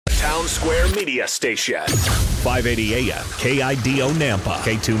Town Square Media Station. 580 AM, KIDO Nampa,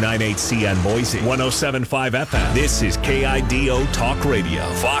 K298CN Boise, 107.5 FM. This is KIDO Talk Radio,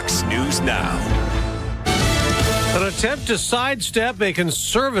 Fox News Now. An attempt to sidestep a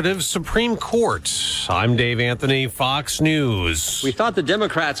conservative Supreme Court. I'm Dave Anthony, Fox News. We thought the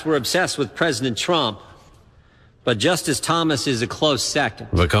Democrats were obsessed with President Trump, but Justice Thomas is a close second.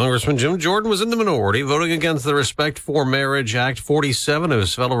 But Congressman Jim Jordan was in the minority, voting against the Respect for Marriage Act. 47 of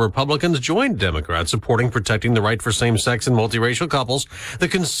his fellow Republicans joined Democrats supporting protecting the right for same-sex and multiracial couples. The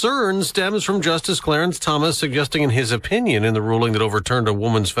concern stems from Justice Clarence Thomas suggesting in his opinion in the ruling that overturned a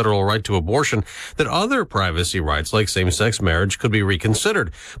woman's federal right to abortion that other privacy rights like same-sex marriage could be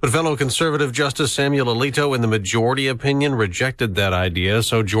reconsidered. But fellow conservative Justice Samuel Alito in the majority opinion rejected that idea,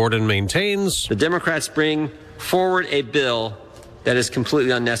 so Jordan maintains the Democrats bring forward a bill that is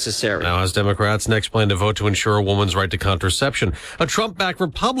completely unnecessary. Now, as Democrats next plan to vote to ensure a woman's right to contraception. A Trump-backed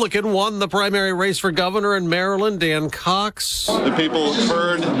Republican won the primary race for governor in Maryland, Dan Cox. The people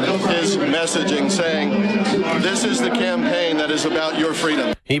heard his messaging saying, this is the campaign that is about your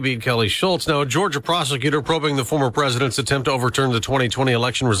freedom. He beat Kelly Schultz. Now, a Georgia prosecutor probing the former president's attempt to overturn the 2020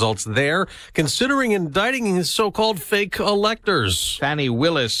 election results there, considering indicting his so-called fake electors. Fannie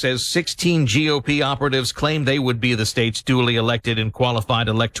Willis says 16 GOP operatives claim they would be the state's duly elected and qualified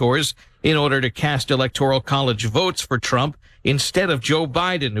electors in order to cast electoral college votes for Trump instead of Joe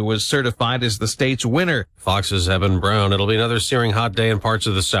Biden, who was certified as the state's winner. Fox's Evan Brown. It'll be another searing hot day in parts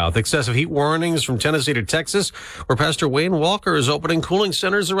of the South. Excessive heat warnings from Tennessee to Texas, where Pastor Wayne Walker is opening cooling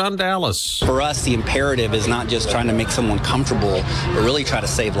centers around Dallas. For us, the imperative is not just trying to make someone comfortable, but really try to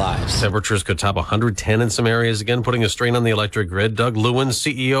save lives. Temperatures could top 110 in some areas again, putting a strain on the electric grid. Doug Lewin,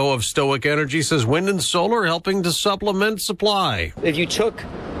 CEO of Stoic Energy, says wind and solar helping to supplement supply. If you took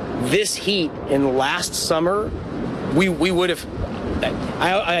this heat in last summer, we would have,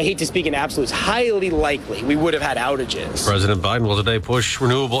 I hate to speak in absolutes, highly likely we would have had outages. President Biden will today push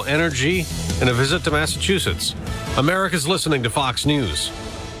renewable energy in a visit to Massachusetts. America's listening to Fox News.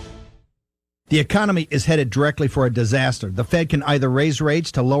 The economy is headed directly for a disaster. The Fed can either raise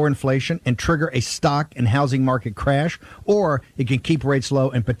rates to lower inflation and trigger a stock and housing market crash, or it can keep rates low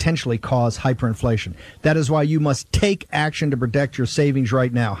and potentially cause hyperinflation. That is why you must take action to protect your savings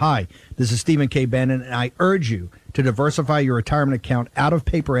right now. Hi, this is Stephen K. Bannon, and I urge you to diversify your retirement account out of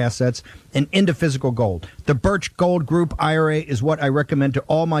paper assets and into physical gold. The Birch Gold Group IRA is what I recommend to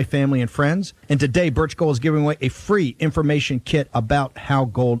all my family and friends. And today, Birch Gold is giving away a free information kit about how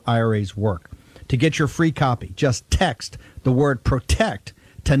gold IRAs work. To get your free copy, just text the word PROTECT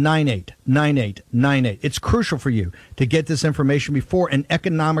to 989898. It's crucial for you to get this information before an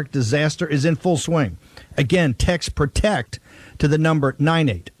economic disaster is in full swing. Again, text PROTECT to the number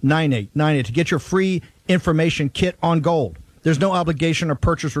 989898 to get your free information kit on gold. There's no obligation or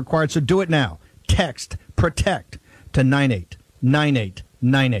purchase required, so do it now. Text PROTECT to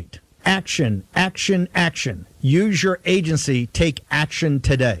 989898. Action, action, action. Use your agency. Take action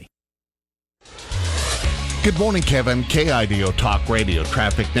today. Good morning, Kevin. KIDO Talk Radio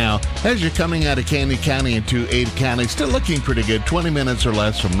traffic now. As you're coming out of Candy County into Ada County, still looking pretty good. 20 minutes or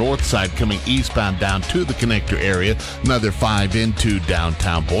less from north side coming eastbound down to the connector area. Another 5 into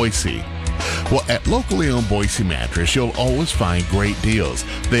downtown Boise. Well, at locally owned Boise Mattress, you'll always find great deals.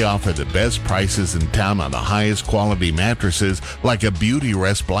 They offer the best prices in town on the highest quality mattresses like a Beauty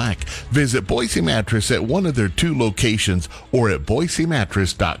Rest Black. Visit Boise Mattress at one of their 2 locations or at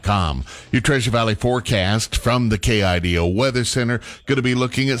boisemattress.com. Your Treasure Valley forecast from the KIDO Weather Center. Going to be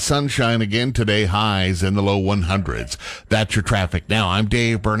looking at sunshine again today, highs in the low 100s. That's your traffic now. I'm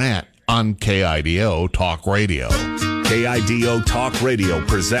Dave Burnett on KIDO Talk Radio. KIDO Talk Radio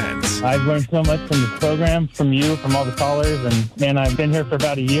presents. I've learned so much from the program, from you, from all the callers, and man, I've been here for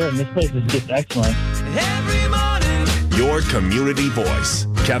about a year, and this place is just excellent. Every morning. Your community voice,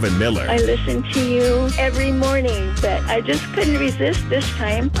 Kevin Miller. I listen to you every morning, but I just couldn't resist this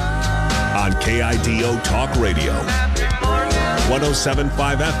time. On KIDO Talk Radio,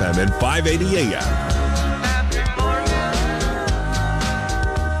 107.5 FM and 580 AM.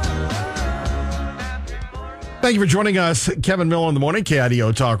 Thank you for joining us. Kevin Miller in the morning,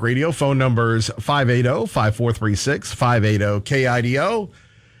 KIDO Talk Radio. Phone numbers 580-5436, 580-KIDO.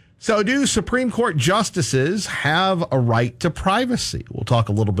 So do Supreme Court justices have a right to privacy? We'll talk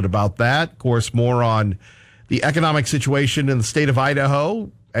a little bit about that. Of course, more on the economic situation in the state of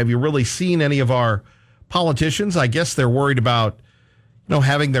Idaho. Have you really seen any of our politicians? I guess they're worried about,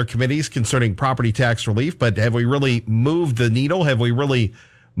 having their committees concerning property tax relief, but have we really moved the needle? Have we really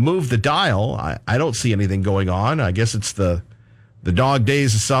move the dial? I don't see anything going on. I guess it's the dog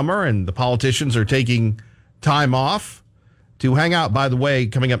days of summer and the politicians are taking time off to hang out. By the way,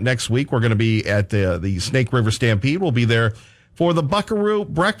 coming up next week, we're going to be at the Snake River Stampede. We'll be there for the Buckaroo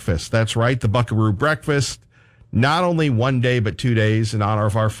Breakfast. That's right, the Buckaroo Breakfast. Not only one day, but 2 days in honor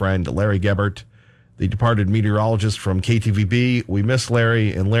of our friend Larry Gebert, the departed meteorologist from KTVB. We miss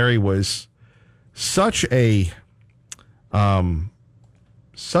Larry, and Larry was such a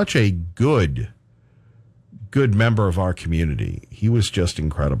good member of our community. He was just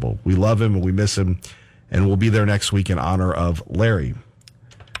incredible. We love him and we miss him, and we'll be there next week in honor of Larry.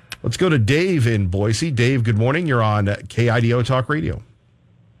 Let's go to Dave in Boise. Dave, good morning. You're on KIDO Talk Radio.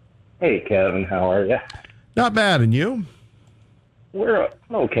 Hey, Kevin. How are you? Not bad. And you? We're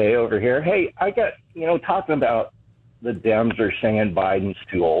okay over here. Hey, I got, talking about the Dems are saying Biden's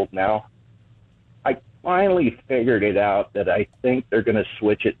too old now. I finally figured it out that I think they're going to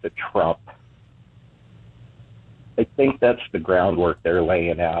switch it to Trump. I think that's the groundwork they're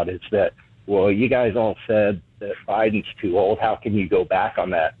laying out, is that, well, you guys all said that Biden's too old. How can you go back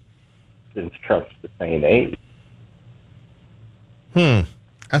on that since Trump's the same age?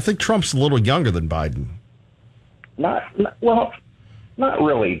 I think Trump's a little younger than Biden. Not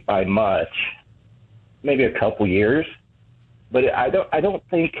really by much. Maybe a couple years. But I don't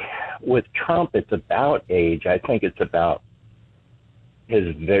think with Trump it's about age. I think it's about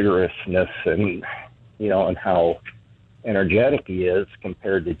his vigorousness and and how energetic he is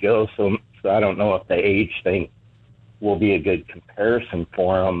compared to Joe. So I don't know if the age thing will be a good comparison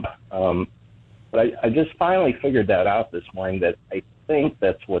for him. But I just finally figured that out this morning, that I think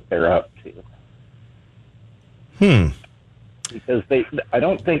that's what they're up to. Because I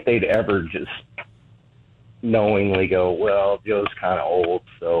don't think they'd ever just knowingly go, well, Joe's kind of old,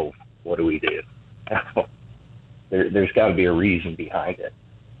 so what do we do? There's got to be a reason behind it.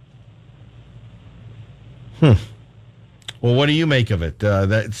 Well, what do you make of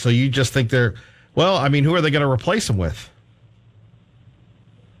it? So you just think they're, who are they going to replace him with?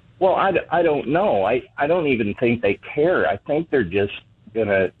 Well, I don't know. I don't even think they care. I think they're just going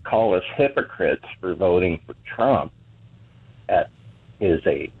to call us hypocrites for voting for Trump at his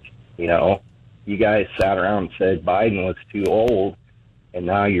age. You guys sat around and said Biden was too old, and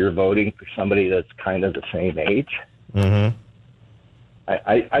now you're voting for somebody that's kind of the same age. Mm-hmm.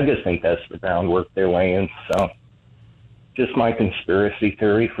 I just think that's the groundwork they're laying. So just my conspiracy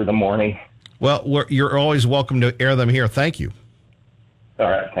theory for the morning. Well, you're always welcome to air them here. Thank you. All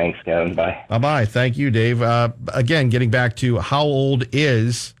right. Thanks, Kevin. Bye. Bye-bye. Thank you, Dave. Again, getting back to how old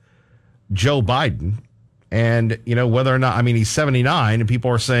is Joe Biden, and, whether or not, he's 79 and people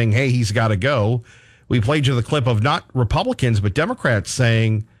are saying, hey, he's got to go. We played you the clip of not Republicans, but Democrats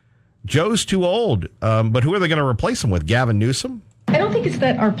saying Joe's too old. But who are they going to replace him with? Gavin Newsom? I don't think it's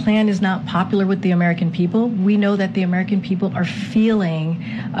that our plan is not popular with the American people. We know that the American people are feeling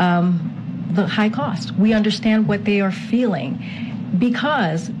the high cost. We understand what they are feeling.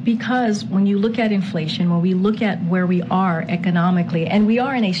 Because when you look at inflation, when we look at where we are economically, and we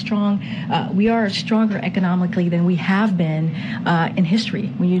are stronger economically than we have been in history.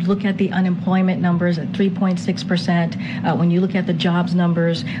 When you look at the unemployment numbers at 3.6%, when you look at the jobs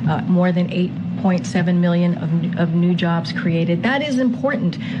numbers, more than 8.7 million of new jobs created, that is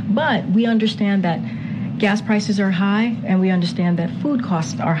important. But we understand that gas prices are high, and we understand that food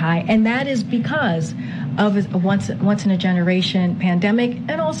costs are high, and that is because of a once in a generation pandemic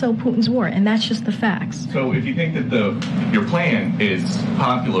and also Putin's war, and that's just the facts. So if you think that your plan is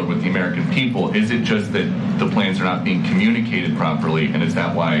popular with the American people, is it just that the plans are not being communicated properly, and is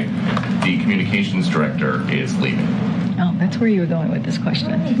that why the communications director is leaving? Oh, that's where you were going with this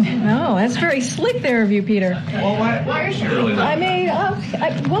question. No, that's very slick there of you, Peter. Well, why is she really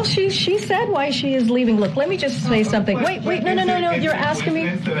leaving? She said why she is leaving. Look, let me just say something. Wait, no. You're asking me.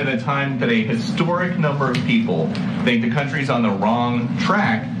 That at a time that a historic number of people think the country's on the wrong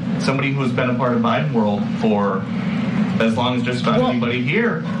track, somebody who's been a part of Biden world for as long as just about anybody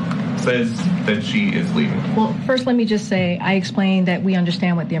here says that she is leaving. Well, first, let me just say, I explained that we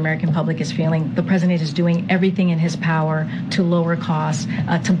understand what the American public is feeling. The president is doing everything in his power to lower costs,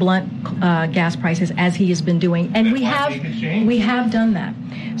 to blunt gas prices, as he has been doing. And we have done that.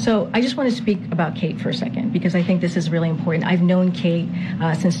 So I just want to speak about Kate for a second, because I think this is really important. I've known Kate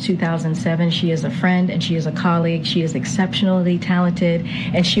since 2007. She is a friend and she is a colleague. She is exceptionally talented,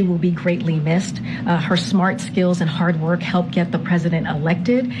 and she will be greatly missed. Her smart skills and hard work helped get the president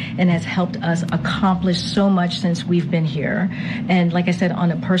elected and has helped us accomplish so much since we've been here. And like I said,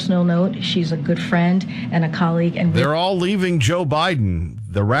 on a personal note, she's a good friend and a colleague. And they're all leaving Joe Biden.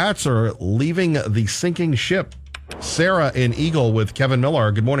 The rats are leaving the sinking ship. Sarah in Eagle with Kevin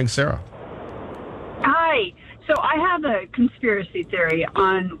Miller. Good morning, Sarah. Hi. So I have a conspiracy theory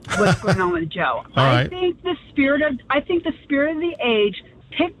on what's going on with Joe. I think the spirit of the age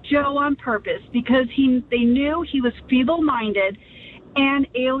picked Joe on purpose because they knew he was feeble-minded and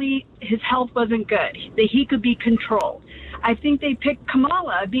his health wasn't good, that he could be controlled. I think they picked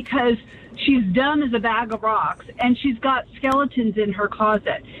Kamala because she's dumb as a bag of rocks and she's got skeletons in her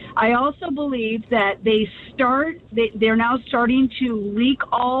closet. I also believe that they're now starting to leak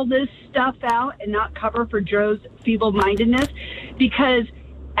all this stuff out and not cover for Joe's feeble-mindedness, because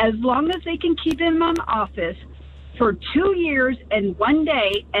as long as they can keep him in office for 2 years and 1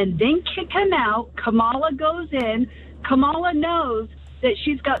 day and then kick him out, Kamala goes in. Kamala knows that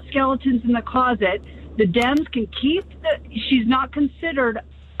she's got skeletons in the closet. The Dems can keep she's not considered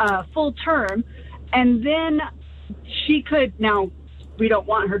full term, and then she could, now we don't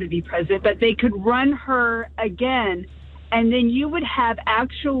want her to be president, but they could run her again, and then you would have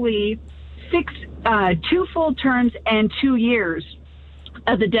actually 2 full terms and 2 years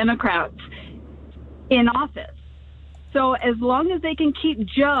of the Democrats in office. So as long as they can keep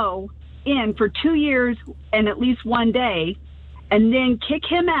Joe in for 2 years and at least 1 day, and then kick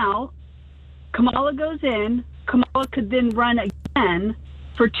him out, Kamala goes in. Kamala could then run again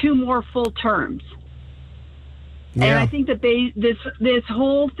for 2 more full terms. Yeah. And I think that this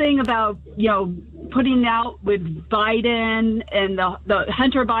whole thing about, putting out with Biden and the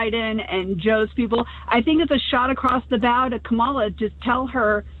Hunter Biden and Joe's people, I think it's a shot across the bow to Kamala. Just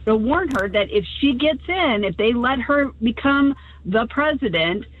to warn her that if she gets in, if they let her become the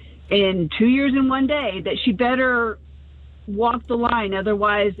president in 2 years and 1 day, that she better walk the line.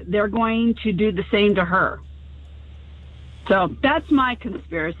 Otherwise, they're going to do the same to her. So that's my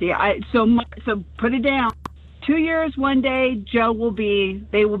conspiracy. So put it down. 2 years, 1 day, they will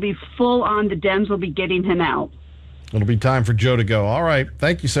be full on. The Dems will be getting him out. It'll be time for Joe to go. All right.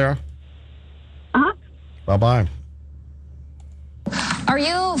 Thank you, Sarah. Uh-huh. Bye-bye. Are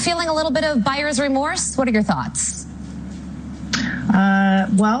you feeling a little bit of buyer's remorse? What are your thoughts?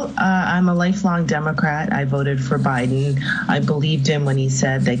 I'm a lifelong Democrat. I voted for Biden. I believed him when he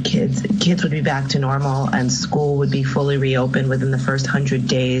said that kids would be back to normal and school would be fully reopened within the first 100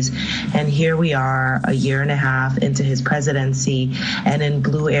 days. And here we are, a year and a half into his presidency, and in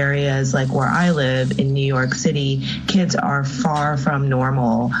blue areas like where I live in New York City, kids are far from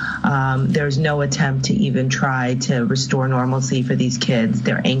normal. There's no attempt to even try to restore normalcy for these kids.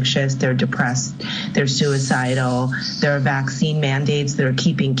 They're anxious, they're depressed, they're suicidal. There are vaccine mandates that are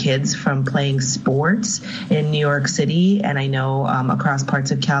keeping kids from playing sports in New York City, and I know across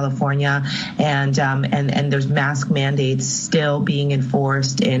parts of California, and there's mask mandates still being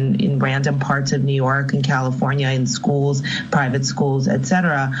enforced in random parts of New York and California, in schools, private schools,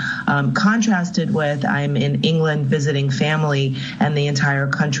 etc. Contrasted with, I'm in England visiting family, and the entire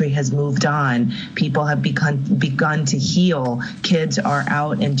country has moved on. People have begun to heal. Kids are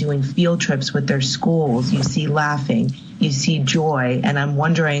out and doing field trips with their schools. You see laughing. You see joy, and I'm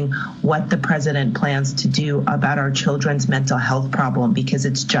wondering what the president plans to do about our children's mental health problem, because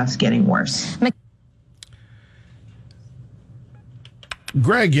it's just getting worse.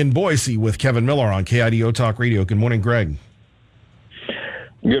 Greg in Boise with Kevin Miller on KIDO Talk Radio. Good morning, Greg.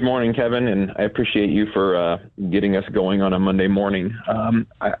 Good morning, Kevin, and I appreciate you for getting us going on a Monday morning.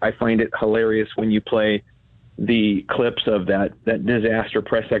 I find it hilarious when you play the clips of that disaster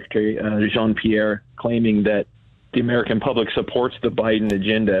press secretary, Jean-Pierre, claiming that the American public supports the Biden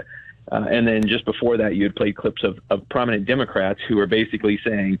agenda. And then just before that, you had played clips of prominent Democrats who are basically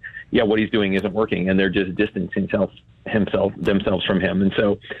saying, yeah, what he's doing isn't working, and they're just distancing themselves from him. And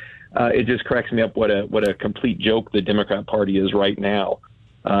so it just cracks me up what a complete joke the Democrat Party is right now.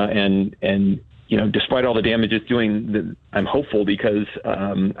 And despite all the damage it's doing, I'm hopeful, because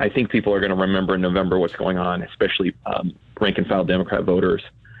I think people are going to remember in November what's going on, especially rank and file Democrat voters.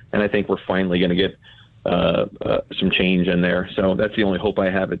 And I think we're finally going to get some change in there. So that's the only hope I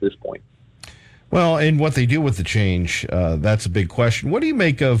have at this point. Well, and what they do with the change, that's a big question. What do you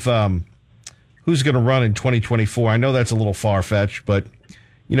make of who's going to run in 2024? I know that's a little far-fetched, but,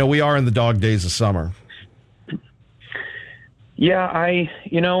 we are in the dog days of summer. Yeah, I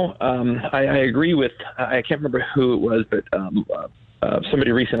agree with, I can't remember who it was, but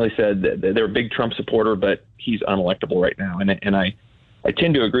somebody recently said that they're a big Trump supporter, but he's unelectable right now. And I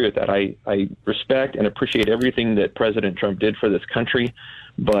tend to agree with that. I respect and appreciate everything that President Trump did for this country,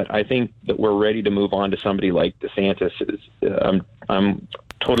 but I think that we're ready to move on to somebody like DeSantis. I'm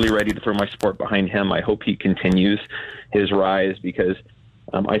totally ready to throw my support behind him. I hope he continues his rise, because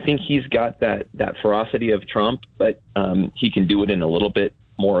I think he's got that ferocity of Trump, but he can do it in a little bit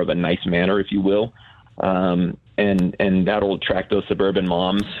more of a nice manner, if you will. And and that'll attract those suburban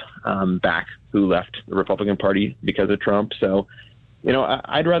moms back who left the Republican Party because of Trump. So,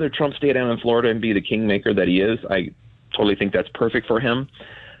 I'd rather Trump stay down in Florida and be the kingmaker that he is. I totally think that's perfect for him.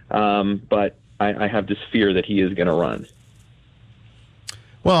 But I have this fear that he is going to run.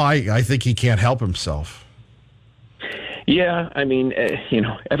 Well, I think he can't help himself. Yeah, I mean,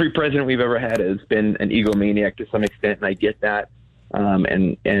 every president we've ever had has been an egomaniac to some extent, and I get that.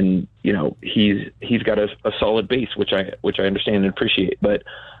 And he's got a solid base, which I understand and appreciate. But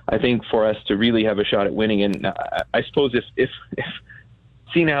I think for us to really have a shot at winning, and I suppose if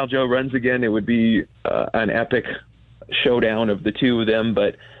senile Joe runs again, it would be an epic showdown of the two of them.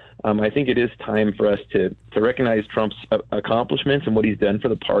 But I think it is time for us to recognize Trump's accomplishments and what he's done for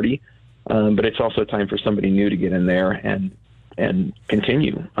the party. But it's also time for somebody new to get in there and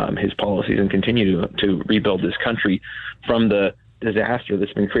continue his policies and continue to rebuild this country from the disaster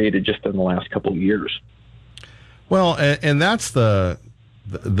that's been created just in the last couple of years. Well, and that's the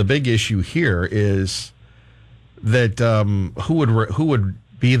big issue here is that who would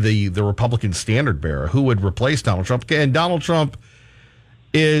be the Republican standard bearer? Who would replace Donald Trump? And Donald Trump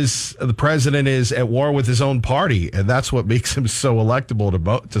the president is at war with his own party, and that's what makes him so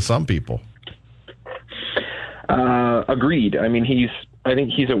electable to some people. Agreed. I mean, I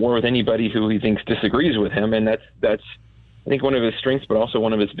think he's at war with anybody who he thinks disagrees with him, and that's I think one of his strengths, but also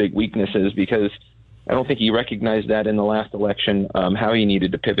one of his big weaknesses, because I don't think he recognized that in the last election, how he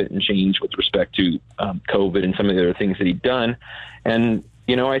needed to pivot and change with respect to COVID and some of the other things that he'd done. And,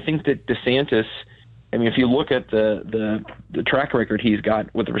 I think that DeSantis, I mean, if you look at the track record he's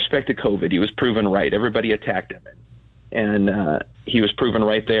got with respect to COVID, he was proven right. Everybody attacked him, and he was proven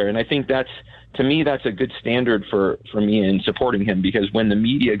right there. And I think to me, that's a good standard for me in supporting him, because when the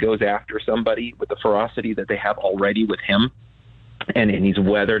media goes after somebody with the ferocity that they have already with him, and he's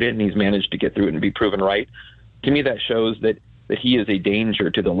weathered it and he's managed to get through it and be proven right, to me that shows that he is a danger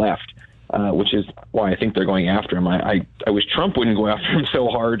to the left, which is why I think they're going after him. I wish Trump wouldn't go after him so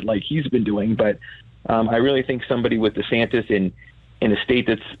hard like he's been doing, but I really think somebody with DeSantis in a state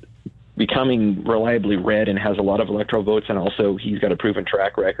that's becoming reliably red and has a lot of electoral votes, and also he's got a proven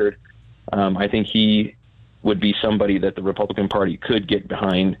track record, I think he would be somebody that the Republican Party could get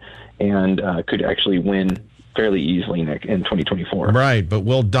behind and could actually win fairly easily in 2024. Right, but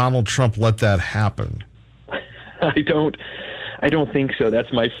will Donald Trump let that happen? I don't think so.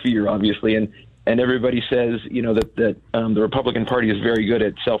 That's my fear, obviously, and everybody says that the Republican Party is very good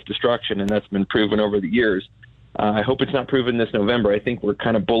at self-destruction, and that's been proven over the years. I hope it's not proven this November. I think we're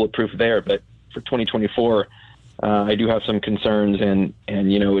kind of bulletproof there, but for 2024, I do have some concerns, and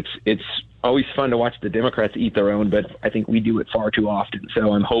it's always fun to watch the Democrats eat their own, but I think we do it far too often.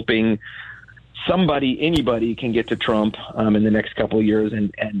 So I'm hoping anybody can get to Trump in the next couple of years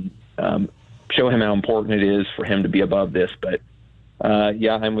and show him how important it is for him to be above this. But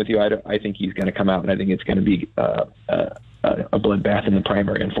yeah, I'm with you. I think he's going to come out, and I think it's going to be a bloodbath in the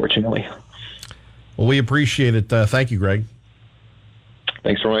primary, unfortunately. Well, we appreciate it. Thank you, Greg.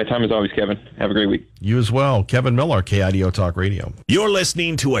 Thanks for my time as always, Kevin. Have a great week. You as well. Kevin Miller, KIDO Talk Radio. You're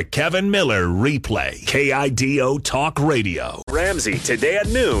listening to a Kevin Miller replay. KIDO Talk Radio. Ramsey, today at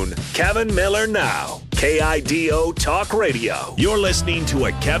noon. Kevin Miller now. KIDO Talk Radio. You're listening to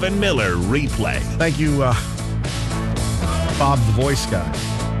a Kevin Miller replay. Thank you, Bob the Voice Guy.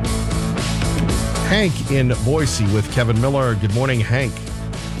 Hank in Boise with Kevin Miller. Good morning, Hank.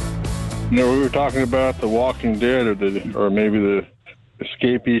 We were talking about The Walking Dead or maybe the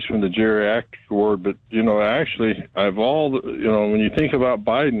escapees from the geriatric ward, but actually, when you think about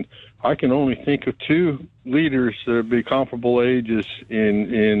Biden, I can only think of two leaders that would be comparable ages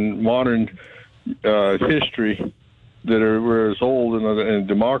in modern history that were as old in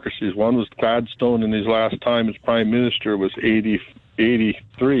democracies. One was Gladstone, in his last time as prime minister was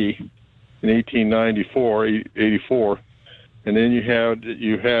 83 in 1884, and then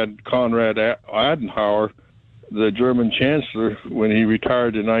you had Konrad Adenauer, the German chancellor, when he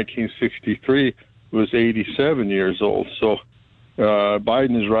retired in 1963, was 87 years old. So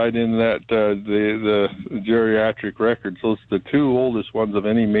Biden is right in that the geriatric records. Those are the two oldest ones of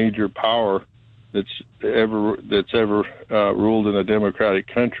any major power that's ever ruled in a democratic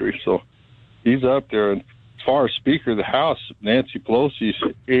country. So he's up there. And as far as Speaker of the House, Nancy Pelosi's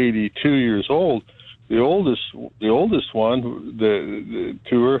 82 years old. The oldest one, the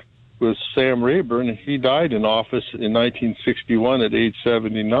to her, was Sam Rayburn. He died in office in 1961 at age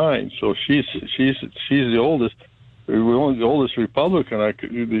 79. So she's the oldest. The oldest Republican that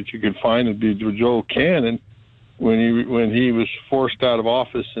you could find would be Joe Cannon. When he was forced out of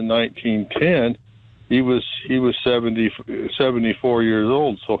office in 1910, he was 74 years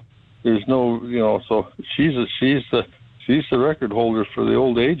old. So there's no, so she's the record holder for the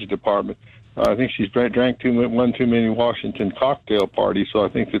old age department. I think she's drank one too many Washington cocktail parties, so I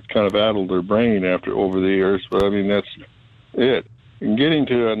think it's kind of addled her brain over the years. But I mean, that's it. And getting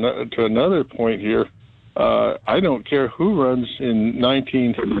to another point here, I don't care who runs in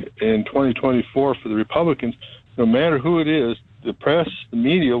 2024 for the Republicans, no matter who it is. The press, the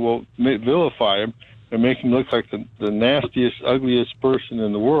media will vilify him and make him look like the nastiest, ugliest person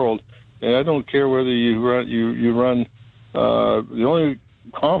in the world. And I don't care whether you run. The only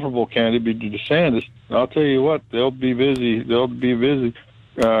comparable candidate be DeSantis. I'll tell you what, they'll be busy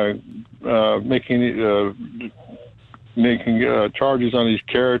making charges on his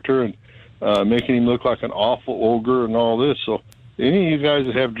character and making him look like an awful ogre and all this. So any of you guys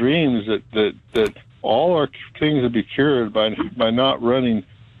that have dreams that all our things will be cured by not running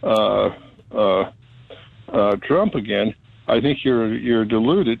Trump again, I think you're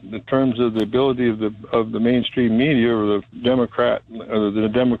deluded in terms of the ability of the mainstream media or the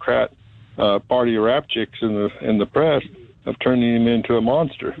Democrat Party of rap chicks in the press of turning him into a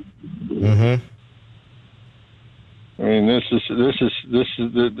monster. Mm-hmm. I mean, this is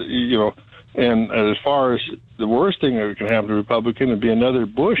and as far as the worst thing that can happen to a Republican would be another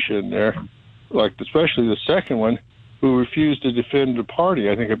Bush in there, like especially the second one, who refused to defend the party.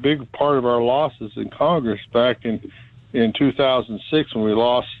 I think a big part of our losses in Congress back in 2006, when we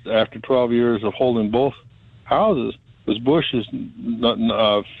lost after 12 years of holding both houses, was Bush's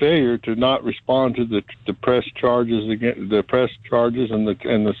failure to not respond to the press charges and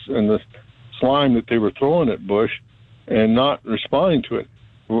the slime that they were throwing at Bush, and not responding to it.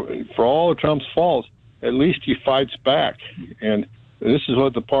 For all of Trump's faults, at least he fights back, and this is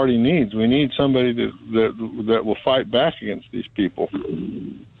what the party needs. We need somebody that will fight back against these people.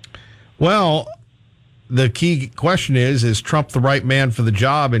 Well, the key question is Trump the right man for the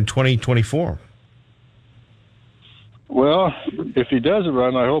job in 2024? Well, if he doesn't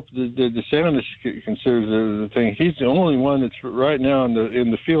run, I hope the DeSantis considers the thing. He's the only one that's right now in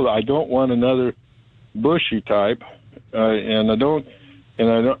the field. I don't want another Bushy type, and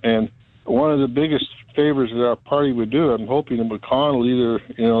one of the biggest favors that our party would do, I'm hoping that McConnell either,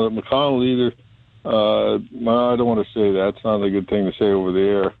 I don't want to say that. It's not a good thing to say over the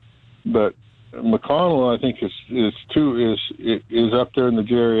air, but McConnell, I think, is up there in the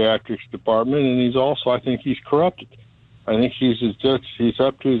geriatrics department, and he's also, I think, he's corrupted. I think he's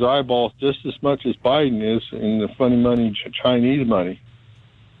up to his eyeballs just as much as Biden is in the funny money, Chinese money,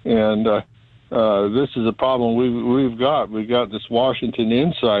 and this is a problem we've got. We've got this Washington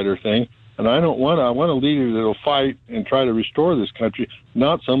insider thing, and I want a leader that'll fight and try to restore this country,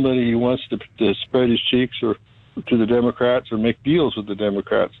 not somebody who wants to spread his cheeks or to the Democrats or make deals with the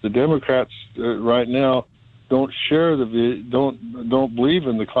Democrats. The Democrats right now don't believe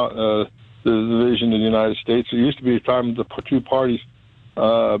in the vision of the United States. It used to be a time the two parties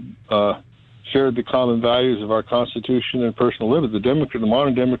shared the common values of our Constitution and personal liberty. The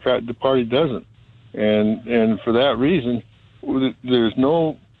modern Democrat Party doesn't, and for that reason, there's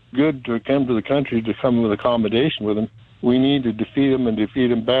no good to come to the country to come with accommodation with them. We need to defeat them and defeat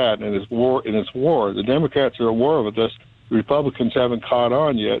them bad, and it's war. The Democrats are at war with us. The Republicans haven't caught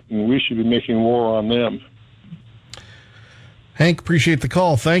on yet, and we should be making war on them. Hank, appreciate the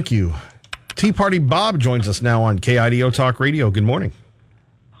call. Thank you. Tea Party Bob joins us now on KIDO Talk Radio. Good morning.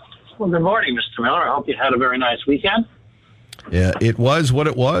 Well, good morning, Mr. Miller. I hope you had a very nice weekend. Yeah, it was what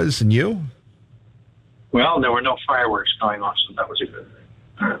it was, and you? Well, there were no fireworks going off, so that was a good thing.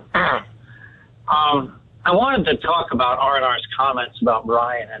 I wanted to talk about R&R's comments about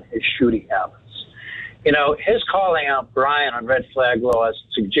Brian and his shooting habits. You know, his calling out Brian on red flag laws,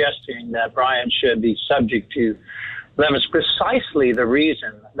 suggesting that Brian should be subject to them, is precisely the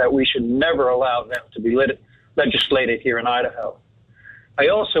reason that we should never allow them to be legislated here in Idaho. I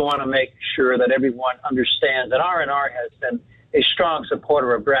also want to make sure that everyone understands that R&R has been a strong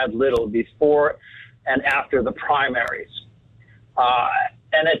supporter of Brad Little before and after the primaries.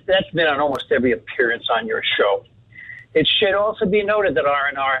 And that's been on almost every appearance on your show. It should also be noted that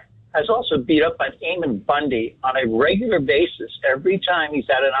R&R has also beat up on Eamon Bundy on a regular basis every time he's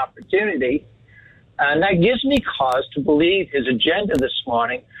had an opportunity. And that gives me cause to believe his agenda this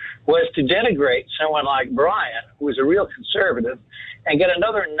morning was to denigrate someone like Brian, who is a real conservative, and get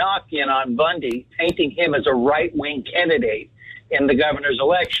another knock-in on Bundy, painting him as a right-wing candidate in the governor's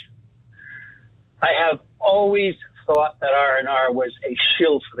election. I have always thought that R&R was a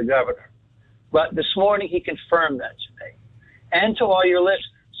shill for the governor, but this morning he confirmed that to me. And to all your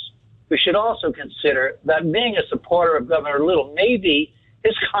listeners, we should also consider that being a supporter of Governor Little may be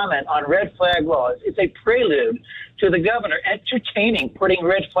His comment on red flag laws is a prelude to the governor entertaining putting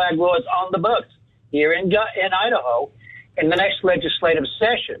red flag laws on the books here in Idaho in the next legislative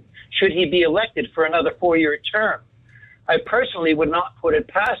session, should he be elected for another 4-year term. I personally would not put it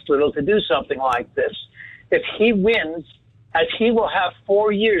past Little to do something like this. If he wins, as he will have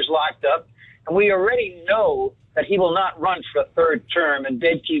 4 years locked up, and we already know that he will not run for a third term, and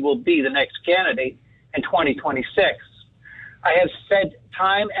Bedke will be the next candidate in 2026. I have said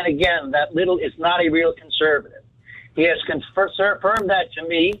time and again that Little is not a real conservative. He has confirmed that to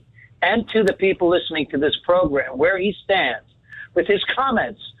me and to the people listening to this program, where he stands with his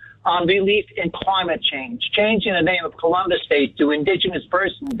comments on belief in climate change, changing the name of Columbus Day to Indigenous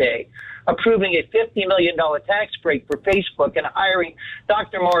Person Day, approving a $50 million tax break for Facebook, and hiring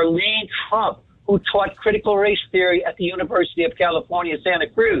Dr. Marlene Trump, who taught critical race theory at the University of California, Santa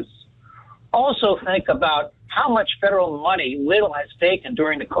Cruz. Also think about how much federal money Little has taken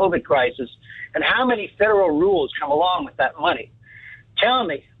during the COVID crisis and how many federal rules come along with that money. Tell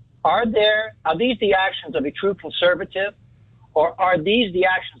me, are these the actions of a true conservative, or are these the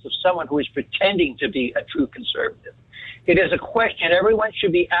actions of someone who is pretending to be a true conservative? It is a question everyone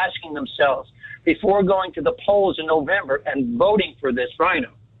should be asking themselves before going to the polls in November and voting for this rhino.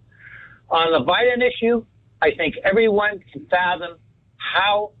 On the Biden issue, I think everyone can fathom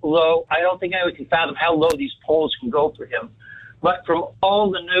how low, I don't think anyone can fathom how low these polls can go for him. But from all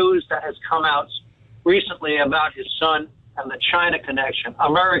the news that has come out recently about his son and the China connection,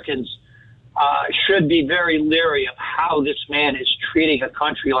 Americans should be very leery of how this man is treating a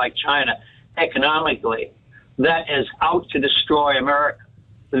country like China economically that is out to destroy America.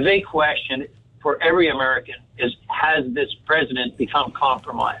 The big question for every American is, has this president become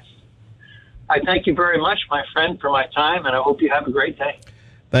compromised? I thank you very much, my friend, for my time, and I hope you have a great day.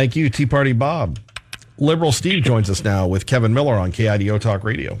 Thank you, Tea Party Bob. Liberal Steve joins us now with Kevin Miller on KIDO Talk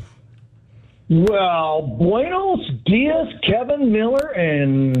Radio. Well, buenos dias, Kevin Miller,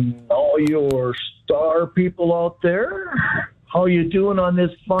 and all your star people out there. How you doing on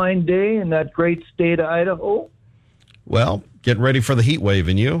this fine day in that great state of Idaho? Well, getting ready for the heat wave,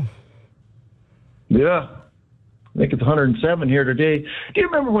 and you? Yeah. I think it's 107 here today. Do you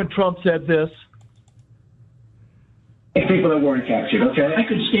remember when Trump said this? People that weren't captured, okay? I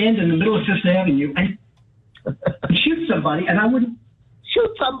could stand in the middle of Fifth Avenue and shoot somebody, and I wouldn't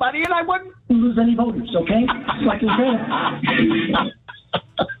lose any voters, okay? So I can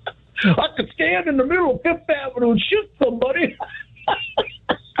I could stand in the middle of Fifth Avenue and shoot somebody.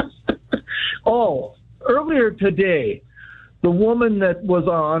 Oh, earlier today, the woman that was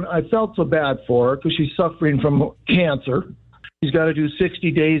on, I felt so bad for her because she's suffering from cancer. She's got to do 60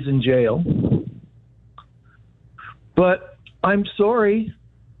 days in jail. But I'm sorry,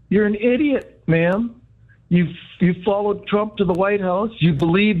 you're an idiot, ma'am. You followed Trump to the White House. You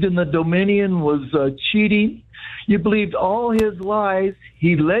believed in the Dominion was cheating. You believed all his lies.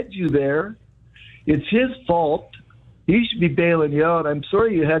 He led you there. It's his fault. He should be bailing you out. I'm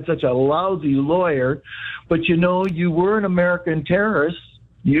sorry you had such a lousy lawyer, but you know, you were an American terrorist.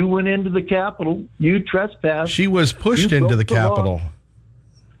 You went into the Capitol. You trespassed. She was pushed into the Capitol.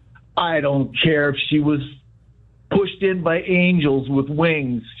 I don't care if she was pushed in by angels with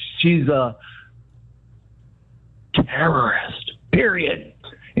wings. She's a terrorist, period.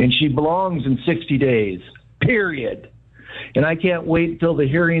 And she belongs in 60 days, period. And I can't wait until the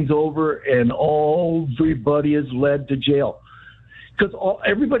hearing's over and everybody is led to jail. Because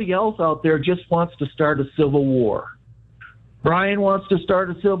everybody else out there just wants to start a civil war. Brian wants to start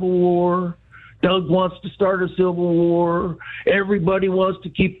a civil war. Doug wants to start a civil war. Everybody wants to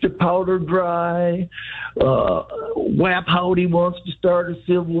keep their powder dry. Wap Howdy wants to start a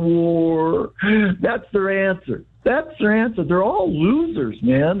civil war. That's their answer. That's their answer. They're all losers,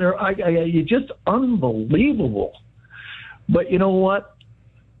 man. You're just unbelievable. But you know what?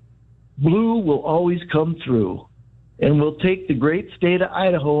 Blue will always come through. And we'll take the great state of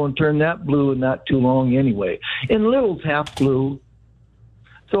Idaho and turn that blue in not too long anyway. And Little's half blue.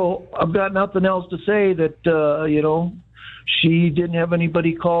 So I've got nothing else to say that, she didn't have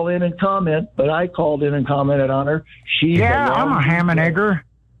anybody call in and comment, but I called in and commented on her. I'm a ham and egger.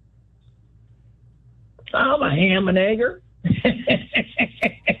 I'm a ham and egger.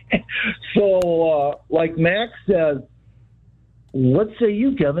 So, like Max says, what say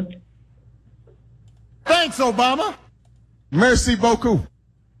you, Kevin? Thanks, Obama. Merci beaucoup.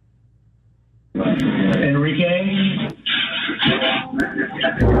 Enrique?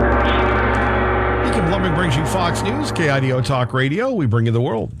 Jacob Lumbing brings you Fox News, KIDO Talk Radio. We bring you the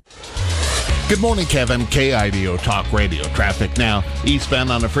world. Good morning, Kevin. KIDO Talk Radio. Traffic now. Eastbound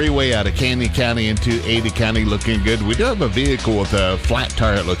on the freeway out of Canyon County into Ada County looking good. We do have a vehicle with a flat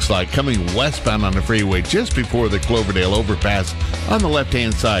tire, it looks like, coming westbound on the freeway just before the Cloverdale overpass. On the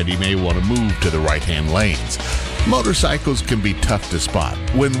left-hand side, you may want to move to the right-hand lanes. Motorcycles can be tough to spot.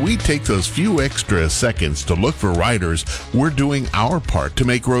 When we take those few extra seconds to look for riders, we're doing our part to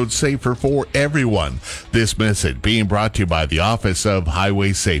make roads safer for everyone. This message being brought to you by the Office of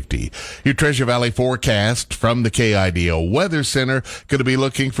Highway Safety. Your Treasure Valley forecast from the KIDO Weather Center, going to be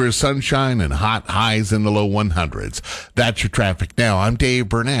looking for sunshine and hot highs in the low 100s. That's your traffic now. I'm Dave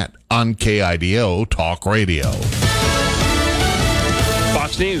Burnett on KIDO Talk Radio.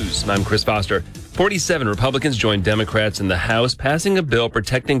 Fox News, I'm Chris Foster. 47 Republicans joined Democrats in the House, passing a bill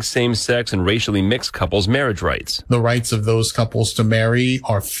protecting same-sex and racially mixed couples' marriage rights. The rights of those couples to marry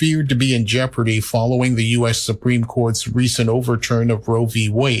are feared to be in jeopardy following the U.S. Supreme Court's recent overturn of Roe v.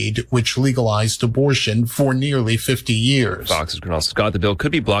 Wade, which legalized abortion for nearly 50 years. Fox's Gernal Scott, the bill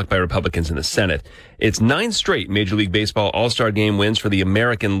could be blocked by Republicans in the Senate. It's 9 straight Major League Baseball All-Star Game wins for the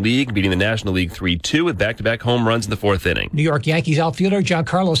American League, beating the National League 3-2 with back-to-back home runs in the 4th inning. New York Yankees outfielder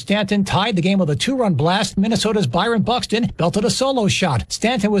Giancarlo Stanton tied the game with a 2-run blast. Minnesota's Byron Buxton belted a solo shot.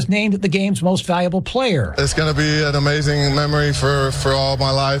 Stanton was named the game's most valuable player. It's going to be an amazing memory for all my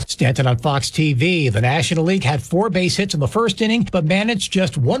life. Stanton on Fox TV. The National League had 4 base hits in the first inning, but managed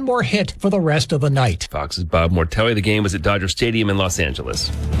just 1 more hit for the rest of the night. Fox's Bob Mortelli. The game was at Dodger Stadium in Los Angeles.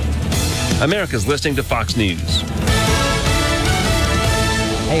 America's listening to Fox News.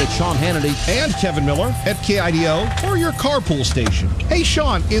 Hey, it's Sean Hannity and Kevin Miller at KIDO or your carpool station. Hey,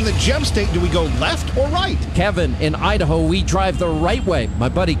 Sean, in the Gem State, do we go left or right? Kevin, in Idaho, we drive the right way. My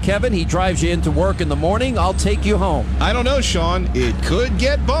buddy Kevin, he drives you into work in the morning. I'll take you home. I don't know, Sean. It could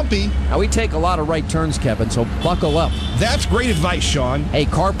get bumpy. Now, we take a lot of right turns, Kevin, so buckle up. That's great advice, Sean. Hey,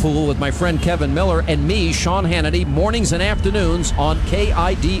 carpool with my friend Kevin Miller and me, Sean Hannity, mornings and afternoons on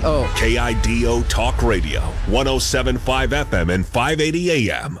KIDO. KIDO Talk Radio, 107.5 FM and 580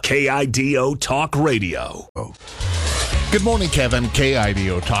 AM. KIDO Talk Radio. Good morning, Kevin.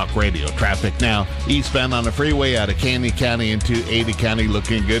 KIDO Talk Radio. Traffic now. Eastbound on the freeway out of Canyon County into Ada County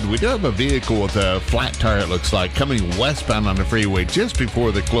looking good. We do have a vehicle with a flat tire, it looks like, coming westbound on the freeway just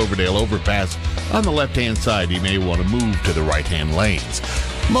before the Cloverdale overpass. On the left-hand side, you may want to move to the right-hand lanes.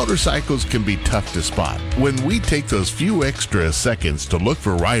 Motorcycles can be tough to spot. When we take those few extra seconds to look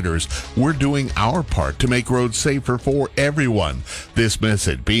for riders, we're doing our part to make roads safer for everyone. This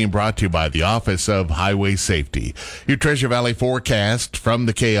message being brought to you by the Office of Highway Safety. Your Treasure Valley forecast from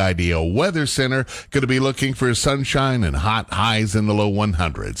the KIDO Weather Center, going to be looking for sunshine and hot highs in the low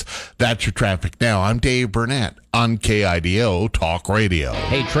 100s. That's your traffic now. I'm Dave Burnett on KIDO Talk Radio.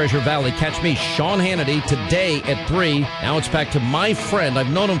 Hey, Treasure Valley, catch me, Sean Hannity, today at 3. Now it's back to my friend.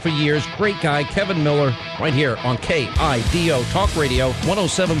 I've known him for years. Great guy, Kevin Miller, right here on KIDO Talk Radio,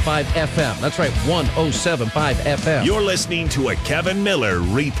 107.5 FM. That's right, 107.5 FM. You're listening to a Kevin Miller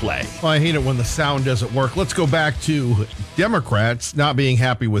replay. Well, I hate it when the sound doesn't work. Let's go back to Democrats not being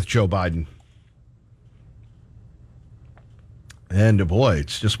happy with Joe Biden. And boy,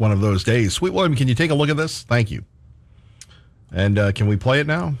 it's just one of those days. Sweet William, can you take a look at this? Thank you. And can we play it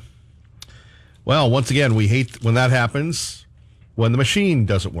now? Well, once again, we hate when that happens, when the machine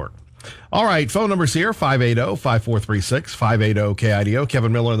doesn't work. All right, phone numbers here, 580-5436, 580-KIDO.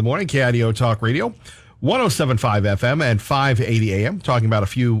 Kevin Miller in the morning, KIDO Talk Radio, 107.5 FM and 580 AM, talking about a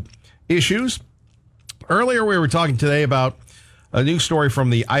few issues. Earlier, we were talking today about a new story from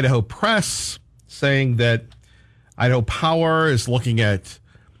the Idaho Press saying that Idaho Power is looking at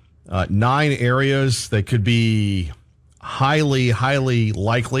 9 areas that could be highly, highly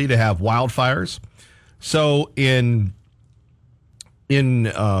likely to have wildfires. So in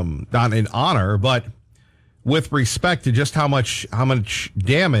not in honor, but with respect to just how much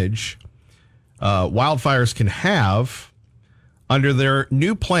damage wildfires can have, under their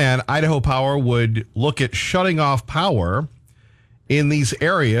new plan, Idaho Power would look at shutting off power in these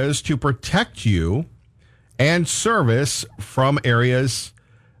areas to protect you and service from areas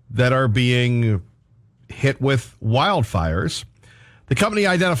that are being hit with wildfires. The company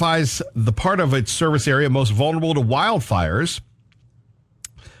identifies the part of its service area most vulnerable to wildfires.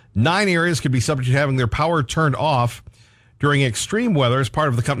 9 areas could be subject to having their power turned off during extreme weather as part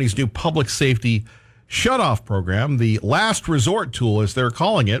of the company's new public safety shutoff program, the last resort tool, as they're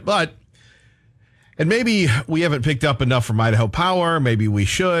calling it. And maybe we haven't picked up enough from Idaho Power. Maybe we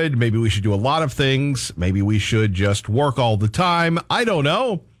should. Maybe we should do a lot of things. Maybe we should just work all the time. I don't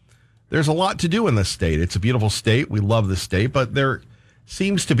know. There's a lot to do in this state. It's a beautiful state. We love this state, but there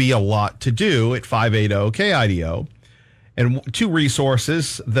seems to be a lot to do at 580 KIDO. And two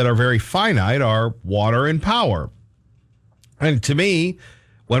resources that are very finite are water and power. And to me,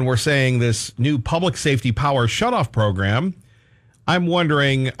 when we're saying this new public safety power shutoff program, I'm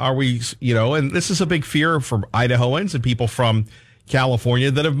wondering, are we, and this is a big fear for Idahoans and people from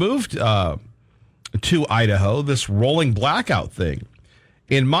California that have moved to Idaho, this rolling blackout thing.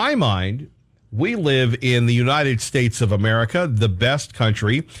 In my mind, we live in the United States of America, the best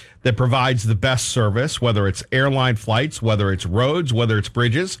country that provides the best service, whether it's airline flights, whether it's roads, whether it's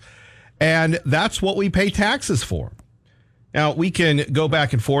bridges. And that's what we pay taxes for. Now, we can go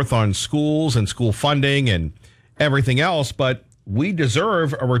back and forth on schools and school funding and everything else, but we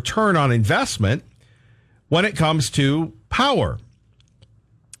deserve a return on investment when it comes to power.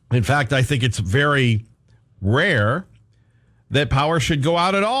 In fact, I think it's very rare that power should go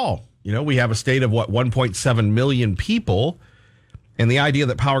out at all. We have a state of 1.7 million people, and the idea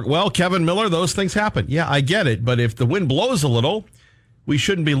that power, Kevin Miller, those things happen. Yeah, I get it. But if the wind blows a little, we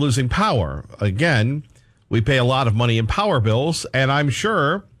shouldn't be losing power. Again, we pay a lot of money in power bills, and I'm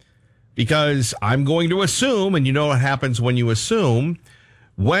sure, because I'm going to assume, and you know what happens when you assume,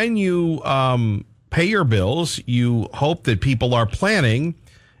 when you pay your bills, you hope that people are planning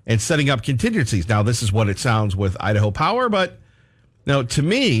and setting up contingencies. Now, this is what it sounds with Idaho Power, but now, to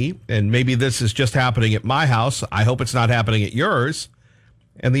me, and maybe this is just happening at my house, I hope it's not happening at yours,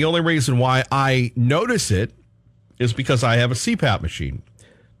 and the only reason why I notice it is because I have a CPAP machine.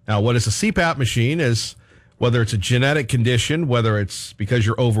 Now, what is a CPAP machine is whether it's a genetic condition, whether it's because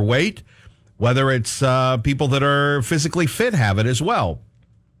you're overweight, whether it's people that are physically fit have it as well.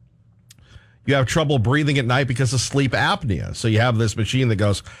 You have trouble breathing at night because of sleep apnea. So you have this machine that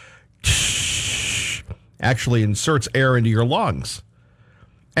goes, actually inserts air into your lungs.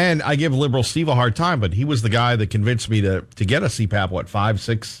 And I give Liberal Steve a hard time, but he was the guy that convinced me to get a CPAP, 5,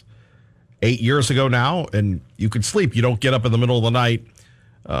 6, 8 years ago now. And you could sleep. You don't get up in the middle of the night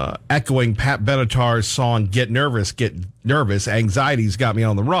echoing Pat Benatar's song, Get Nervous. Anxiety's got me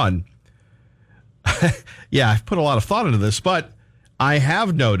on the run. Yeah, I've put a lot of thought into this, but I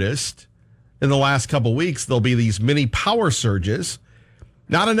have noticed in the last couple of weeks, there'll be these mini power surges.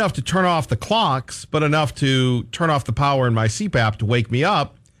 Not enough to turn off the clocks, but enough to turn off the power in my CPAP to wake me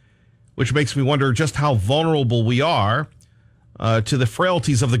up, which makes me wonder just how vulnerable we are to the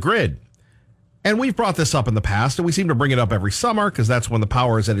frailties of the grid. And we've brought this up in the past, and we seem to bring it up every summer because that's when the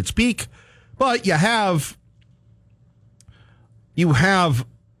power is at its peak. But you have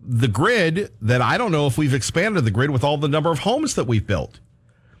the grid that I don't know if we've expanded the grid with all the number of homes that we've built,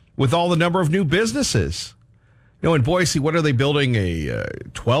 with all the number of new businesses. In Boise, what are they building? A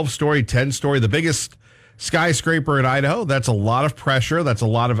 12-story, 10-story, the biggest skyscraper in Idaho? That's a lot of pressure. That's a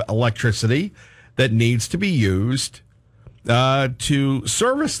lot of electricity that needs to be used to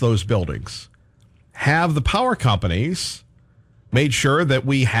service those buildings. Have the power companies made sure that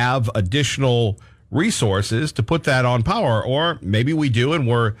we have additional resources to put that on power? Or maybe we do, and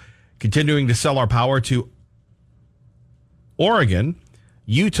we're continuing to sell our power to Oregon,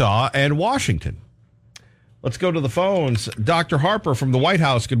 Utah, and Washington. Let's go to the phones. Dr. Harper from the White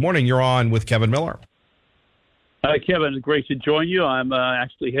House. Good morning. You're on with Kevin Miller. Hi, Kevin. Great to join you. I'm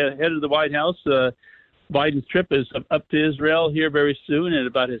actually headed to the White House. Biden's trip is up to Israel here very soon and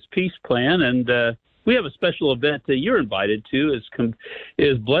about his peace plan. And we have a special event that you're invited to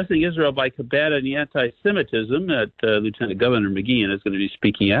is Blessing Israel by Combating the Anti-Semitism that Lieutenant Governor McGeehan is going to be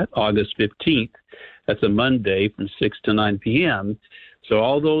speaking at August 15th. That's a Monday from 6 to 9 p.m. So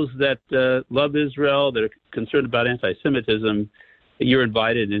all those that love Israel, that are concerned about anti-Semitism, you're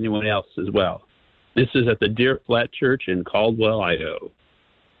invited, and anyone else as well. This is at the Deer Flat Church in Caldwell, Idaho.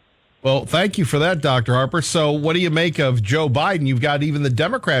 Well, thank you for that, Dr. Harper. So what do you make of Joe Biden? You've got even the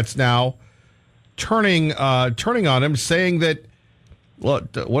Democrats now turning on him, saying that,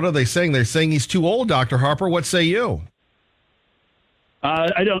 what are they saying? They're saying he's too old, Dr. Harper. What say you?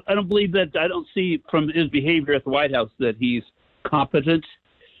 I don't believe that. I don't see from his behavior at the White House that he's competent,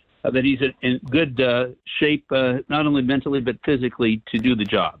 that he's in good shape, not only mentally but physically, to do the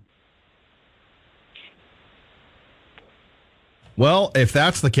job. Well, if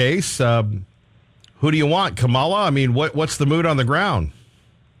that's the case, who do you want? Kamala? I mean, what's the mood on the ground?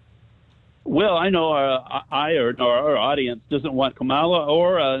 Well, I know our audience doesn't want Kamala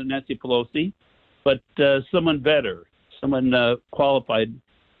or Nancy Pelosi, but someone better, someone qualified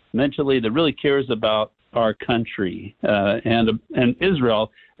mentally that really cares about our country and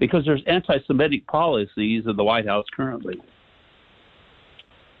Israel, because there's anti-Semitic policies in the White House currently.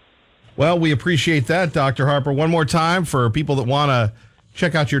 Well, we appreciate that, Dr. Harper. One more time for people that want to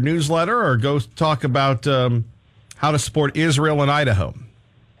check out your newsletter or go talk about how to support Israel in Idaho.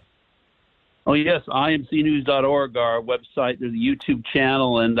 Oh, yes, imcnews.org, our website. There's a YouTube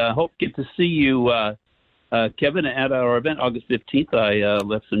channel, and I hope to get to see you, Kevin, at our event August 15th. I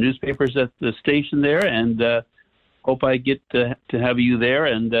left some newspapers at the station there, and hope I get to have you there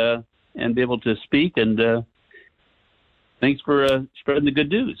and be able to speak. And thanks for spreading the good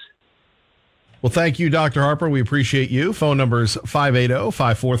news. Well, thank you, Dr. Harper. We appreciate you. Phone number is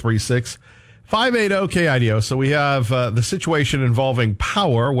 580-5436. 580-KIDO. So we have the situation involving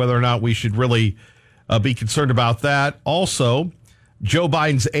power, whether or not we should really be concerned about that. Also, Joe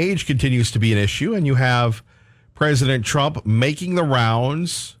Biden's age continues to be an issue, and you have President Trump making the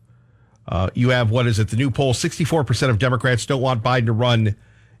rounds. You have, the new poll, 64% of Democrats don't want Biden to run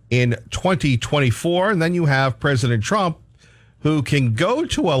in 2024. And then you have President Trump, who can go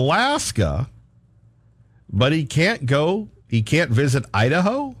to Alaska, but he can't visit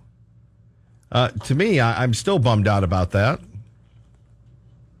Idaho. To me, I'm still bummed out about that.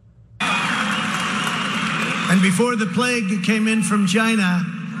 And before the plague came in from China,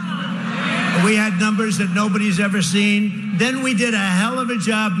 we had numbers that nobody's ever seen. Then we did a hell of a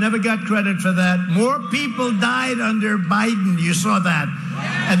job, never got credit for that. More people died under Biden, you saw that.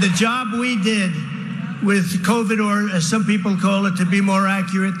 And the job we did with COVID, or as some people call it, to be more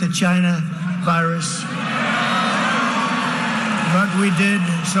accurate, the China virus. But we did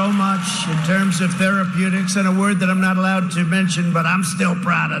so much in terms of therapeutics, and a word that I'm not allowed to mention, but I'm still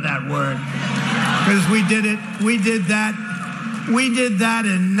proud of that word. Because we did it. We did that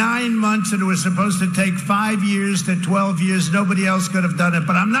in 9 months, and it was supposed to take 5 years to 12 years. Nobody else could have done it,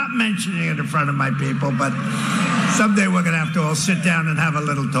 but I'm not mentioning it in front of my people. But someday we're going to have to all sit down and have a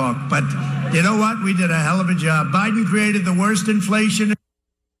little talk. But you know what? We did a hell of a job. Biden created the worst inflation.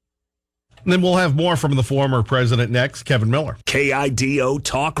 And then we'll have more from the former president next, Kevin Miller. KIDO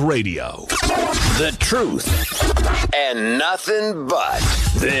Talk Radio. The truth and nothing but.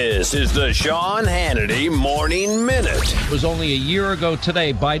 This is the Sean Hannity Morning Minute. It was only a year ago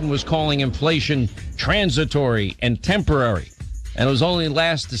today Biden was calling inflation transitory and temporary. And it was only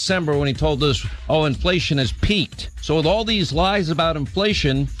last December when he told us, inflation has peaked. So with all these lies about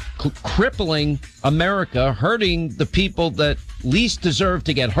inflation crippling America, hurting the people that least deserve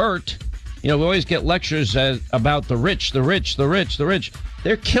to get hurt, we always get lectures about the rich, the rich, the rich, the rich.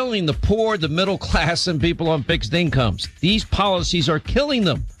 They're killing the poor, the middle class, and people on fixed incomes. These policies are killing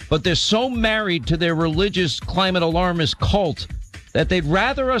them, but they're so married to their religious climate alarmist cult that they'd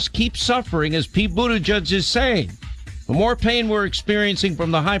rather us keep suffering, as Pete Buttigieg is saying. The more pain we're experiencing from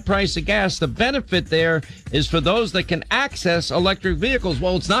the high price of gas, the benefit there is for those that can access electric vehicles.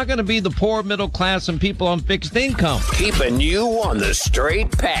 Well, it's not going to be the poor, middle class, and people on fixed income. Keeping you on the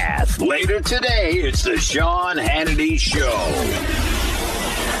straight path. Later today, it's the Sean Hannity Show.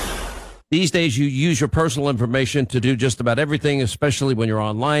 These days, you use your personal information to do just about everything, especially when you're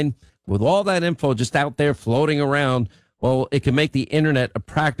online. With all that info just out there floating around, well, it can make the internet a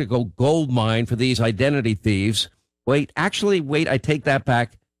practical gold mine for these identity thieves. Wait, I take that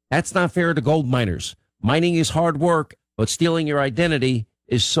back. That's not fair to gold miners. Mining is hard work, but stealing your identity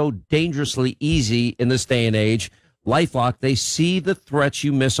is so dangerously easy in this day and age. LifeLock, they see the threats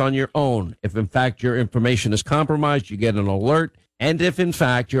you miss on your own. If, in fact, your information is compromised, you get an alert. And if, in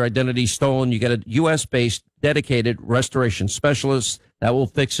fact, your identity is stolen, you get a U.S.-based dedicated restoration specialist that will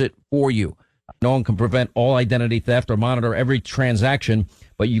fix it for you. No one can prevent all identity theft or monitor every transaction,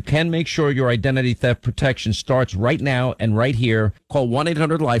 but you can make sure your identity theft protection starts right now and right here. Call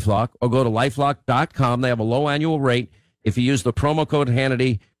 1-800-LifeLock or go to LifeLock.com. They have a low annual rate. If you use the promo code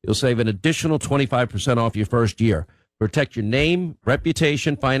Hannity, you'll save an additional 25% off your first year. Protect your name,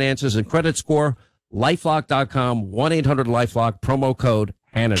 reputation, finances, and credit score. LifeLock.com, 1-800-LifeLock, promo code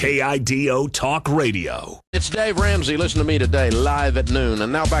Hannity. KIDO Talk Radio. It's Dave Ramsey. Listen to me today live at noon.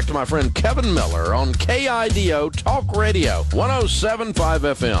 And now back to my friend Kevin Miller on KIDO Talk Radio, 107.5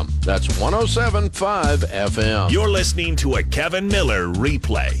 FM. That's 107.5 FM. You're listening to a Kevin Miller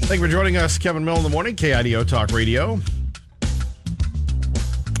replay. Thank you for joining us, Kevin Miller in the morning, KIDO Talk Radio.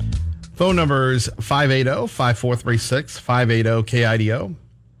 Phone numbers 580-5436, 580-KIDO.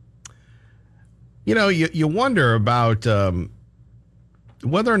 You wonder about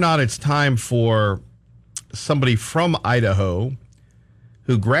whether or not it's time for somebody from Idaho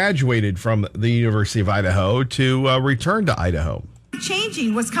who graduated from the University of Idaho to return to Idaho.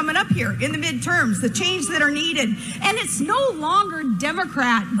 Changing what's coming up here in the midterms, the change that are needed. And it's no longer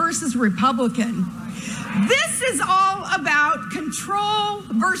Democrat versus Republican. This is all about control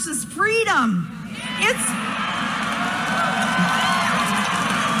versus freedom. It's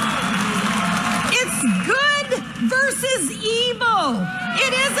good versus evil.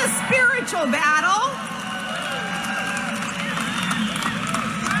 It is a spiritual battle.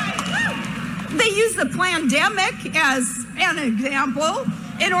 use the pandemic as an example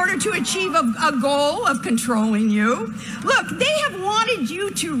in order to achieve a goal of controlling you. Look, they have wanted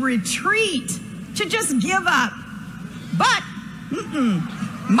you to retreat, to just give up. But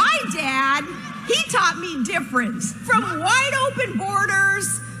my dad, he taught me different. From wide open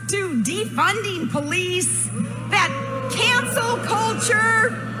borders to defunding police, that cancel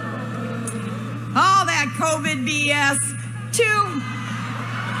culture, all that COVID BS,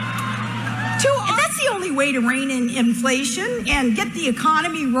 that's the only way to rein in inflation and get the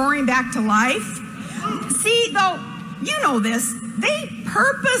economy roaring back to life. See, though, you know this, they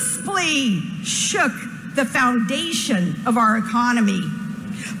purposefully shook the foundation of our economy.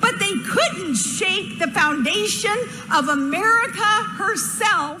 But they couldn't shake the foundation of America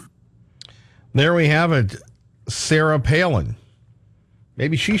herself. There we have it. Sarah Palin.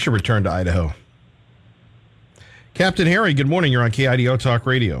 Maybe she should return to Idaho. Captain Harry, good morning. You're on KIDO Talk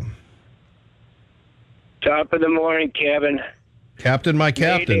Radio. Top of the morning, Kevin. Captain, my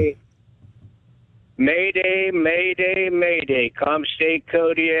captain. Mayday, Mayday, Mayday. Comstate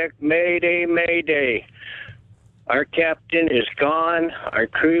Kodiak, Mayday, Mayday. Our captain is gone. Our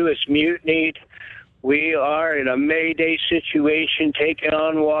crew is mutinied. We are in a Mayday situation, taking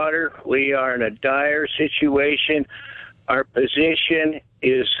on water. We are in a dire situation. Our position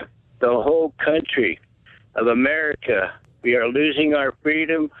is the whole country of America. We are losing our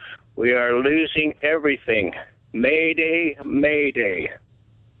freedom. We are losing everything. Mayday, Mayday.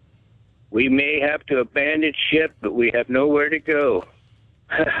 We may have to abandon ship, but we have nowhere to go.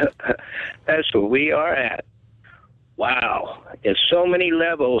 That's where we are at. Wow. In so many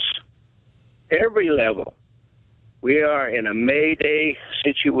levels, every level, we are in a Mayday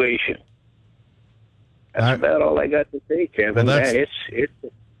situation. That's about all I got to say, Kevin. Well,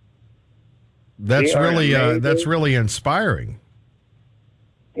 that's really inspiring.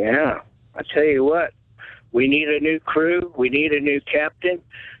 Yeah, I tell you what, we need a new crew. We need a new captain.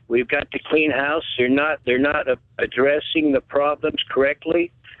 We've got to clean house. They're not addressing the problems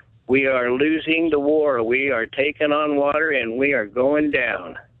correctly. We are losing the war. We are taking on water, and we are going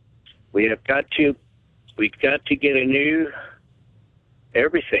down. We've got to get a new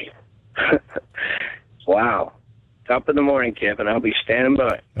everything. Wow. Top of the morning, Kevin. I'll be standing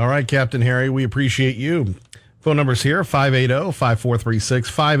by. All right, Captain Harry, we appreciate you. Phone number's here,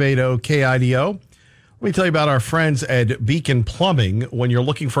 580-5436, 580-KIDO. Let me tell you about our friends at Beacon Plumbing. When you're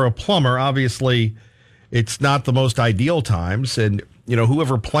looking for a plumber, obviously it's not the most ideal times. And, you know,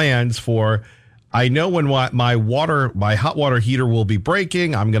 whoever plans for, I know when my hot water heater will be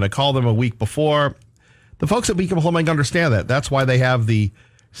breaking, I'm going to call them a week before. The folks at Beacon Plumbing understand that. That's why they have the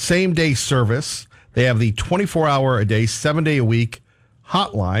same-day service. They have the 24-hour-a-day, 7-day-a-week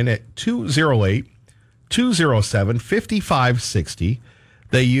hotline at 208-207-5560.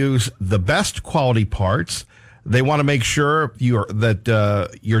 They use the best quality parts. They want to make sure you're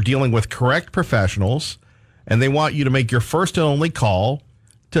dealing with correct professionals, and they want you to make your first and only call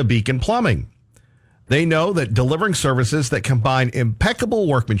to Beacon Plumbing. They know that delivering services that combine impeccable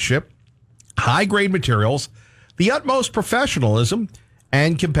workmanship, high-grade materials, the utmost professionalism,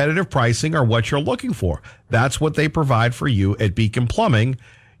 and competitive pricing are what you're looking for. That's what they provide for you at Beacon Plumbing.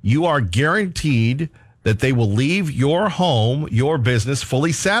 You are guaranteed that they will leave your home, your business,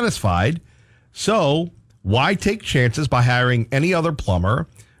 fully satisfied. So why take chances by hiring any other plumber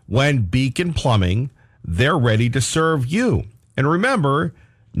when Beacon Plumbing, they're ready to serve you? And remember,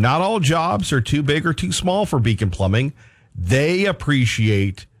 not all jobs are too big or too small for Beacon Plumbing. They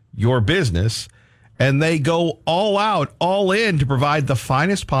appreciate your business, and they go all out, all in to provide the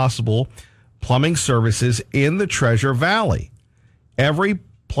finest possible plumbing services in the Treasure Valley. Every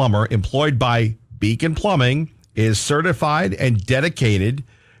plumber employed by Beacon Plumbing is certified and dedicated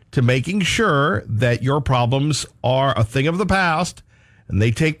to making sure that your problems are a thing of the past, and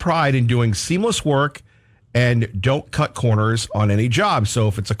they take pride in doing seamless work and don't cut corners on any job. So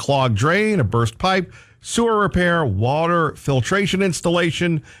if it's a clogged drain, a burst pipe, sewer repair, water filtration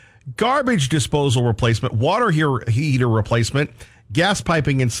installation, garbage disposal replacement, water heater replacement, gas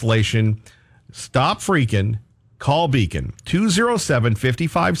piping installation, stop freaking. Call Beacon,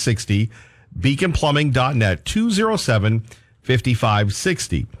 207-5560, beaconplumbing.net,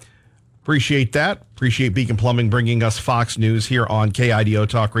 207-5560. Appreciate that. Appreciate Beacon Plumbing bringing us Fox News here on KIDO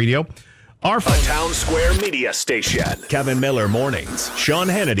Talk Radio. A Town Square media station. Kevin Miller mornings. Sean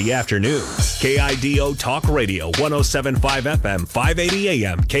Hannity afternoons. KIDO Talk Radio, 107.5 FM, 580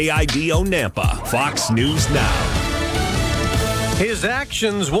 AM. KIDO Nampa. Fox News Now. His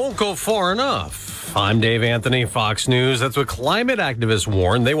actions won't go far enough. I'm Dave Anthony, Fox News. That's what climate activists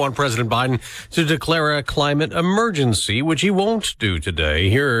warn. They want President Biden to declare a climate emergency, which he won't do today.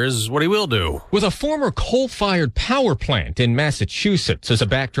 Here's what he will do. With a former coal-fired power plant in Massachusetts as a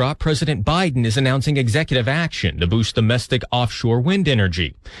backdrop, President Biden is announcing executive action to boost domestic offshore wind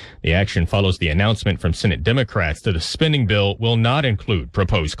energy. The action follows the announcement from Senate Democrats that a spending bill will not include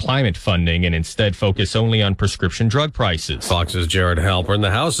proposed climate funding and instead focus only on prescription drug prices. Fox's Jared Halpern.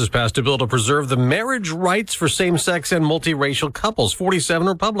 The House has passed a bill to preserve the marriage rights for same-sex and multiracial couples. 47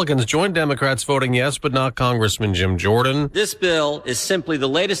 Republicans joined Democrats voting yes, but not Congressman Jim Jordan. This bill is simply the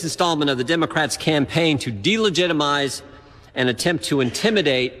latest installment of the Democrats' campaign to delegitimize and attempt to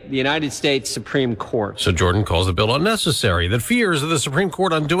intimidate the United States Supreme Court. So Jordan calls the bill unnecessary. The fears of the Supreme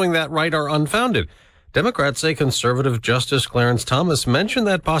Court on doing that right are unfounded. Democrats say conservative Justice Clarence Thomas mentioned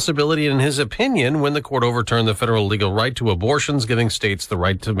that possibility in his opinion when the court overturned the federal legal right to abortions, giving states the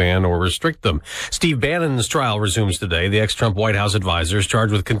right to ban or restrict them. Steve Bannon's trial resumes today. The ex-Trump White House advisor is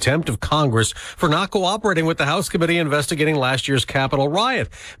charged with contempt of Congress for not cooperating with the House committee investigating last year's Capitol riot.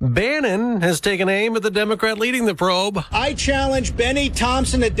 Bannon has taken aim at the Democrat leading the probe. I challenge Benny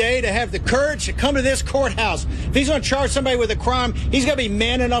Thompson today to have the courage to come to this courthouse. If he's going to charge somebody with a crime, he's going to be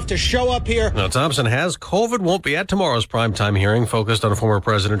man enough to show up here. Now, Thompson has COVID, won't be at tomorrow's primetime hearing focused on former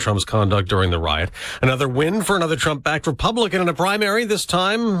President Trump's conduct during the riot. Another win for another Trump-backed Republican in a primary, this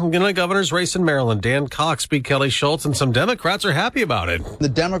time in a governor's race in Maryland. Dan Cox beat Kelly Schultz, and some Democrats are happy about it. The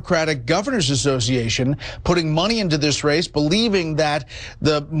Democratic Governors Association putting money into this race, believing that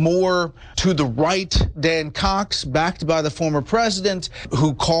the more to the right Dan Cox, backed by the former president,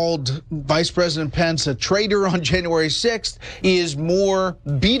 who called Vice President Pence a traitor on January 6th, is more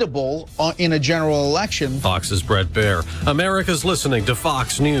beatable in a general election. Fox's Brett Baer. America's listening to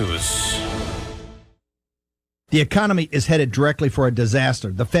Fox News. The economy is headed directly for a disaster.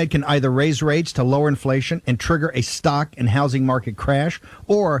 The Fed can either raise rates to lower inflation and trigger a stock and housing market crash,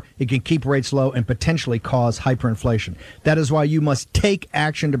 or it can keep rates low and potentially cause hyperinflation. That is why you must take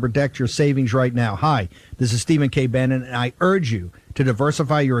action to protect your savings right now. Hi, this is Stephen K. Bannon, and I urge you to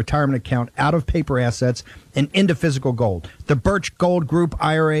diversify your retirement account out of paper assets and into physical gold. The Birch Gold Group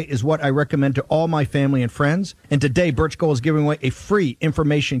IRA is what I recommend to all my family and friends. And today, Birch Gold is giving away a free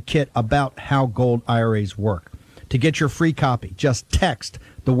information kit about how gold IRAs work. To get your free copy, just text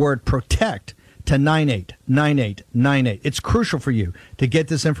the word PROTECT to 989898. It's crucial for you to get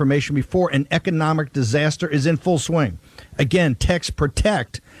this information before an economic disaster is in full swing. Again, text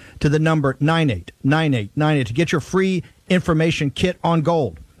PROTECT to the number 989898 to get your free information kit on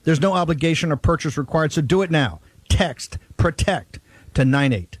gold. There's no obligation or purchase required, so do it now. Text PROTECT to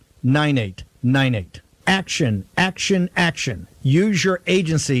 989898. Action, action, action. Use your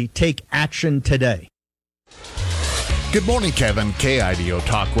agency. Take action today. Good morning, Kevin. KIDO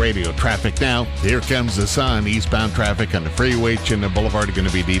Talk Radio. Traffic now. Here comes the sun. Eastbound traffic on the freeway. Chinden Boulevard are going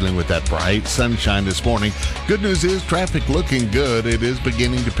to be dealing with that bright sunshine this morning. Good news is traffic looking good. It is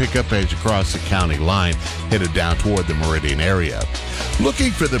beginning to pick up as you cross the county line, headed down toward the Meridian area.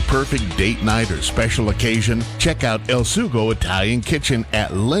 Looking for the perfect date night or special occasion? Check out El Sugo Italian Kitchen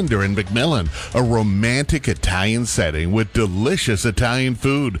at Linder and McMillan, a romantic Italian setting with delicious Italian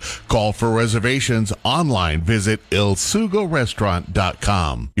food. Call for reservations online. Visit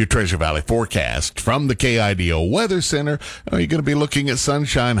elsugorestaurant.com. Your Treasure Valley forecast from the KIDO Weather Center. You're going to be looking at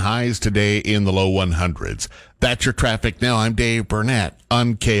sunshine, highs today in the low 100s. That's your traffic now. I'm Dave Burnett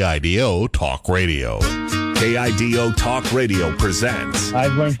on KIDO Talk Radio. KIDO Talk Radio presents.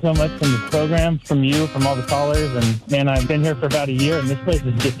 I've learned so much from the program, from you, from all the callers, and man, I've been here for about a year, and this place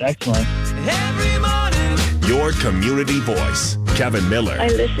is just excellent. Every morning. Your community voice, Kevin Miller. I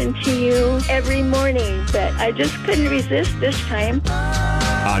listen to you every morning, but I just couldn't resist this time.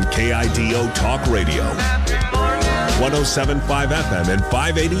 On KIDO Talk Radio. 107.5 FM and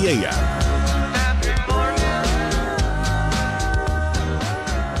 580 AM.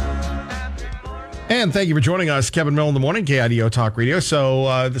 And thank you for joining us, Kevin Miller in the morning, KIDO Talk Radio.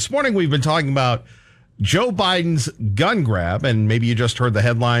 So this morning we've been talking about Joe Biden's gun grab, and maybe you just heard the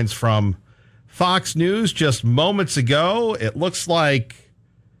headlines from Fox News just moments ago. It looks like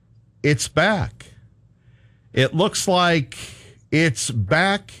it's back. It looks like it's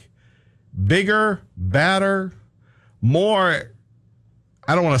back, bigger, badder, more,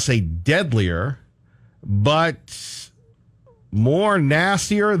 I don't want to say deadlier, but more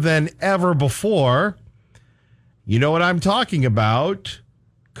nastier than ever before. You know what I'm talking about?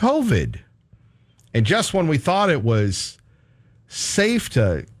 COVID. And just when we thought it was safe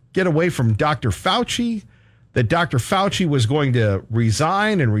to get away from Dr. Fauci, that Dr. Fauci was going to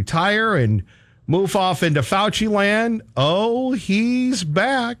resign and retire and move off into Fauci land, oh, he's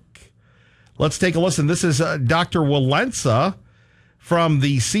back. Let's take a listen. This is Dr. Walesa from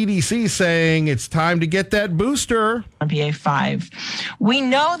the CDC saying it's time to get that booster. BA.5. We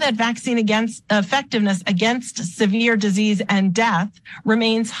know that vaccine effectiveness against severe disease and death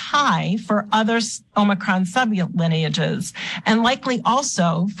remains high for other Omicron sublineages and likely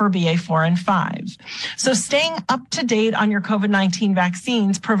also for BA.4 and 5. So staying up to date on your COVID-19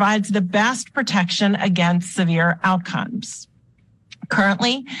 vaccines provides the best protection against severe outcomes.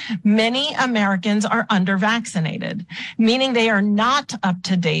 Currently, many Americans are under-vaccinated, meaning they are not up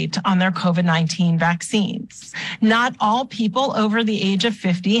to date on their COVID-19 vaccines. Not all people over the age of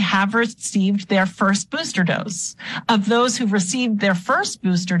 50 have received their first booster dose. Of those who've received their first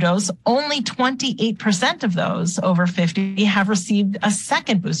booster dose, only 28% of those over 50 have received a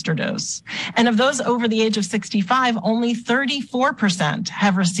second booster dose. And of those over the age of 65, only 34%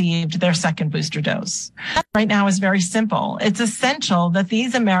 have received their second booster dose. Right now is very simple. It's essential that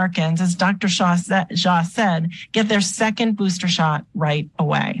these Americans, as Dr. Shaw said, get their second booster shot right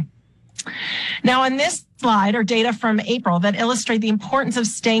away. Now, on this slide are data from April that illustrate the importance of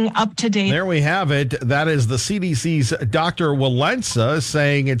staying up to date. There we have it. That is the CDC's Dr. Walesa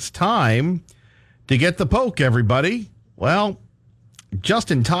saying it's time to get the poke, everybody. Well, just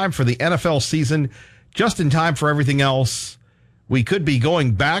in time for the NFL season, just in time for everything else. We could be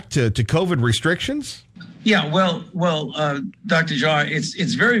going back to COVID restrictions. Yeah, well, Dr. Jar,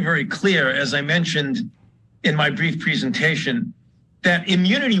 it's very, very clear, as I mentioned in my brief presentation, that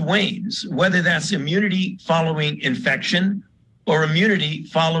immunity wanes, whether that's immunity following infection or immunity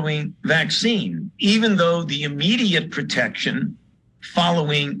following vaccine, even though the immediate protection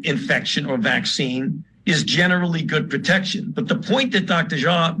following infection or vaccine is generally good protection. But the point that Dr.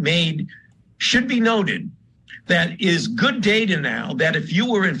 Jar made should be noted, that is good data now that if you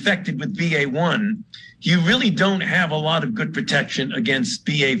were infected with BA.1, you really don't have a lot of good protection against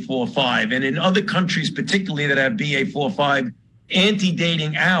BA.4/5. And in other countries, particularly that have BA.4/5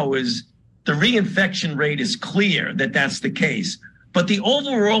 antedating ours, the reinfection rate is clear that that's the case. But the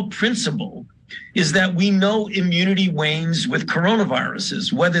overall principle is that we know immunity wanes with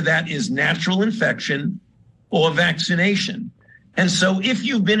coronaviruses, whether that is natural infection or vaccination. And so if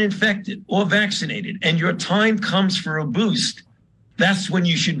you've been infected or vaccinated and your time comes for a boost, that's when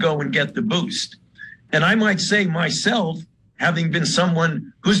you should go and get the boost. And I might say myself, having been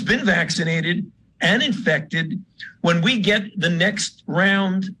someone who's been vaccinated and infected, when we get the next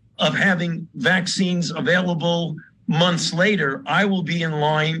round of having vaccines available months later, I will be in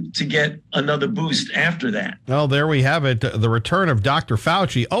line to get another boost after that. Well, there we have it. The return of Dr.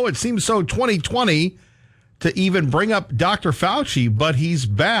 Fauci. Oh, it seems so 2020 to even bring up Dr. Fauci, but he's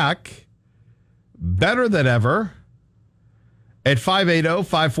back better than ever at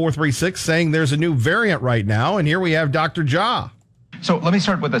 580-5436 saying there's a new variant right now. And here we have Dr. Jha. So let me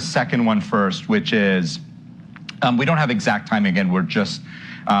start with the second one first, which is we don't have exact timing. Again, we're just,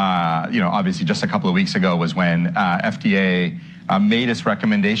 obviously just a couple of weeks ago was when FDA made its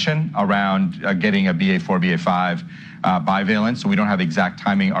recommendation around getting a BA.4, BA.5 bivalent. So we don't have exact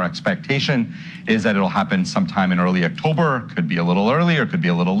timing. Our expectation is that it'll happen sometime in early October. Could be a little earlier, could be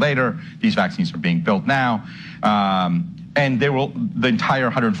a little later. These vaccines are being built now. And the entire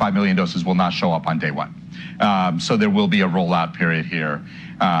 105 million doses will not show up on day one. So there will be a rollout period here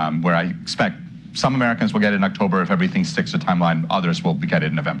where I expect some Americans will get it in October if everything sticks to timeline. Others will get it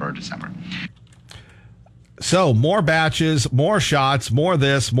in November or December. So more batches, more shots, more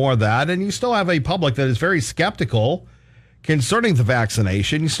this, more that. And you still have a public that is very skeptical concerning the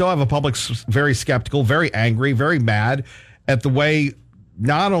vaccination. You still have a public very skeptical, very angry, very mad at the way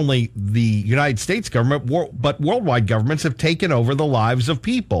not only the United States government, but worldwide governments have taken over the lives of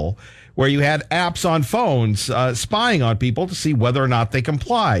people, where you had apps on phones spying on people to see whether or not they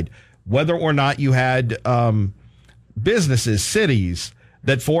complied, whether or not you had businesses, cities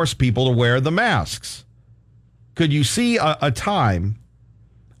that forced people to wear the masks. Could you see a time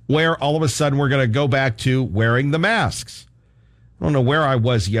where all of a sudden we're going to go back to wearing the masks? I don't know where I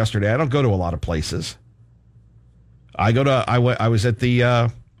was yesterday. I don't go to a lot of places. I was at the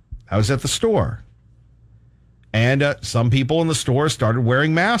store, and some people in the store started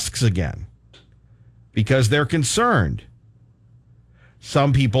wearing masks again because they're concerned.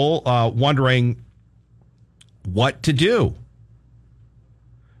 Some people wondering what to do,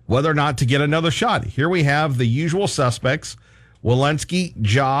 whether or not to get another shot. Here we have the usual suspects, Walensky,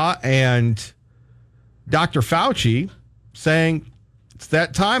 Jha, and Dr. Fauci saying it's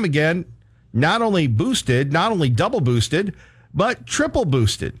that time again. Not only boosted, not only double boosted, but triple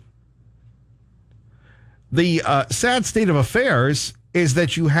boosted. The sad state of affairs is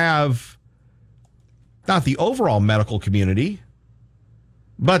that you have not the overall medical community,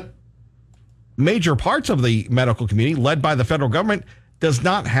 but major parts of the medical community, led by the federal government, does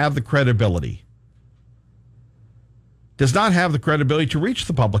not have the credibility. Does not have the credibility to reach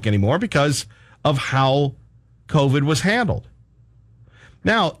the public anymore because of how COVID was handled.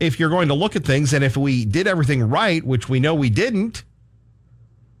 Now, if you're going to look at things, and if we did everything right, which we know we didn't,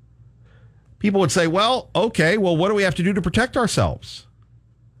 people would say, well, okay, well, what do we have to do to protect ourselves?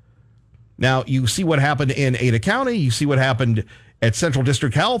 Now, you see what happened in Ada County. You see what happened at Central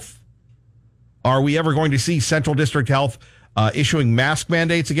District Health. Are we ever going to see Central District Health issuing mask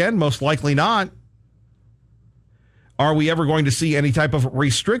mandates again? Most likely not. Are we ever going to see any type of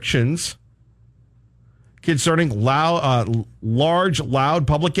restrictions concerning large, loud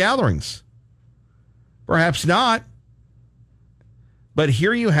public gatherings? Perhaps not. But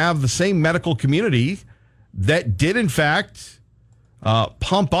here you have the same medical community that did, in fact,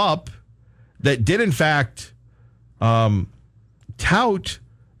 pump up, that did, in fact, tout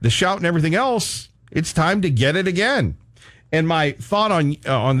the shout and everything else. It's time to get it again. And my thought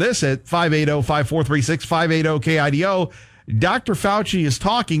on this at 580-5436, 580-KIDO, Dr. Fauci is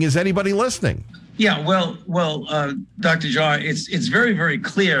talking. Is anybody listening? Yeah, well, Dr. Jar, it's very, very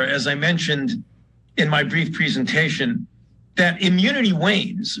clear, as I mentioned in my brief presentation, that immunity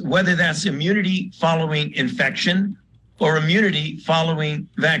wanes, whether that's immunity following infection or immunity following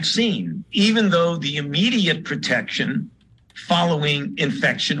vaccine, even though the immediate protection following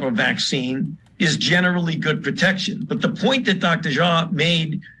infection or vaccine is generally good protection. But the point that Dr. Jar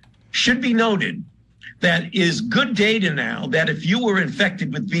made should be noted, that is good data now, that if you were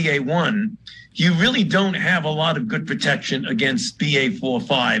infected with BA1, you really don't have a lot of good protection against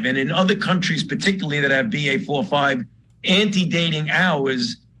BA4-5. And in other countries, particularly that have BA4-5 antedating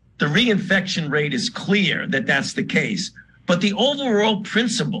ours, the reinfection rate is clear that that's the case. But the overall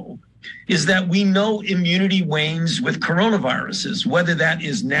principle is that we know immunity wanes with coronaviruses, whether that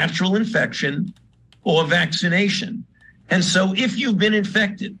is natural infection or vaccination. And so if you've been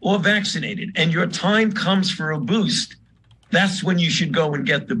infected or vaccinated and your time comes for a boost, that's when you should go and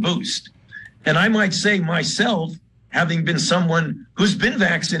get the boost. And I might say myself, having been someone who's been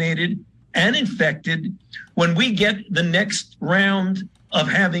vaccinated and infected, when we get the next round of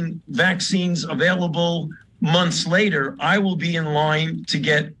having vaccines available months later, I will be in line to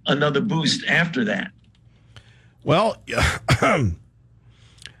get another boost after that. Well,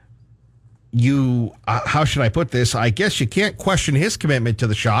 how should I put this? I guess you can't question his commitment to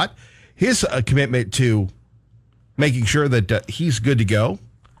the shot, his commitment to making sure that he's good to go.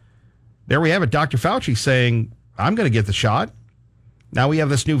 There we have it. Dr. Fauci saying, I'm going to get the shot. Now we have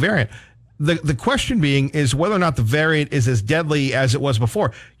this new variant. The question being is whether or not the variant is as deadly as it was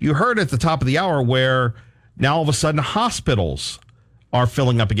before. You heard at the top of the hour where now all of a sudden hospitals are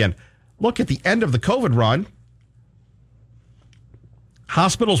filling up again. Look, at the end of the COVID run,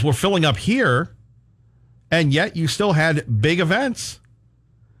 hospitals were filling up here, and yet you still had big events.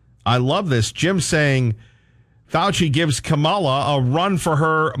 I love this. Jim saying Fauci gives Kamala a run for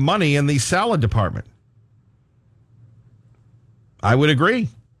her money in the salad department. I would agree.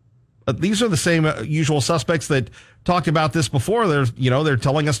 These are the same usual suspects that talked about this before. They're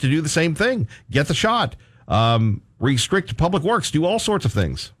telling us to do the same thing. Get the shot. Restrict public works. Do all sorts of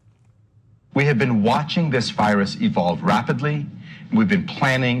things. We have been watching this virus evolve rapidly. We've been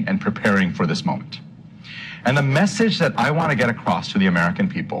planning and preparing for this moment. And the message that I want to get across to the American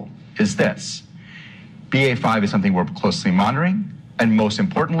people is this. BA5 is something we're closely monitoring, and most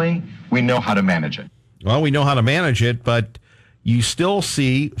importantly, we know how to manage it. Well, we know how to manage it, but you still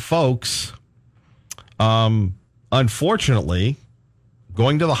see folks, unfortunately,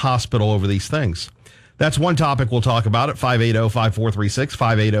 going to the hospital over these things. That's one topic we'll talk about at 580-5436,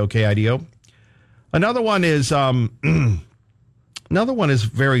 580-KIDO. Another one is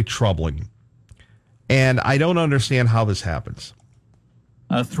very troubling, and I don't understand how this happens.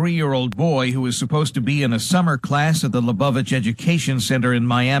 A 3-year-old boy who was supposed to be in a summer class at the Lubavitch Education Center in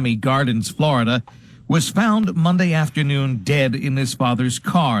Miami Gardens, Florida, was found Monday afternoon dead in his father's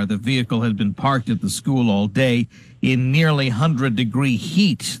car. The vehicle had been parked at the school all day in nearly 100-degree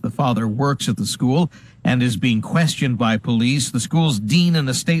heat. The father works at the school and is being questioned by police. The school's dean in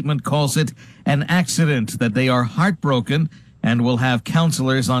a statement calls it an accident, that they are heartbroken and will have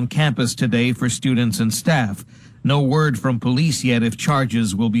counselors on campus today for students and staff. No word from police yet if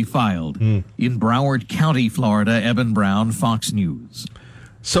charges will be filed. In Broward County, Florida, Evan Brown, Fox News.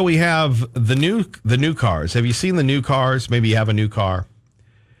 So we have the new cars. Have you seen the new cars? Maybe you have a new car.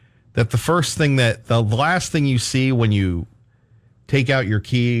 The last thing you see when you take out your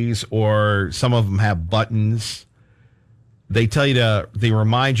keys, or some of them have buttons, they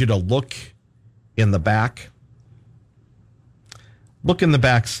remind you to look in the back. Look in the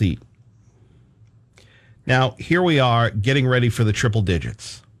back seat. Now, here we are getting ready for the triple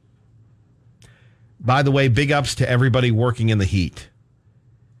digits. By the way, big ups to everybody working in the heat.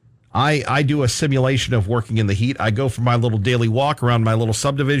 I do a simulation of working in the heat. I go for my little daily walk around my little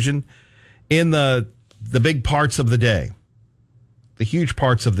subdivision in the big parts of the day, the huge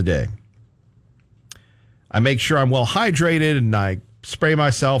parts of the day. I make sure I'm well hydrated, and I spray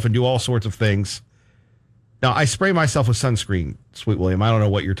myself and do all sorts of things. Now, I spray myself with sunscreen, Sweet William. I don't know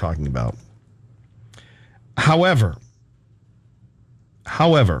what you're talking about. However,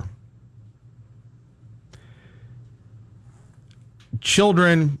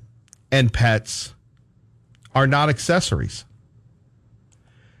 children and pets are not accessories.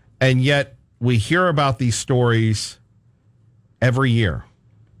 And yet we hear about these stories every year.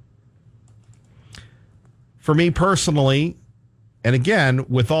 For me personally, and again,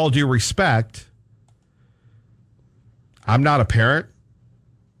 with all due respect, I'm not a parent.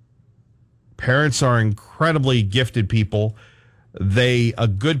 Parents are incredibly gifted people. A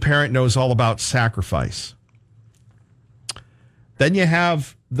good parent knows all about sacrifice. Then you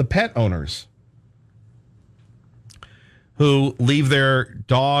have the pet owners who leave their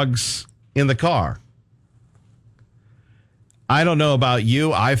dogs in the car. I don't know about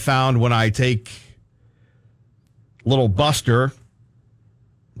you. I found when I take little Buster,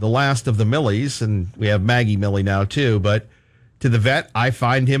 the last of the Millies, and we have Maggie Millie now too, but to the vet, I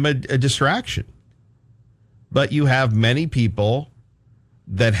find him a distraction. But you have many people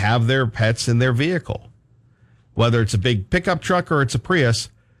that have their pets in their vehicle. Whether it's a big pickup truck or it's a Prius,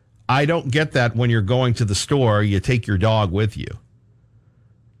 I don't get that when you're going to the store, you take your dog with you.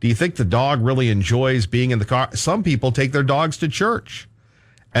 Do you think the dog really enjoys being in the car? Some people take their dogs to church,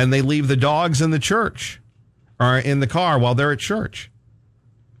 and they leave the dogs in the church or in the car while they're at church.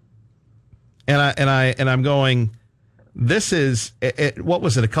 And I'm going, this is, what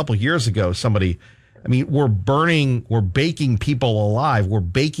was it, a couple years ago, somebody, I mean, we're baking people alive. We're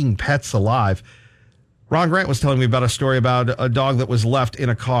baking pets alive. Ron Grant was telling me about a story about a dog that was left in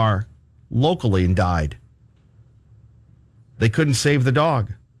a car locally and died. They couldn't save the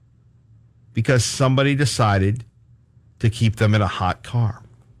dog because somebody decided to keep them in a hot car.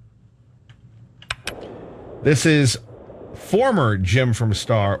 This is former Jim from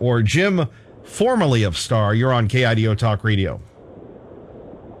Star, or Jim formerly of Star. You're on KIDO Talk Radio.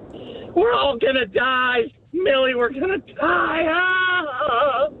 We're all going to die. Millie, we're going to die.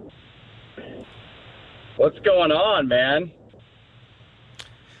 Ah! What's going on, man?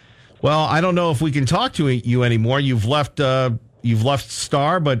 Well, I don't know if we can talk to you anymore. You've left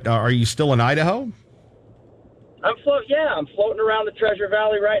Star, but are you still in Idaho? I'm floating around the Treasure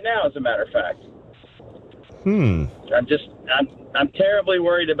Valley right now, as a matter of fact. I'm terribly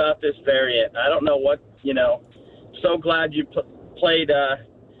worried about this variant. I don't know what, so glad you played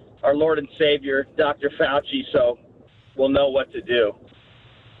our Lord and Savior, Dr. Fauci, so we'll know what to do.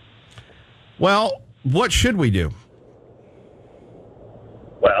 Well, what should we do?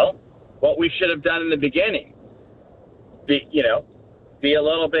 Well, what we should have done in the beginning. Be a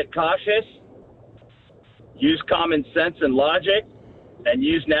little bit cautious, use common sense and logic, and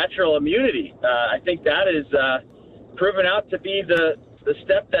use natural immunity. I think that is proven out to be the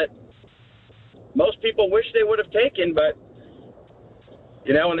step that most people wish they would have taken. But,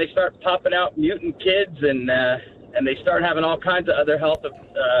 when they start popping out mutant kids and they start having all kinds of other health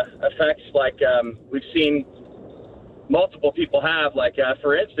effects like we've seen multiple people have, like,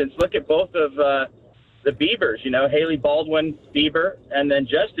 for instance, look at both of the Biebers, Haley Baldwin Bieber and then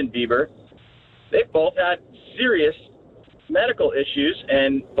Justin Bieber. They've both had serious medical issues,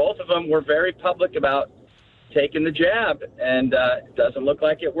 and both of them were very public about taking the jab, and it doesn't look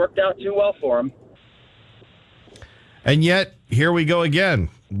like it worked out too well for them. And yet, here we go again.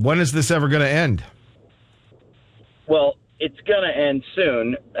 When is this ever going to end? Well, it's going to end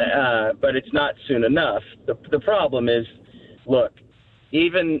soon, but it's not soon enough. The problem is, look,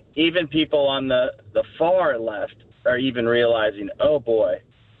 even people on the far left are even realizing, oh boy,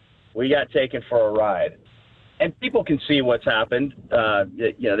 we got taken for a ride. And people can see what's happened.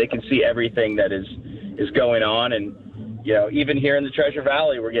 They can see everything that is going on. And, even here in the Treasure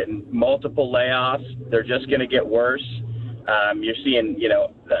Valley, we're getting multiple layoffs. They're just going to get worse. You're seeing,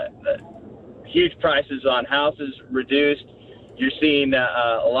 the huge prices on houses reduced. You're seeing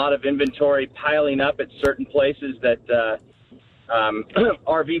a lot of inventory piling up at certain places that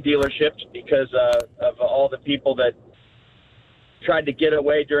RV dealerships, because of all the people that tried to get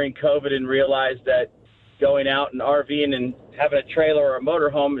away during COVID and realized that going out and RVing and having a trailer or a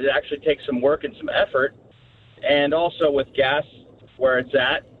motorhome, it actually takes some work and some effort. And also with gas where it's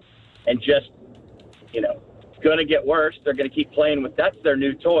at and just, going to get worse, they're going to keep playing with, that's their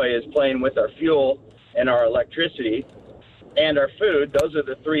new toy, is playing with our fuel and our electricity and our food. Those are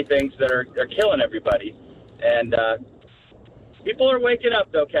the three things that are killing everybody. And people are waking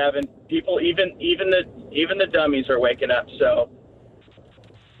up, though, Kevin. People, even the dummies are waking up. So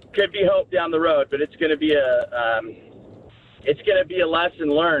could be hope down the road, but it's going to be a lesson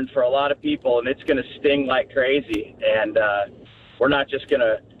learned for a lot of people, and it's going to sting like crazy. And we're not just going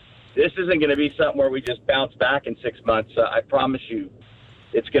to. This isn't going to be something where we just bounce back in 6 months. I promise you,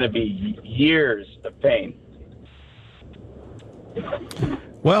 it's going to be years of pain.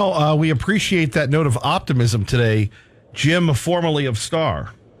 Well, we appreciate that note of optimism today, Jim, formerly of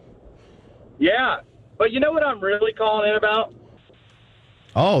Star. Yeah, but you know what I'm really calling in about?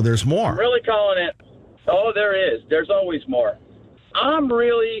 Oh, there's more. I'm really calling it. Oh, there is. There's always more. I'm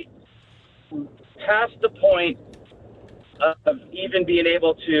really past the point of even being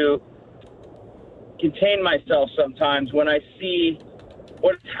able to contain myself sometimes when I see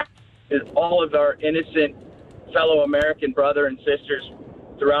what is all of our innocent fellow American brother and sisters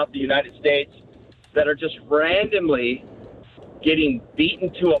throughout the United States that are just randomly getting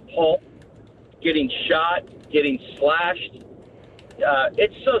beaten to a pulp, getting shot, getting slashed.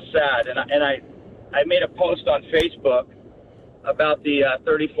 It's so sad. And I made a post on Facebook about the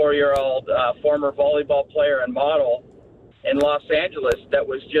 34-year-old former volleyball player and model in Los Angeles that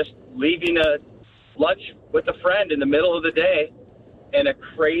was just leaving a lunch with a friend in the middle of the day, and a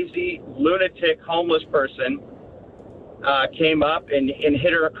crazy lunatic homeless person came up and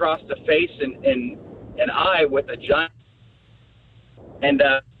hit her across the face and eye with a giant. And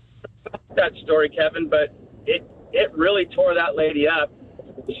that story, Kevin, but it really tore that lady up.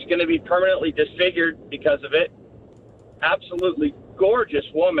 She's going to be permanently disfigured because of it. Absolutely gorgeous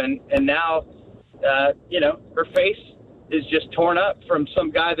woman, and now her face is just torn up from some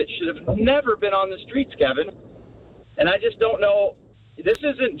guy that should have never been on the streets, Kevin. And I just don't know. This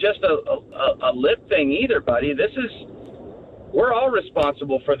isn't just a lip thing either, buddy. We're all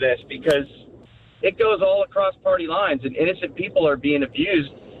responsible for this because it goes all across party lines, and innocent people are being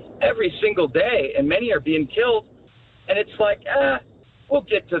abused every single day, and many are being killed. And it's like, we'll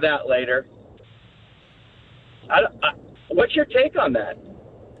get to that later. What's your take on that?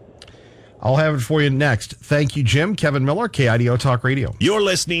 I'll have it for you next. Thank you, Jim. Kevin Miller, KIDO Talk Radio. You're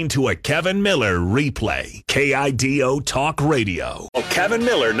listening to a Kevin Miller replay. KIDO Talk Radio. Kevin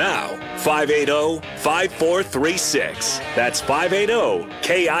Miller now. 580-5436. That's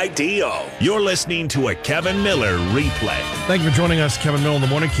 580-KIDO. You're listening to a Kevin Miller replay. Thank you for joining us, Kevin Miller in the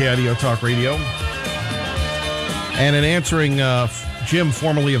morning, KIDO Talk Radio. And in answering Jim,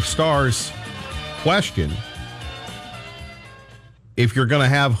 formerly of Star's question, if you're going to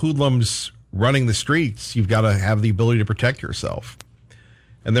have hoodlums running the streets, you've got to have the ability to protect yourself.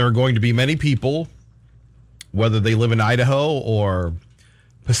 And there are going to be many people, whether they live in Idaho or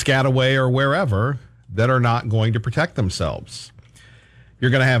Piscataway or wherever, that are not going to protect themselves.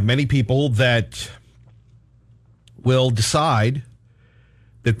 You're going to have many people that will decide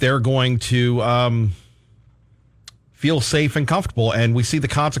that they're going to feel safe and comfortable. And we see the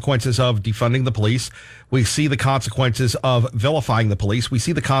consequences of defunding the police. We see the consequences of vilifying the police. We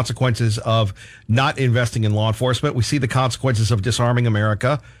see the consequences of not investing in law enforcement. We see the consequences of disarming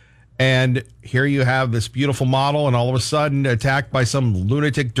America. And here you have this beautiful model, and all of a sudden attacked by some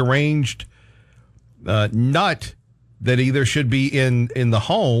lunatic, deranged nut that either should be in the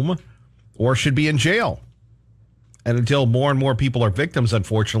home or should be in jail. And until more and more people are victims,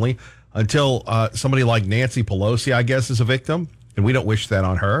 unfortunately, until somebody like Nancy Pelosi, I guess, is a victim, and we don't wish that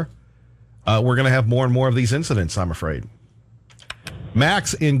on her, we're going to have more and more of these incidents, I'm afraid.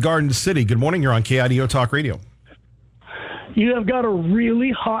 Max in Garden City, good morning. You're on KIDO Talk Radio. You have got a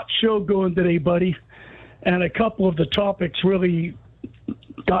really hot show going today, buddy, and a couple of the topics really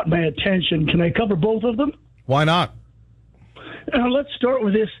got my attention. Can I cover both of them? Why not? Let's start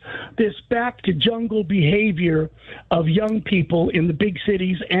with this back to jungle behavior of young people in the big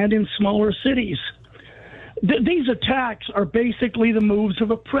cities and in smaller cities. These attacks are basically the moves of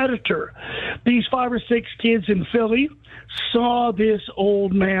a predator. These 5 or 6 kids in Philly saw this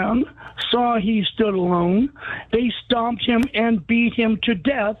old man, saw he stood alone. They stomped him and beat him to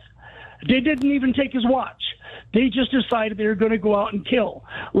death. They didn't even take his watch. They just decided they were going to go out and kill,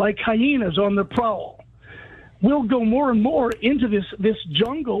 like hyenas on the prowl. We'll go more and more into this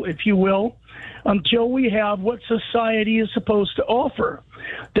jungle, if you will, until we have what society is supposed to offer.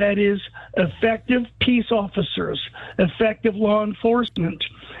 That is effective peace officers, effective law enforcement,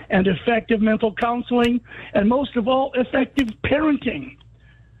 and effective mental counseling, and most of all, effective parenting.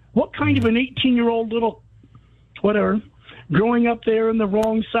 What kind of an 18-year-old little, whatever, growing up there on the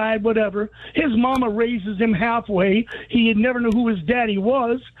wrong side, whatever. His mama raises him halfway. He never knew who his daddy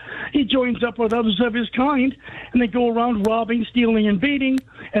was. He joins up with others of his kind, and they go around robbing, stealing, and beating.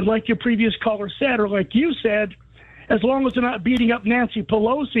 And like your previous caller said, or like you said, as long as they're not beating up Nancy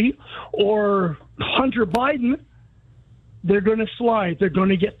Pelosi or Hunter Biden, they're going to slide. They're going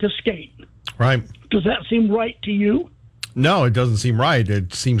to get to skate. Right. Does that seem right to you? No, it doesn't seem right.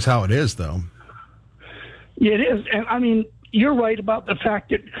 It seems how it is, though. Yeah, it is. And I mean, you're right about the fact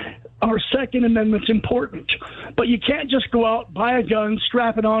that our Second Amendment's important. But you can't just go out, buy a gun,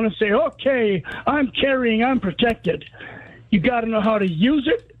 strap it on, and say, okay, I'm carrying, I'm protected. You got to know how to use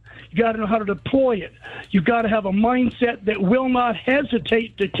it. You got to know how to deploy it. You got to have a mindset that will not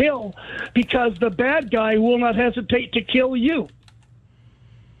hesitate to kill, because the bad guy will not hesitate to kill you.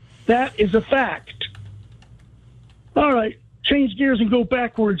 That is a fact. All right, change gears and go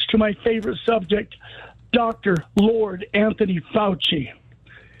backwards to my favorite subject, Dr. Lord Anthony Fauci.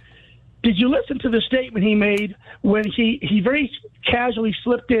 Did you listen to the statement he made when he very casually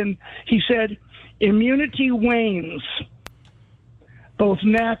slipped in? He said, immunity wanes, both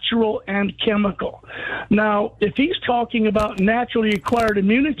natural and chemical. Now, if he's talking about naturally acquired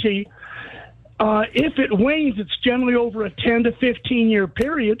immunity, if it wanes, it's generally over a 10 to 15-year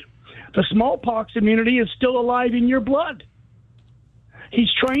period. The smallpox immunity is still alive in your blood. He's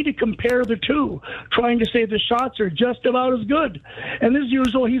trying to compare the two, trying to say the shots are just about as good. And as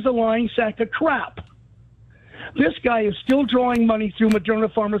usual, he's a lying sack of crap. This guy is still drawing money through Moderna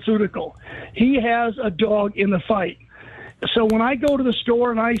Pharmaceutical. He has a dog in the fight. So when I go to the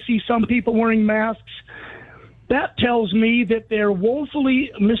store and I see some people wearing masks, that tells me that they're woefully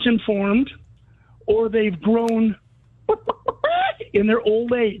misinformed, or they've grown in their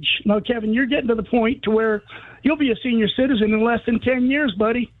old age. Now, Kevin, you're getting to the point to where you'll be a senior citizen in less than 10 years,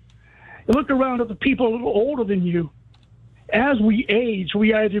 buddy. You look around at the people a little older than you. As we age,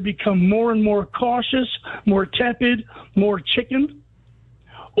 we either become more and more cautious, more tepid, more chicken,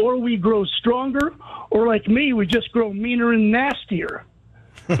 or we grow stronger, or like me, we just grow meaner and nastier.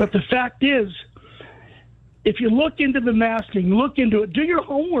 But the fact is, if you look into the masking, look into it, do your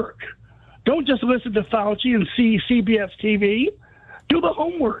homework. Don't just listen to Fauci and see CBS TV. Do the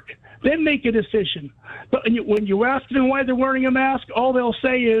homework. Then make a decision. But when you ask them why they're wearing a mask, all they'll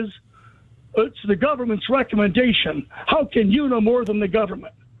say is, it's the government's recommendation. How can you know more than the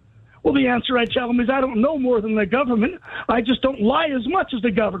government? Well, the answer I tell them is, I don't know more than the government. I just don't lie as much as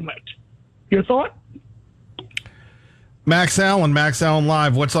the government. Your thought? Max Allen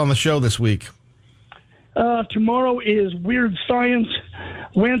Live. What's on the show this week? Tomorrow is Weird Science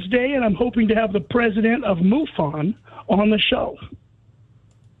Wednesday, and I'm hoping to have the president of MUFON on the show.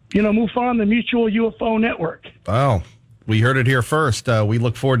 You know, MUFON, the Mutual UFO Network. Oh, we heard it here first. We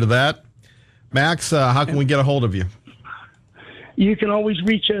look forward to that. Max, how can we get a hold of you? You can always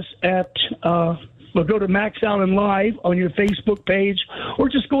reach us at, go to Max Allen Live on your Facebook page, or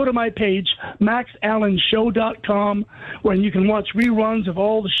just go to my page, maxallenshow.com, where you can watch reruns of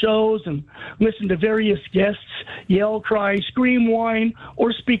all the shows and listen to various guests yell, cry, scream, whine,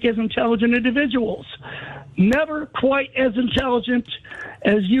 or speak as intelligent individuals. Never quite as intelligent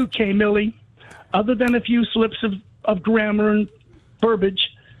as you, Kay Millie, other than a few slips of grammar and verbiage.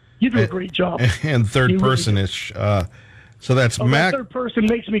 You do a great job. And third person-ish. So that's Max. Third person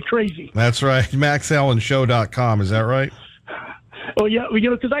makes me crazy. That's right. MaxAllenShow.com. Is that right? Oh, yeah.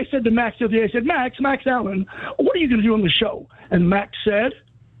 Because I said to Max the other day, I said, Max Allen, what are you going to do on the show? And Max said,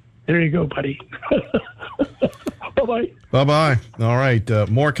 there you go, buddy. Bye-bye. Bye-bye. All right.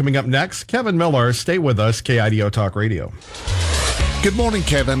 More coming up next. Kevin Miller, stay with us, KIDO Talk Radio. Good morning,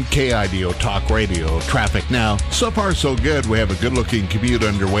 Kevin. KIDO Talk Radio. Traffic now. So far, so good. We have a good-looking commute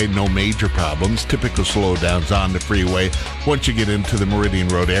underway. No major problems. Typical slowdowns on the freeway once you get into the Meridian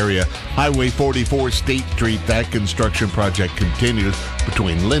Road area. Highway 44 State Street. That construction project continues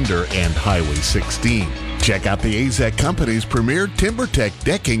between Linder and Highway 16. Check out the AZEK Company's premier TimberTech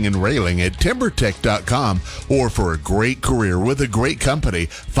decking and railing at timbertech.com, or for a great career with a great company,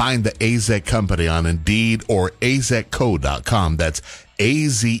 find the AZEK Company on Indeed or azekco.com. That's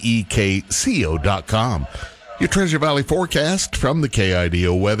azekco.com. Your Treasure Valley forecast from the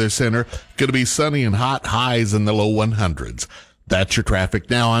KIDO Weather Center. Going to be sunny and hot, highs in the low 100s. That's your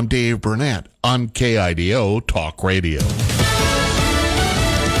traffic now. I'm Dave Burnett on KIDO Talk Radio.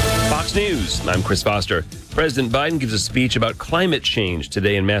 Fox News, I'm Chris Foster. President Biden gives a speech about climate change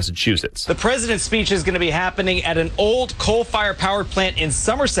today in Massachusetts. The president's speech is going to be happening at an old coal-fired power plant in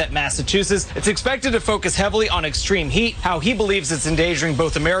Somerset, Massachusetts. It's expected to focus heavily on extreme heat, how he believes it's endangering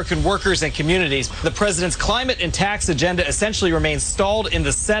both American workers and communities. The president's climate and tax agenda essentially remains stalled in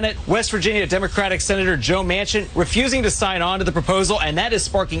the Senate. West Virginia Democratic Senator Joe Manchin refusing to sign on to the proposal, and that is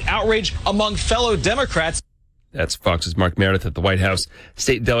sparking outrage among fellow Democrats. That's Fox's Mark Meredith at the White House.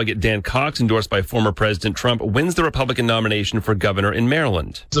 State Delegate Dan Cox, endorsed by former President Trump, wins the Republican nomination for governor in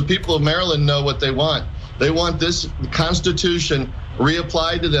Maryland. The people of Maryland know what they want. They want this Constitution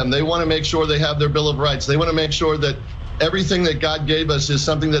reapplied to them. They want to make sure they have their Bill of Rights. They want to make sure that everything that God gave us is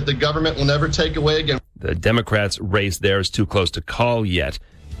something that the government will never take away again. The Democrats' race there is too close to call yet.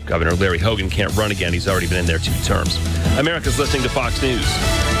 Governor Larry Hogan can't run again. He's already been in there 2 terms. America's listening to Fox News.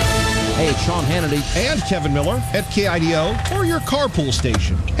 Hey, it's Sean Hannity and Kevin Miller at KIDO or your carpool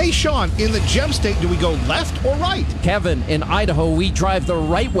station. Hey, Sean, in the Gem State, do we go left or right? Kevin, in Idaho, we drive the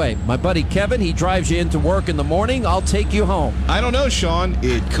right way. My buddy Kevin, he drives you into work in the morning. I'll take you home. I don't know, Sean.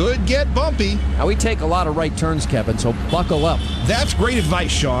 It could get bumpy. Now, we take a lot of right turns, Kevin, so buckle up. That's great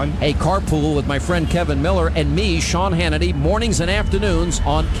advice, Sean. Hey, carpool with my friend Kevin Miller and me, Sean Hannity, mornings and afternoons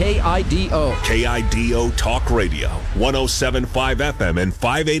on KIDO. KIDO Talk Radio, 107.5 FM and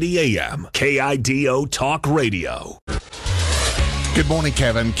 580 AM. KIDO Talk Radio. Good morning,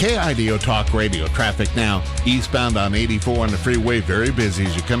 Kevin. KIDO Talk Radio. Traffic now eastbound on 84 on the freeway. Very busy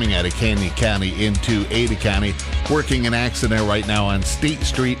as you're coming out of Canyon County into Ada County. Working an accident right now on State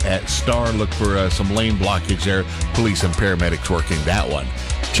Street at Star. Look for some lane blockage there. Police and paramedics working that one.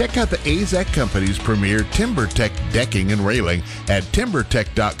 Check out the AZEK Company's premier TimberTech decking and railing at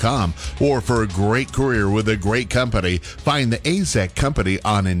timbertech.com. Or for a great career with a great company, find the AZEK Company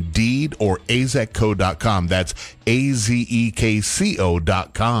on Indeed or azekco.com. That's azekco.com.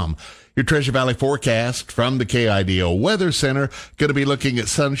 Your Treasure Valley forecast from the KIDO Weather Center. Going to be looking at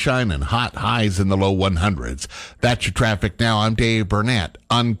sunshine and hot highs in the low 100s. That's your traffic now. I'm Dave Burnett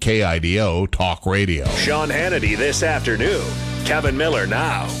on KIDO Talk Radio. Sean Hannity this afternoon. Kevin Miller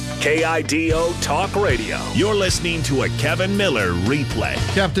now. KIDO Talk Radio. You're listening to a Kevin Miller replay.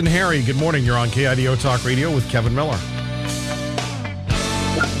 Captain Harry, good morning. You're on KIDO Talk Radio with Kevin Miller.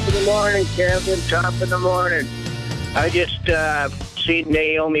 Good morning, Kevin. Top of the morning. I just seen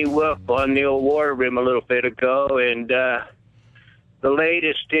Naomi Wolf on the old war room a little bit ago, and the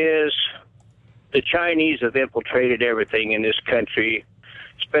latest is the Chinese have infiltrated everything in this country,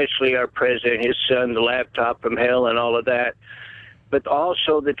 especially our president, his son, the laptop from hell, and all of that. But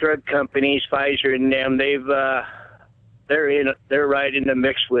also the drug companies, Pfizer and them, they're right in the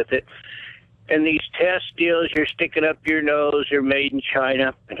mix with it. And these test deals, you're sticking up your nose, they're made in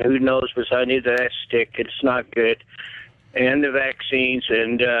China, and who knows what's under that stick. It's not good. And the vaccines,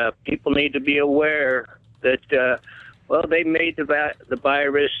 and people need to be aware that, they made the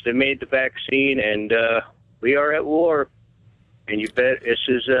virus, they made the vaccine, and we are at war. And you bet this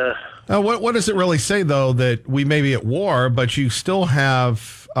is... What does it really say, though, that we may be at war, but you still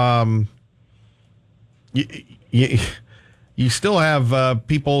have... You still have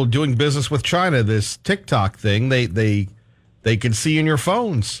people doing business with China, this TikTok thing. They can see in your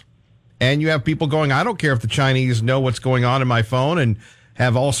phones. And you have people going, I don't care if the Chinese know what's going on in my phone and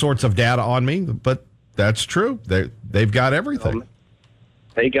have all sorts of data on me. But that's true. They've got everything.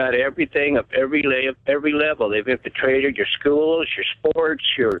 They got everything up every level. They've infiltrated your schools, your sports,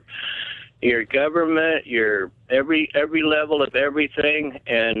 your government, your every level of everything.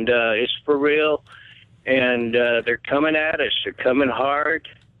 And it's for real. And they're coming at us. They're coming hard.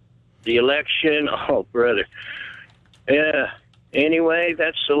 The election, oh, brother. Yeah. Anyway,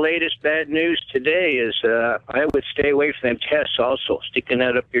 that's the latest bad news today is I would stay away from them tests also. Sticking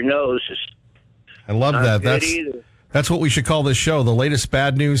that up your nose is I love not that. good either. That's what we should call this show, the latest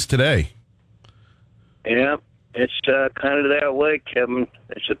bad news today. Yeah, it's kind of that way, Kevin.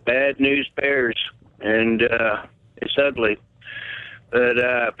 It's a bad news bears, and it's ugly. But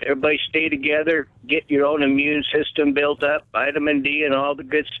everybody stay together, get your own immune system built up, vitamin D and all the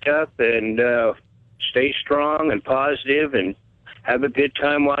good stuff, and stay strong and positive and have a good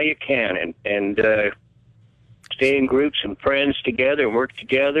time while you can. And stay in groups and friends together and work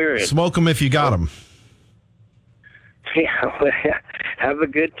together. And smoke them if you got them. Yeah, have a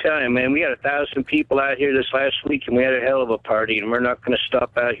good time, man. We had 1,000 people out here this last week, and we had a hell of a party, and we're not going to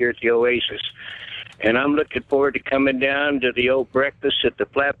stop out here at the Oasis. And I'm looking forward to coming down to the old breakfast at the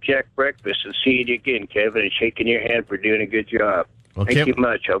Flapjack Breakfast and seeing you again, Kevin, and shaking your hand for doing a good job. Well, Thank you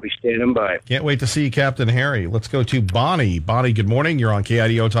much. I'll be standing by. Can't wait to see you, Captain Harry. Let's go to Bonnie. Bonnie, good morning. You're on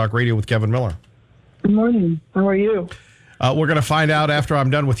KIDO Talk Radio with Kevin Miller. Good morning. How are you? We're going to find out after I'm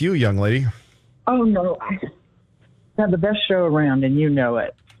done with you, young lady. Oh, no. I have the best show around, and you know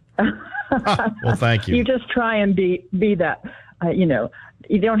it. Well, thank you. You just try and be that, you know.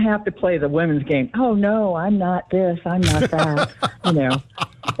 You don't have to play the women's game. Oh, no, I'm not this, I'm not that. You know.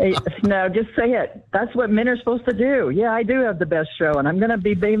 No, just say it. That's what men are supposed to do. Yeah, I do have the best show, and I'm going to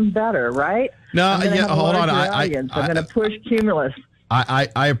be even better, right? No, yeah, hold on. I'm going to push Cumulus.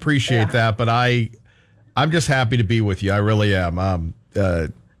 I appreciate that, but I'm just happy to be with you. I really am.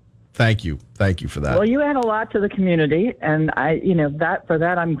 Thank you for that. Well, you add a lot to the community, and for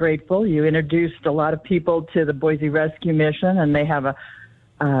that I'm grateful. You introduced a lot of people to the Boise Rescue Mission, and they have a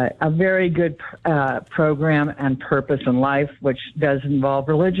very good program and purpose in life, which does involve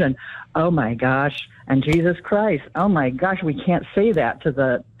religion. Oh my gosh, and Jesus Christ. Oh my gosh, we can't say that to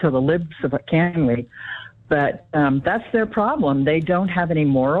the libs of it, can we? But that's their problem. They don't have any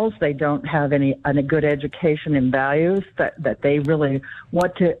morals. They don't have a good education and values that they really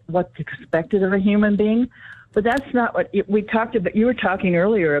what's expected of a human being. But that's not what we talked about. You were talking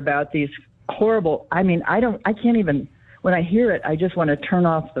earlier about these horrible. I mean, I can't even. When I hear it, I just want to turn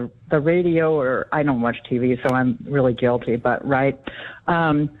off the radio, or I don't watch TV, so I'm really guilty. But right,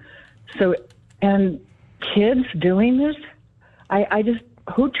 and kids doing this, I just.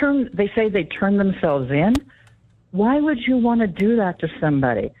 They say they turn themselves in. Why would you want to do that to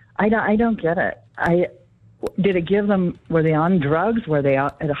somebody? I don't get it. Did it give them, were they on drugs? Were they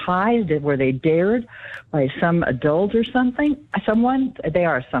out at a high? Were they dared by some adult or something? They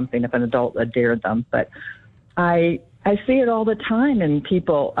are something if an adult dared them. But I see it all the time in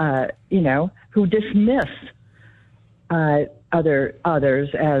people, who dismiss others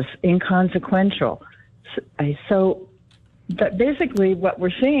as inconsequential. But basically, what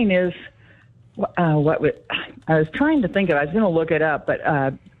we're seeing is I was trying to think of. I was going to look it up, but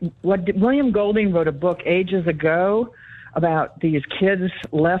William Golding wrote a book ages ago about these kids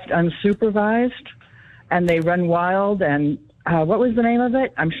left unsupervised, and they run wild. And what was the name of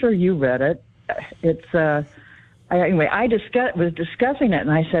it? I'm sure you read it. It's anyway. I was discussing it,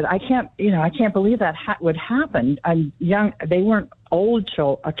 and I said, I can't believe that would happen. I'm young. They weren't old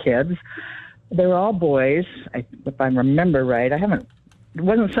kids. They were all boys, if I remember right. It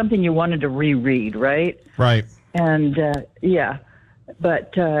wasn't something you wanted to reread, right? Right. And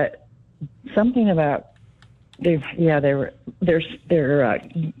but something about their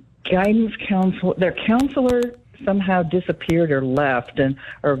guidance counsel. Their counselor somehow disappeared or left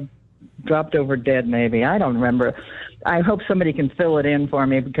or dropped over dead. Maybe I don't remember. I hope somebody can fill it in for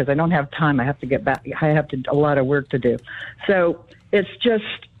me because I don't have time. I have to get back. I have a lot of work to do. So it's just.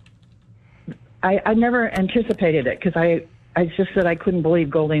 I never anticipated it because I just said I couldn't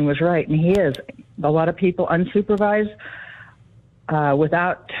believe Golding was right, and he is. A lot of people unsupervised,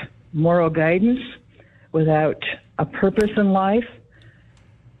 without moral guidance, without a purpose in life.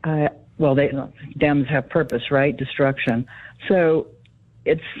 Dems have purpose, right? Destruction. So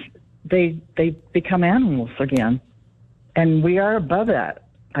they become animals again, and we are above that,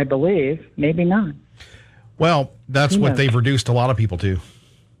 I believe. Maybe not. Well, that's what they've reduced a lot of people to.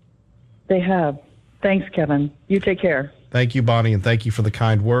 They have. Thanks, Kevin. You take care. Thank you, Bonnie, and thank you for the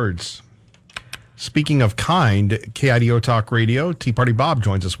kind words. Speaking of kind, KIDO Talk Radio, Tea Party Bob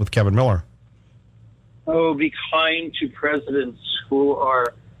joins us with Kevin Miller. Oh, be kind to presidents who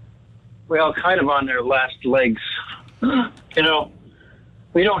are, kind of on their last legs.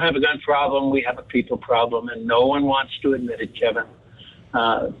 We don't have a gun problem. We have a people problem, and no one wants to admit it, Kevin.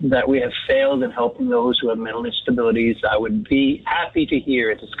 That we have failed in helping those who have mental instabilities. I would be happy to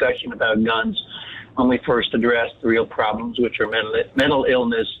hear a discussion about guns when we first address the real problems, which are mental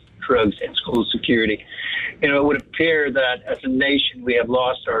illness, drugs, and school security. It would appear that as a nation we have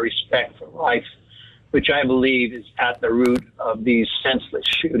lost our respect for life, which I believe is at the root of these senseless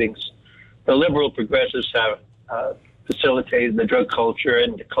shootings. The liberal progressives have facilitated the drug culture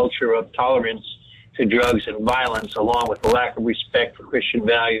and the culture of tolerance to drugs and violence, along with the lack of respect for Christian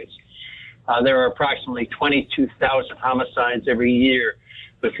values. There are approximately 22,000 homicides every year,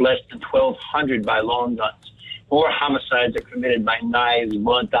 with less than 1,200 by long guns. More homicides are committed by knives,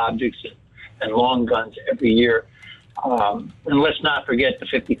 blunt objects, and long guns every year. And let's not forget the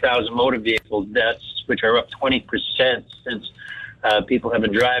 50,000 motor vehicle deaths, which are up 20% since people have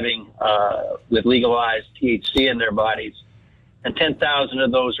been driving with legalized THC in their bodies. And 10,000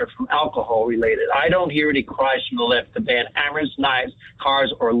 of those are from alcohol related. I don't hear any cries from the left to ban hammers, knives,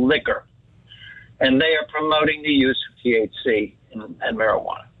 cars, or liquor. And they are promoting the use of THC and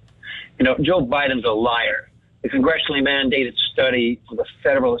marijuana. Joe Biden's a liar. The congressionally mandated study of the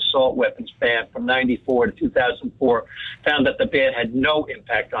federal assault weapons ban from 1994 to 2004 found that the ban had no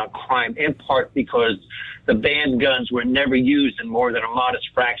impact on crime, in part because the banned guns were never used in more than a modest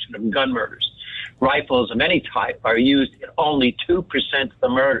fraction of gun murders. Rifles of any type are used in only 2% of the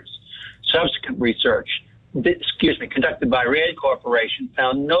murders. Subsequent research, conducted by Rand Corporation,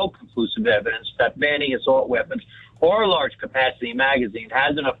 found no conclusive evidence that banning assault weapons or large capacity magazines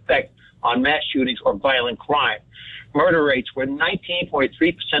has an effect on mass shootings or violent crime. Murder rates were 19.3%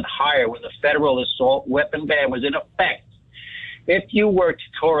 higher when the federal assault weapon ban was in effect. If you were to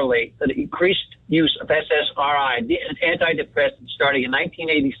correlate the increased use of SSRI, antidepressants, starting in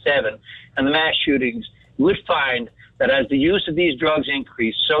 1987, and the mass shootings, you would find that as the use of these drugs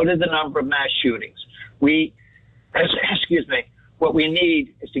increased, so did the number of mass shootings. What we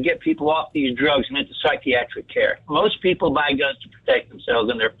need is to get people off these drugs and into psychiatric care. Most people buy guns to protect themselves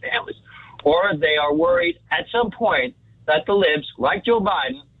and their families, or they are worried at some point that the libs, like Joe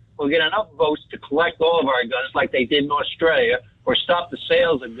Biden, will get enough votes to collect all of our guns like they did in Australia, or stop the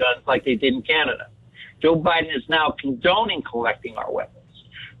sales of guns like they did in Canada. Joe Biden is now condoning collecting our weapons.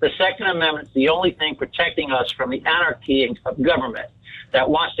 The Second Amendment is the only thing protecting us from the anarchy of government that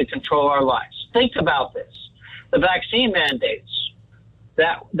wants to control our lives. Think about this. The vaccine mandates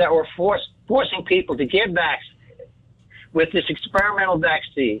that were forcing people to get vaccinated with this experimental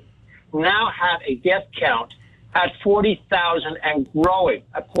vaccine now have a death count at 40,000 and growing,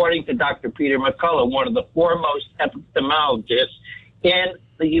 according to Dr. Peter McCullough, one of the foremost epidemiologists in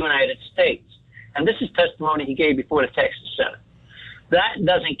the United States. And this is testimony he gave before the Texas Senate. That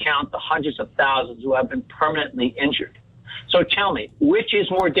doesn't count the hundreds of thousands who have been permanently injured. So tell me, which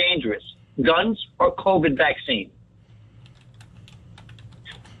is more dangerous, guns or COVID vaccine?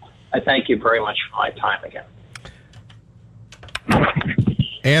 I thank you very much for my time again.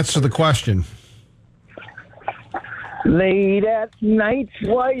 Answer the question. Late at night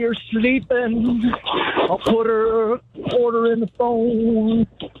while you're sleeping, I'll put her order in the phone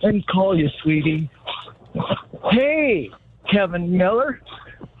and call you, sweetie. Hey, Kevin Miller,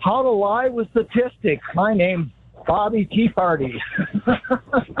 how to lie with statistics. My name's Bobby Tea Party.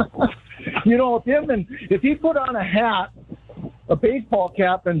 You know, if he put on a hat, a baseball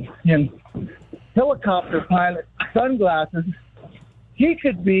cap, and helicopter pilot sunglasses, he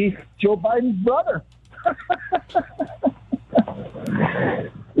could be Joe Biden's brother.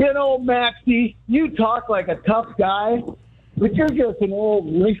 You know, Maxie, you talk like a tough guy, but you're just an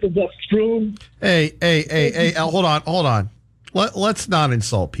old wrinkled up screw. Hey, hold on. Let's not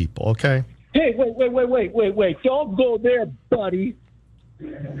insult people, okay? Hey, wait. Don't go there, buddy.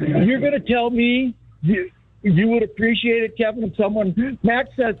 You're going to tell me you would appreciate it, Kevin, if someone, Max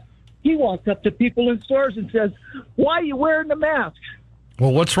says, he walks up to people in stores and says, why are you wearing the mask?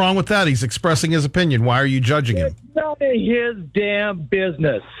 Well, what's wrong with that? He's expressing his opinion. Why are you judging him? It's none of his damn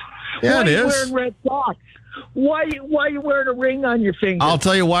business. Yeah, why it is. Why are you wearing red socks? Why are you wearing a ring on your finger? I'll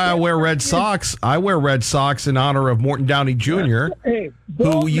tell you why I wear red socks. I wear red socks in honor of Morton Downey Jr.,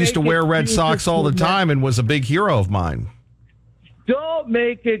 who used to wear red socks all the time and was a big hero of mine. Don't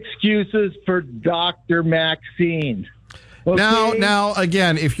make excuses for Dr. Maxine. Okay? Now,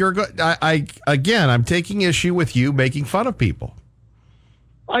 again, if you're I'm taking issue with you making fun of people.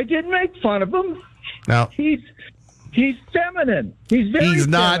 I didn't make fun of him. Now he's feminine. He's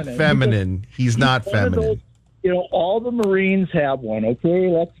not feminine. He's not feminine. You know, all the Marines have one. Okay,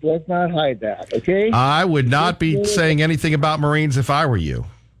 let's not hide that. Okay. I would not be saying anything about Marines if I were you.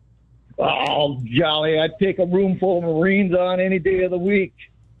 Oh, jolly! I'd take a room full of Marines on any day of the week.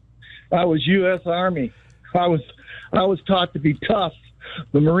 I was U.S. Army. I was taught to be tough.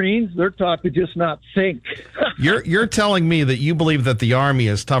 The Marines, they're taught to just not think. You're telling me that you believe that the Army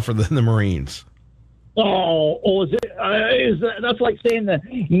is tougher than the Marines? That's like saying the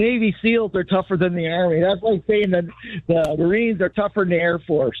Navy SEALs are tougher than the Army. That's like saying that the Marines are tougher than the Air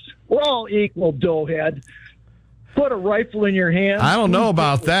Force. We're all equal, doughhead. Put a rifle in your hand. I don't know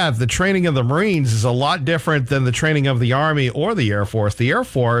about that. The training of the Marines is a lot different than the training of the Army or the Air Force. The Air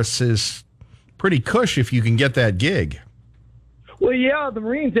Force is pretty cush if you can get that gig. Well, yeah, the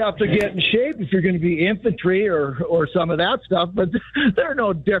Marines have to get in shape if you're going to be infantry or some of that stuff, but they're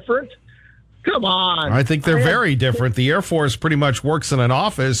no different. Come on. I think they're very different. The Air Force pretty much works in an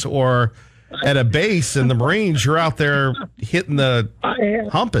office or at a base, and the Marines, you're out there hitting the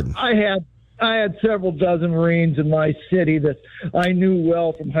humping. I had several dozen Marines in my city that I knew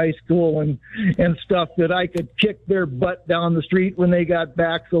well from high school and stuff that I could kick their butt down the street when they got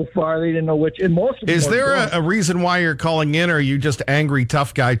back so far they didn't know which. And most of them is there a reason why you're calling in, or are you just angry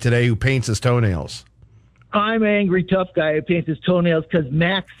tough guy today who paints his toenails? I'm an angry tough guy who paints his toenails because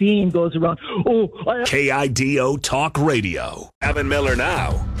Maxine goes around. KIDO Talk Radio. Kevin Miller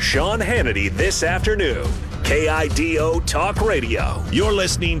now. Sean Hannity this afternoon. KIDO Talk Radio. You're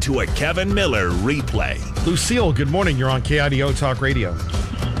listening to a Kevin Miller replay. Lucille, good morning. You're on KIDO Talk Radio.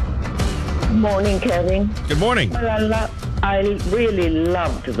 Morning, Kevin. Good morning. Well, I really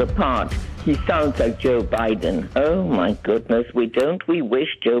loved the part. He sounds like Joe Biden. Oh, my goodness. We wish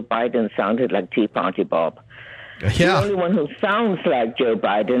Joe Biden sounded like Tea Party Bob. Yeah. The only one who sounds like Joe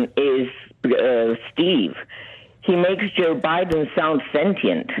Biden is Steve. He makes Joe Biden sound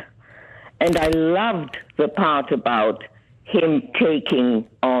sentient. And I loved the part about him taking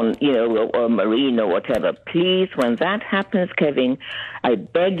on, a Marine or whatever. Please, when that happens, Kevin, I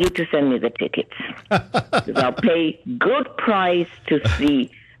beg you to send me the tickets. Because I'll pay good price to see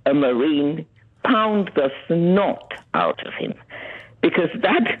a Marine pound the snot out of him. Because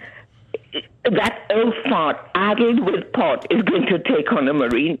that old fart addled with pot is going to take on a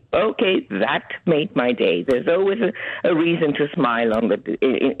Marine. Okay, that made my day. There's always a reason to smile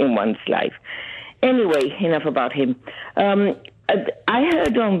in one's life. Anyway, enough about him. I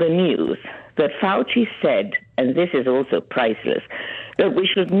heard on the news that Fauci said, and this is also priceless, that we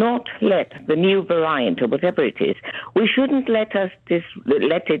should not let the new variant, or whatever it is, we shouldn't let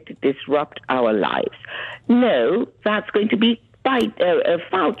it disrupt our lives. No, that's going to be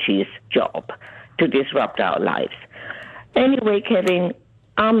Fauci's job to disrupt our lives. Anyway, Kevin,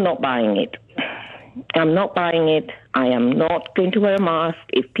 I'm not buying it. I'm not buying it. I am not going to wear a mask.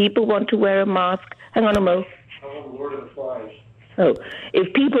 If people want to wear a mask, hang on a moment. Oh, Lord of the Flies. Oh,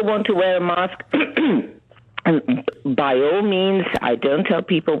 if people want to wear a mask, and by all means, I don't tell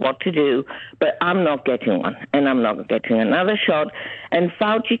people what to do, but I'm not getting one, and I'm not getting another shot. And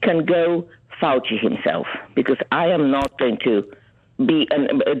Fauci can go Fauci himself, because I am not going to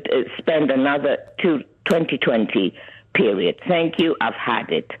spend another 2020 period. Thank you. I've had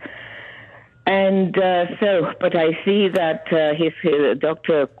it. And but I see that his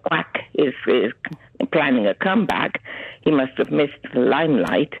Dr. Quack is planning a comeback. He must have missed the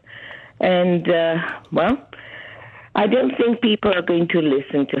limelight. And, I don't think people are going to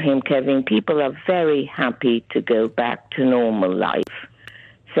listen to him, Kevin. People are very happy to go back to normal life.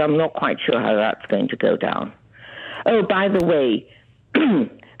 So I'm not quite sure how that's going to go down. Oh, by the way,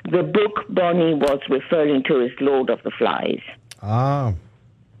 the book Bonnie was referring to is Lord of the Flies. Ah.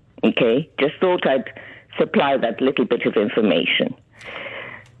 Okay, just thought I'd supply that little bit of information.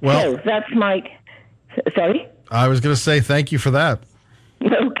 Well, so that's my... Sorry? I was going to say thank you for that.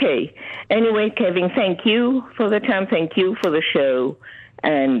 Okay. Anyway, Kevin, thank you for the time. Thank you for the show.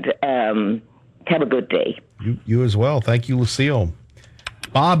 And have a good day. You as well. Thank you, Lucille.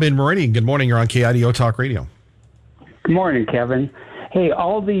 Bob in Meridian, good morning. You're on KIDO Talk Radio. Good morning, Kevin. Hey,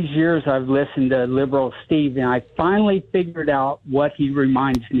 all these years I've listened to Liberal Steve, and I finally figured out what he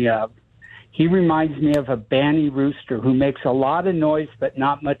reminds me of. He reminds me of a banny rooster who makes a lot of noise but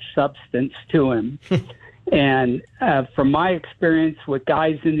not much substance to him. And from my experience with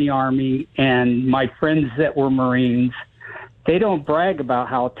guys in the Army and my friends that were Marines, they don't brag about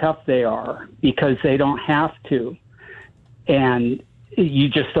how tough they are because they don't have to. And you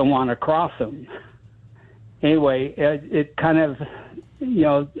just don't want to cross them. Anyway, it kind of,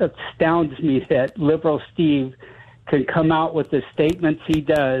 astounds me that Liberal Steve can come out with the statements he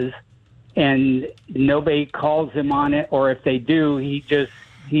does and nobody calls him on it, or if they do, he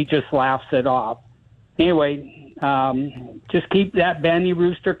just laughs it off. Anyway, just keep that banny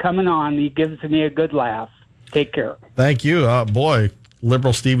rooster coming on. He gives me a good laugh. Take care. Thank you. Boy,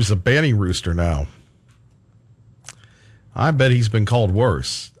 Liberal Steve is a banny rooster now. I bet he's been called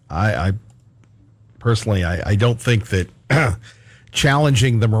worse. I personally, I don't think that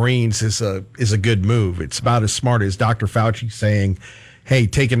challenging the Marines is a good move. It's about as smart as Dr. Fauci saying, hey,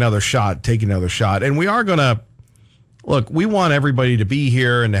 take another shot. And we are going to, look, we want everybody to be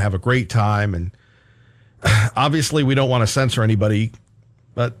here and to have a great time. And obviously we don't want to censor anybody,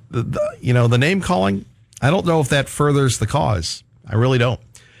 but the name calling, I don't know if that furthers the cause. I really don't.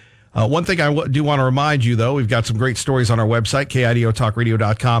 One thing I do want to remind you, though, we've got some great stories on our website,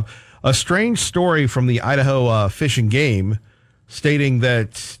 KIDOTalkRadio.com. A strange story from the Idaho Fish and Game stating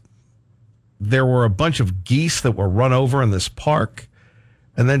that there were a bunch of geese that were run over in this park,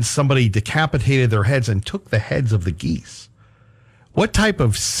 and then somebody decapitated their heads and took the heads of the geese. What type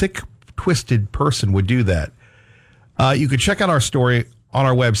of sick, twisted person would do that? You could check out our story on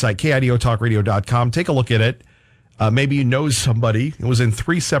our website, KIDOTalkRadio.com. Take a look at it. Maybe you know somebody. It was in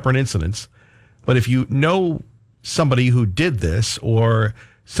 3 separate incidents. But if you know somebody who did this, or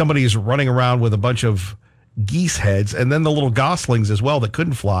somebody is running around with a bunch of geese heads, and then the little goslings as well that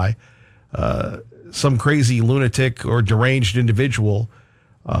couldn't fly, some crazy lunatic or deranged individual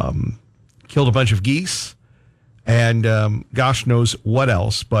killed a bunch of geese and gosh knows what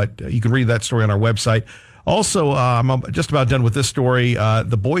else. But you can read that story on our website. Also, I'm just about done with this story.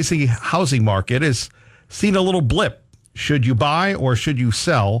 The Boise housing market has seen a little blip. Should you buy or should you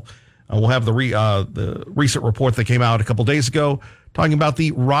sell? We'll have the recent report that came out a couple days ago talking about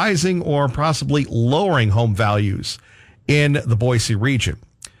the rising or possibly lowering home values in the Boise region.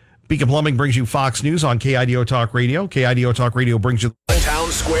 Beacon Plumbing brings you Fox News on KIDO Talk Radio. KIDO Talk Radio brings you the Town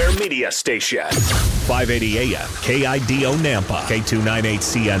Square Media Station. 580 AM, KIDO Nampa,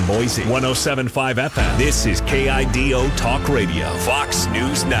 K298CN Boise, 107.5 FM. This is KIDO Talk Radio. Fox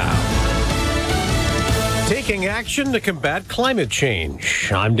News Now. Taking action to combat climate change.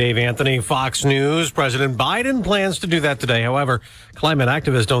 I'm Dave Anthony, Fox News. President Biden plans to do that today. However, climate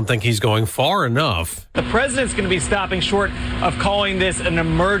activists don't think he's going far enough. The president's going to be stopping short of calling this an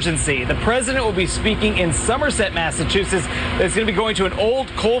emergency. The president will be speaking in Somerset, Massachusetts. It's going to be going to an old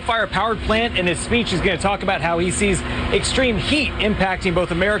coal-fired power plant. In his speech, he's going to talk about how he sees extreme heat impacting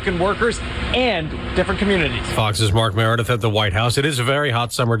both American workers and different communities. Fox's Mark Meredith at the White House. It is a very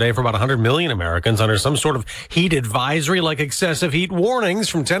hot summer day for about 100 million Americans under some sort of heat advisory like excessive heat warnings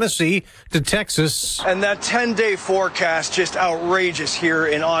from Tennessee to Texas. And that 10-day forecast just outrageous here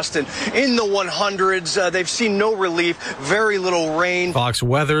in Austin. In the 100s, they've seen no relief, very little rain. Fox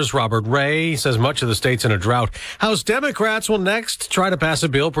Weather's Robert Ray says much of the state's in a drought. House Democrats will next try to pass a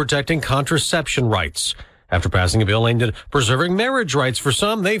bill protecting contraception rights. After passing a bill aimed at preserving marriage rights for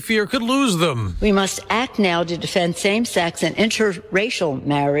some, they fear could lose them. We must act now to defend same-sex and interracial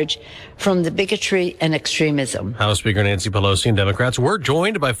marriage from the bigotry and extremism. House Speaker Nancy Pelosi and Democrats were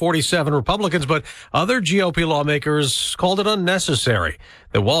joined by 47 Republicans, but other GOP lawmakers called it unnecessary.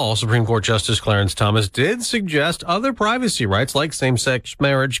 The wall, Supreme Court Justice Clarence Thomas did suggest other privacy rights like same-sex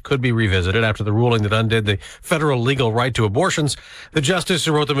marriage could be revisited after the ruling that undid the federal legal right to abortions. The justice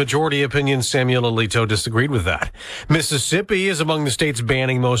who wrote the majority opinion, Samuel Alito, disagreed with that. Mississippi is among the states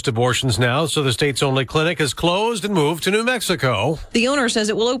banning most abortions now, so the state's only clinic has closed and moved to New Mexico. The owner says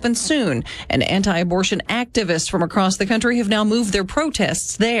it will open soon, and anti-abortion activists from across the country have now moved their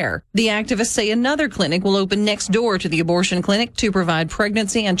protests there. The activists say another clinic will open next door to the abortion clinic to provide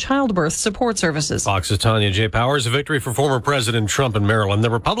pregnancy and childbirth support services. Fox's Tanya J. Powers, a victory for former President Trump in Maryland.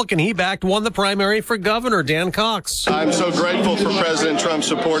 The Republican he backed won the primary for governor, Dan Cox. I'm so grateful for President Trump's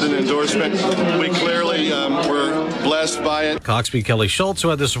support and endorsement. We clearly were blessed by it. Cox beat Kelly Schultz, who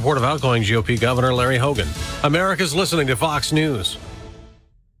had the support of outgoing GOP Governor Larry Hogan. America's listening to Fox News.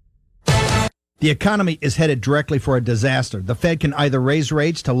 The economy is headed directly for a disaster. The Fed can either raise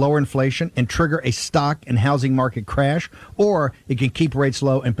rates to lower inflation and trigger a stock and housing market crash, or it can keep rates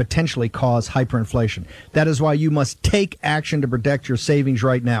low and potentially cause hyperinflation. That is why you must take action to protect your savings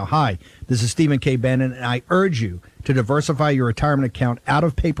right now. Hi, this is Stephen K. Bannon, and I urge you to diversify your retirement account out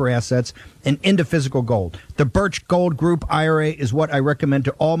of paper assets and into physical gold. The Birch Gold Group IRA is what I recommend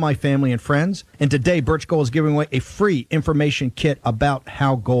to all my family and friends. And today, Birch Gold is giving away a free information kit about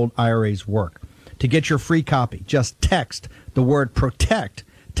how gold IRAs work. To get your free copy, just text the word PROTECT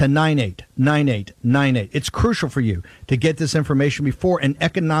to 989898. It's crucial for you to get this information before an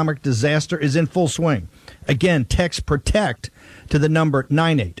economic disaster is in full swing. Again, text PROTECT to the number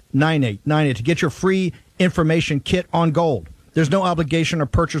 989898 to get your free information kit on gold. There's no obligation or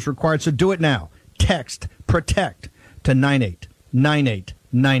purchase required, so do it now. Text PROTECT to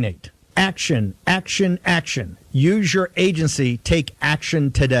 989898. Action, action, action. Use your agency. Take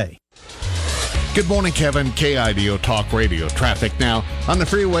action today. Good morning, Kevin. KIDO Talk Radio. Traffic now on the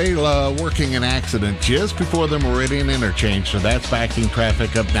freeway, working an accident just before the Meridian interchange. So that's backing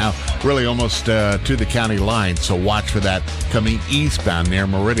traffic up now, really almost to the county line. So watch for that coming eastbound near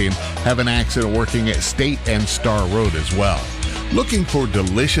Meridian. Have an accident working at State and Star Road as well. Looking for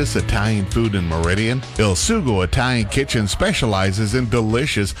delicious Italian food in Meridian? Il Sugo Italian Kitchen specializes in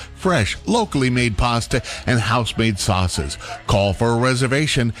delicious, fresh, locally made pasta and house-made sauces. Call for a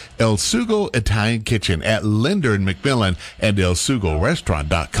reservation. Il Sugo Italian Kitchen at Linder and McMillan and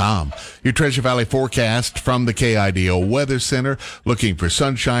IlSugoRestaurant.com. Your Treasure Valley forecast from the KIDO Weather Center. Looking for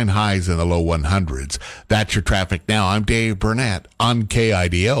sunshine, highs in the low 100s. That's your traffic now. I'm Dave Burnett on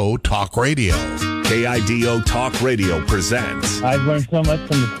KIDO Talk Radio. KIDO Talk Radio presents. I've learned so much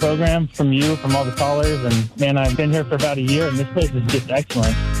from the program, from you, from all the callers, and man, I've been here for about a year, and this place is just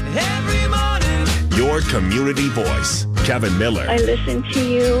excellent. Every morning. Your community voice, Kevin Miller. I listen to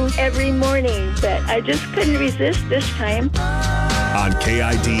you every morning, but I just couldn't resist this time. On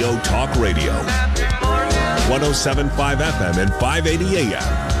KIDO Talk Radio, 107.5 FM and 580 AM.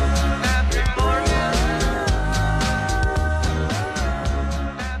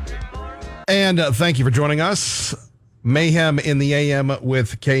 And thank you for joining us. Mayhem in the AM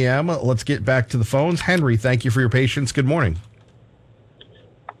with KM. Let's get back to the phones. Henry, thank you for your patience. Good morning.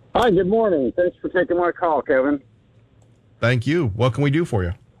 Hi, good morning. Thanks for taking my call, Kevin. Thank you. What can we do for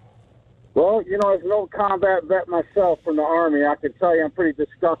you? Well, as an old combat vet myself from the Army, I can tell you I'm pretty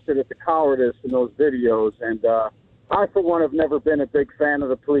disgusted at the cowardice in those videos. And I, for one, have never been a big fan of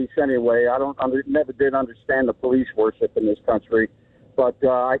the police anyway. I never did understand the police worship in this country. But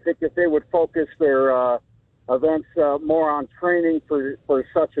I think if they would focus their events more on training for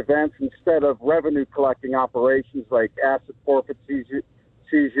such events instead of revenue-collecting operations like asset forfeit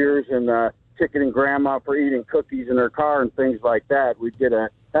seizures and ticketing grandma for eating cookies in her car and things like that, we'd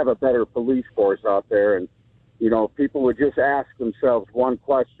have a better police force out there. And, if people would just ask themselves one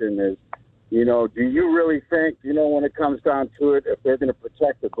question is, do you really think, when it comes down to it, if they're going to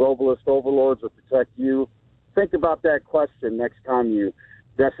protect the globalist overlords or protect you? Think about that question next time you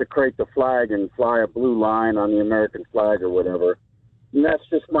desecrate the flag and fly a blue line on the American flag or whatever. And that's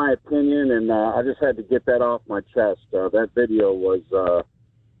just my opinion, and I just had to get that off my chest. That video was,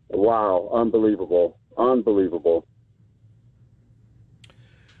 wow, unbelievable. Unbelievable.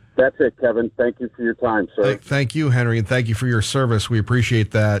 That's it, Kevin. Thank you for your time, sir. Thank you, Henry, and thank you for your service. We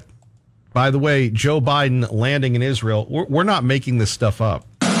appreciate that. By the way, Joe Biden landing in Israel, we're not making this stuff up.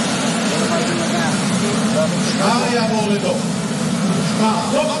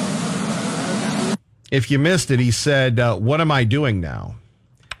 If you missed it, he said, what am I doing now?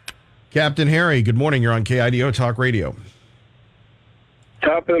 Captain Harry, good morning. You're on KIDO Talk Radio.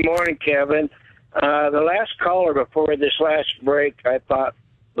 Top of the morning, Kevin. The last caller before this last break, I thought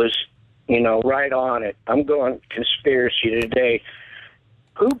was, right on it. I'm going conspiracy today.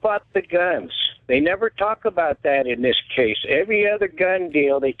 Who bought the guns? They never talk about that in this case. Every other gun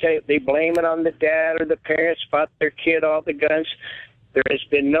deal, they blame it on the dad or the parents bought their kid all the guns. There has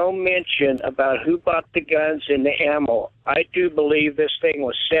been no mention about who bought the guns and the ammo. I do believe this thing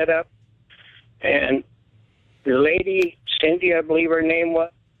was set up, and the lady, Cindy, I believe her name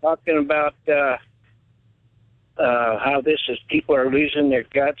was, talking about how this is, people are losing their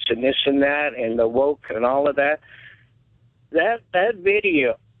guts and this and that and the woke and all of that. That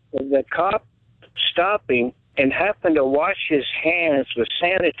video of the cop stopping and happened to wash his hands with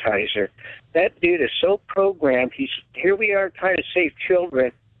sanitizer. That dude is so programmed. Here we are trying to save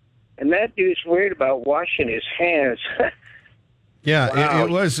children, and that dude's worried about washing his hands. Yeah, Wow.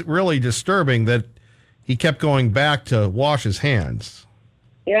 it was really disturbing that he kept going back to wash his hands.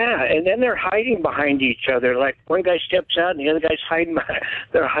 Yeah, and then they're hiding behind each other. Like one guy steps out and the other guy's hiding.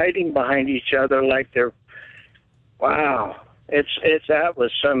 They're hiding behind each other like they're. Wow, that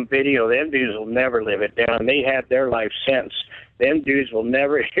was some video. Them dudes will never live it down. They had their life sentence. Them dudes will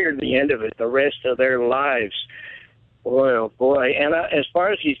never hear the end of it the rest of their lives. Boy, oh boy. And as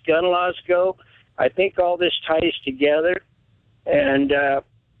far as these gun laws go, I think all this ties together, and I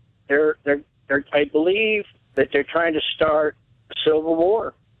believe that they're trying to start a civil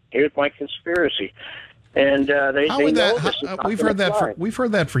war. Here's my conspiracy. And they know this is not we've gonna heard that fly. we've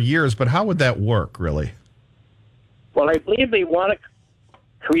heard that for years, but how would that work, really? Well, I believe they want to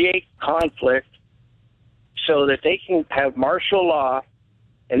create conflict so that they can have martial law,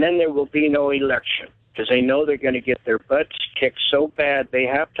 and then there will be no election because they know they're going to get their butts kicked so bad. They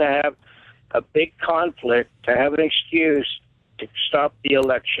have to have a big conflict to have an excuse to stop the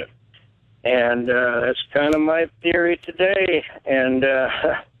election. And that's kind of my theory today. And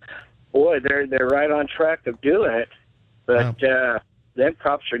boy, they're right on track of doing it. But them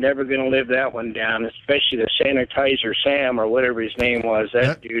cops are never going to live that one down, especially the Sanitizer Sam or whatever his name was.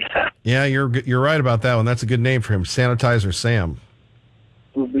 That dude. Yeah, you're right about that one. That's a good name for him, Sanitizer Sam.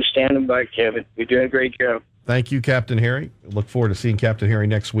 We'll be standing by, Kevin. You're doing a great job. Thank you, Captain Harry. Look forward to seeing Captain Harry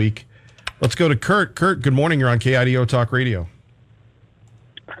next week. Let's go to Kurt. Kurt, good morning. You're on KIDO Talk Radio.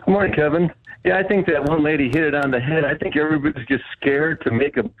 Good morning, Kevin. Yeah, I think that one lady hit it on the head. I think everybody's just scared to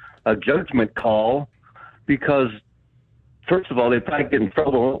make a judgment call because, first of all, they probably get in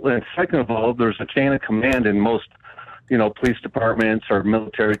trouble. And second of all, there's a chain of command in most, police departments or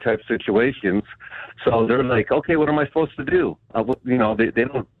military type situations. So they're like, okay, what am I supposed to do?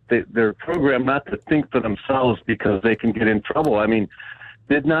 They're programmed not to think for themselves because they can get in trouble. I mean,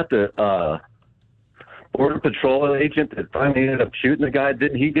 did not the Border Patrol agent that finally ended up shooting the guy,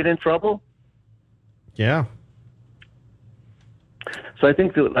 didn't he get in trouble? Yeah. So I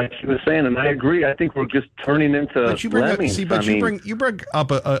think that, like she was saying, and I agree, I think we're just turning into lemmings. You bring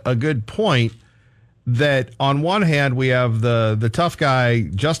up a good point that on one hand we have the tough guy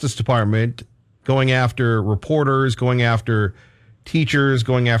Justice Department going after reporters, going after teachers,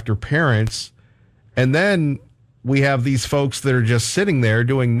 going after parents, and then we have these folks that are just sitting there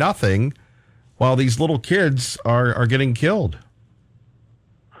doing nothing while these little kids are getting killed.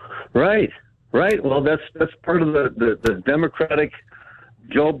 Right. Well, that's part of the Democratic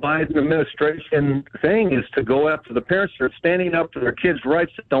Joe Biden administration thing, is to go after the parents who are standing up for their kids'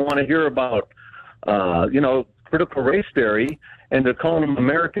 rights that don't want to hear about, critical race theory, and they're calling them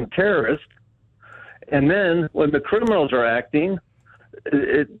American terrorists. And then when the criminals are acting,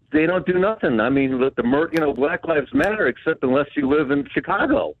 they don't do nothing. I mean, Black Lives Matter, except unless you live in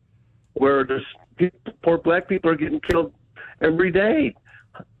Chicago, where there's poor black people are getting killed every day.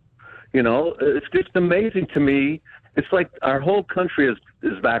 It's just amazing to me. It's like our whole country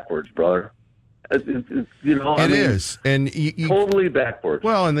is backwards, brother. It is, and you totally backwards.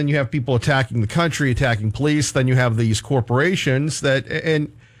 Well, and then you have people attacking the country, attacking police. Then you have these corporations that,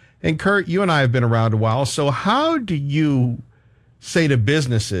 and Kurt, you and I have been around a while. So how do you say to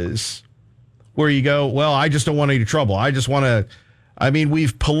businesses where you go, well, I just don't want any trouble. I just want to. I mean,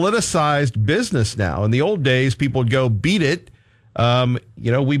 we've politicized business now. In the old days, people would go beat it.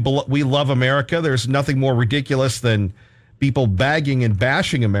 We love America. There's nothing more ridiculous than people bagging and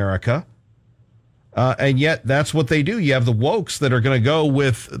bashing America. And yet that's what they do. You have the wokes that are going to go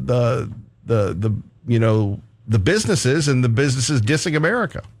with the businesses, and the businesses dissing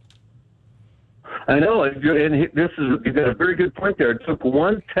America. I know. And you got a very good point there. It took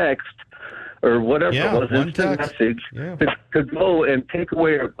one text or whatever it was, instant message, to go and take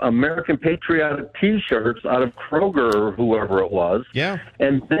away American patriotic T-shirts out of Kroger or whoever it was. Yeah.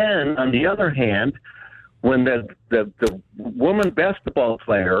 And then, on the other hand, when the woman basketball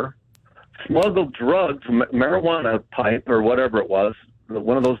player smuggled drugs, marijuana pipe or whatever it was,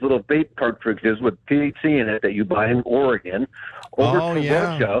 one of those little vape cartridges with THC in it that you buy in Oregon, over to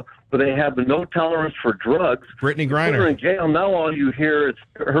Russia, where they have the no tolerance for drugs. Brittany Griner. Put her in jail. Now all you hear is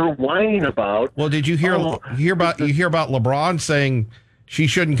her whining about. Well, did you hear about LeBron saying she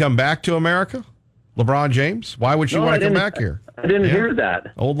shouldn't come back to America? LeBron James? Why would she want to come back here? I didn't hear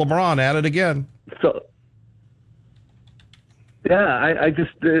that. Old LeBron at it again. So, yeah, I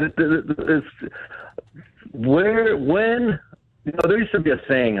just it's when. There used to be a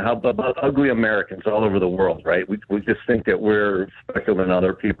saying about ugly Americans all over the world, right? We just think that we're special than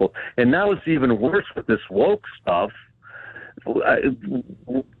other people. And now it's even worse with this woke stuff.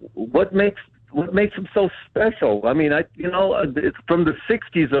 What makes them so special? I mean, it's from the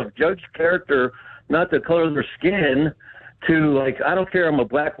 60s of judge character, not the color of their skin, to I don't care, I'm a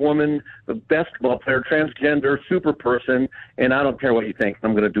black woman, a basketball player, transgender, super person, and I don't care what you think.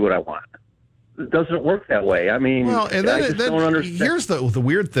 I'm going to do what I want. It doesn't work that way. I mean, well, and then, I just don't understand. Here's the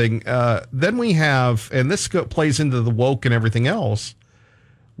weird thing. Then we have, and this plays into the woke and everything else.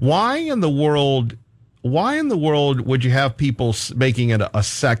 Why in the world would you have people making it a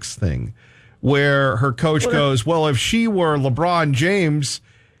sex thing, where her coach goes, well, if she were LeBron James,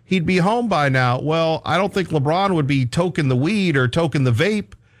 he'd be home by now. Well, I don't think LeBron would be toking the weed or toking the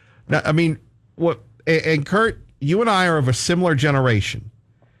vape. Now, I mean, what? And Kurt, you and I are of a similar generation.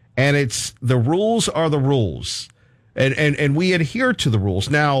 And it's the rules are the rules, and we adhere to the rules.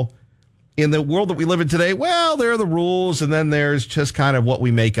 Now, in the world that we live in today, well, there are the rules, and then there's just kind of what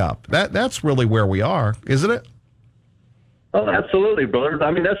we make up. That's really where we are, isn't it? Oh, absolutely, brother.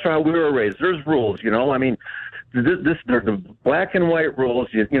 I mean, that's how we were raised. There's rules, I mean, there's the black and white rules.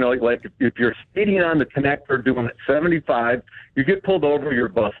 Like if you're speeding on the connector doing it 75, you get pulled over, you're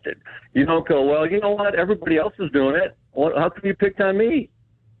busted. You don't go, well, you know what? Everybody else is doing it. How come you picked on me?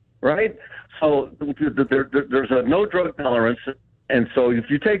 Right? So there's a no drug tolerance. And so if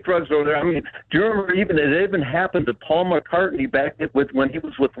you take drugs over there, I mean, do you remember it even happened to Paul McCartney back when he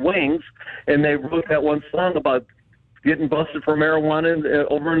was with Wings, and they wrote that one song about getting busted for marijuana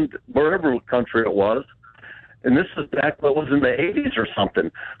over in wherever country it was. And this is back what was in the 80s or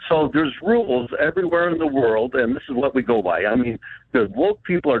something. So there's rules everywhere in the world, and this is what we go by. I mean, the woke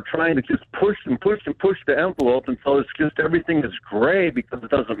people are trying to just push and push and push the envelope, and so it's just everything is gray because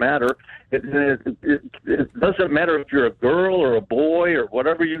it doesn't matter. It doesn't matter if you're a girl or a boy or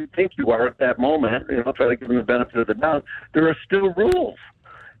whatever you think you are at that moment. Try to give them the benefit of the doubt. There are still rules.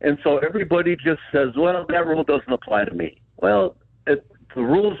 And so everybody just says, well, that rule doesn't apply to me. Well, the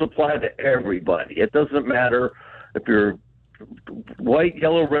rules apply to everybody. It doesn't matter if you're white,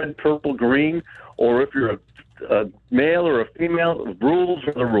 yellow, red, purple, green, or if you're a male or a female. The rules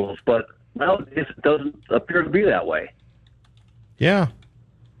are the rules. But nowadays it doesn't appear to be that way. Yeah.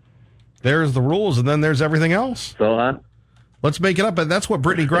 There's the rules, and then there's everything else. So let's make it up. And that's what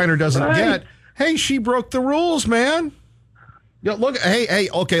Brittany Griner doesn't get. Hey, she broke the rules, man. Look, hey,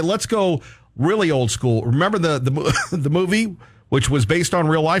 okay, let's go really old school. Remember the movie, which was based on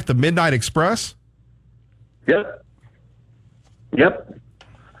real life, The Midnight Express? Yep.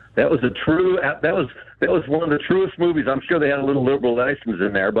 That was one of the truest movies. I'm sure they had a little liberal license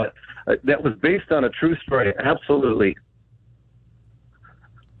in there, but that was based on a true story. Absolutely.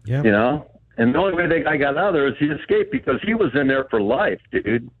 Yeah. You know, and the only way that guy got out of there is he escaped because he was in there for life,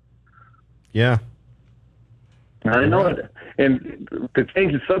 dude. Yeah. I know it. And to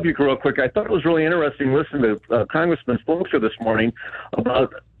change the subject real quick, I thought it was really interesting listening to Congressman Spokesman this morning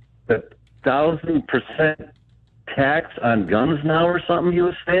about the 1,000% tax on guns now or something he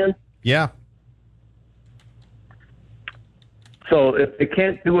was saying. Yeah. So if they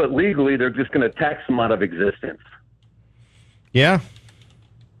can't do it legally, they're just going to tax them out of existence. Yeah.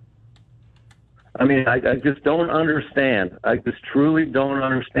 I mean, I just don't understand. I just truly don't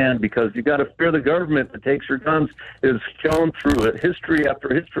understand, because you got to fear the government that takes your guns. Is shown through it, history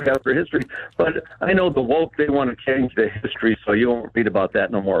after history after history. But I know the woke, they want to change the history, so you won't read about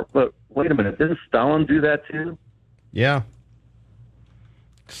that no more. But wait a minute, didn't Stalin do that too? Yeah.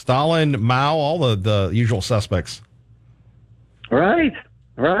 Stalin, Mao, all the usual suspects. Right.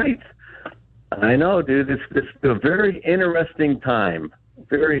 I know, dude. It's a very interesting time.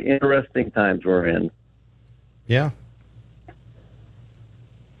 Very interesting times we're in. Yeah.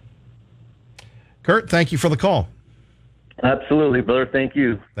 Kurt, thank you for the call. Absolutely, brother. Thank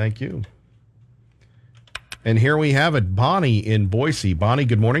you. Thank you. And here we have it, Bonnie in Boise. Bonnie,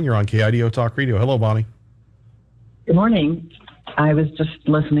 good morning. You're on KIDO Talk Radio. Hello, Bonnie. Good morning. I was just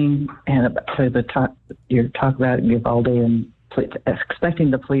listening to the talk, your talk about Uvalde and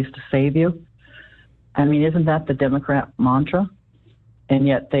expecting the police to save you. I mean, isn't that the Democrat mantra? And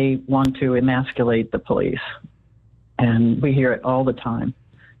yet they want to emasculate the police. And we hear it all the time.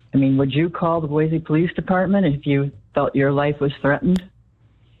 I mean, would you call the Boise Police Department if you felt your life was threatened?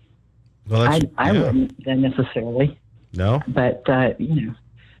 Well, I wouldn't necessarily. No. But you know,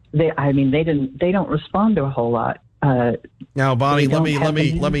 they don't respond to a whole lot. Now, Bonnie, let me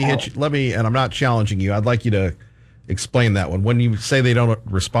hit you. And I'm not challenging you. I'd like you to explain that one. When you say they don't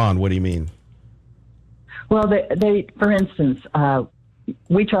respond, what do you mean? Well, they for instance,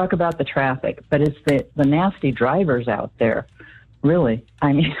 we talk about the traffic, but it's the nasty drivers out there. Really,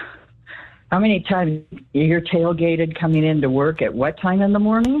 I mean, how many times you're tailgated coming into work at what time in the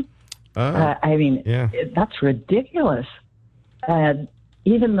morning? I mean, yeah. That's ridiculous.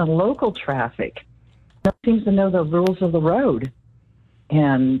 Even the local traffic seems to know the rules of the road,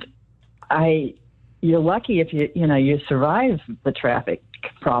 and you're lucky if you survive the traffic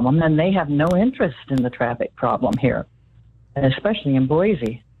problem, and they have no interest in the traffic problem here, especially in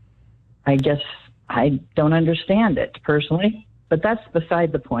Boise. I guess I don't understand it personally, but that's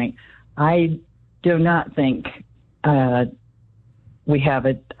beside the point. I do not think we have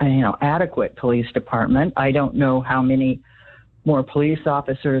a adequate police department. I don't know how many more police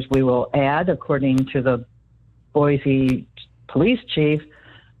officers we will add. According to the Boise police chief,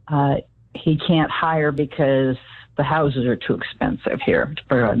 he can't hire because the houses are too expensive here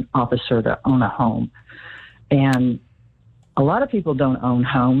for an officer to own a home. And a lot of people don't own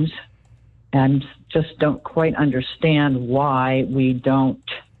homes and just don't quite understand why we don't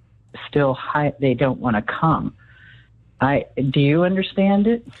still they don't want to come. Do you understand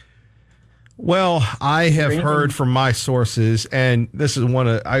it? Well, I have heard from my sources, and this is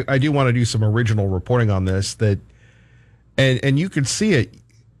I do want to do some original reporting on this, and you can see it.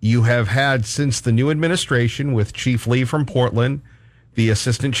 You have had, since the new administration with Chief Lee from Portland, the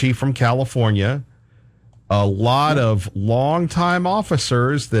assistant chief from California, a lot of longtime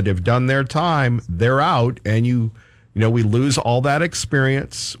officers that have done their time, they're out, and we lose all that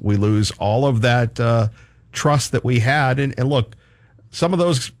experience. We lose all of that trust that we had. And look, some of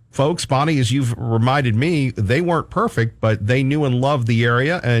those folks, Bonnie, as you've reminded me, they weren't perfect, but they knew and loved the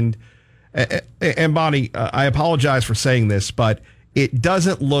area. And Bonnie, I apologize for saying this, but it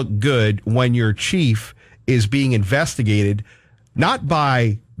doesn't look good when your chief is being investigated, not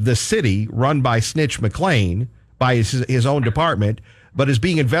by the city run by Snitch McLean, by his own department, but is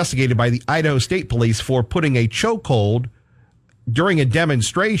being investigated by the Idaho State Police for putting a chokehold during a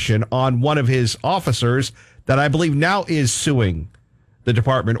demonstration on one of his officers that I believe now is suing the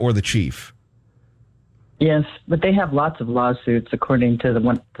department or the chief. Yes, but they have lots of lawsuits, according to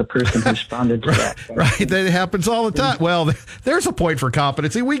the person who responded to that. Right, that happens all the time. Well, there's a point for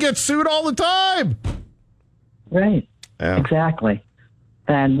competency. We get sued all the time. Right, yeah. Exactly.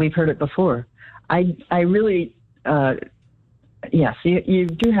 And we've heard it before. I really, yes, you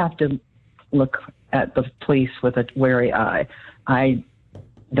do have to look at the police with a wary eye.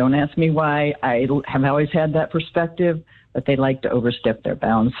 Don't ask me why. I have always had that perspective, but they like to overstep their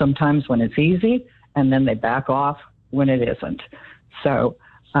bounds sometimes when it's easy, and then they back off when it isn't. So,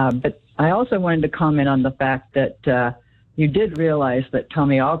 but I also wanted to comment on the fact that, you did realize that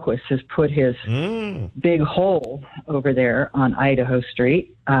Tommy Ahlquist has put his big hole over there on Idaho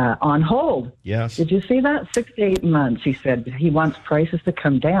Street on hold. Yes. Did you see that? 6 to 8 months. He said he wants prices to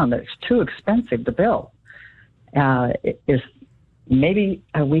come down. That it's too expensive to build. Maybe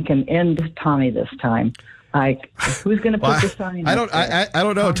we can end Tommy this time. Who's going to put the sign? I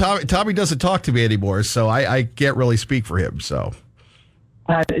don't know. Tommy doesn't talk to me anymore, so I can't really speak for him. So.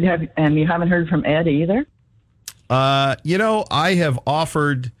 And you haven't heard from Ed either? I have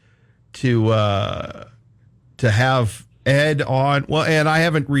offered to have Ed on. Well, and I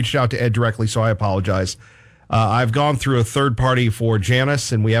haven't reached out to Ed directly, so I apologize. I've gone through a third party for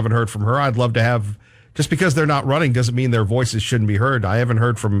Janice, and we haven't heard from her. I'd love to have, just because they're not running doesn't mean their voices shouldn't be heard. I haven't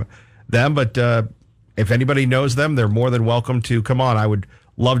heard from them, but if anybody knows them, they're more than welcome to come on. I would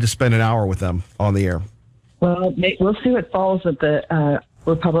love to spend an hour with them on the air. Well, we'll see what falls at the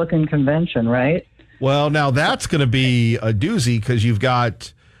Republican convention, right? Well, now that's going to be a doozy because you've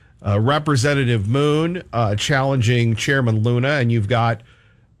got Representative Moon challenging Chairman Luna, and you've got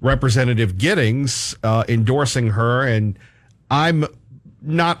Representative Giddings endorsing her. And I'm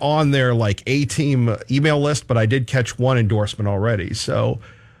not on their A-team email list, but I did catch one endorsement already. So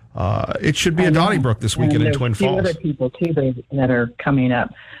it should be a Donnybrook this weekend in Twin Falls. There's a few other people, too, that are coming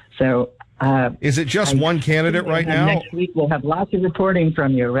up. So... is it just one candidate right now? Next week we'll have lots of reporting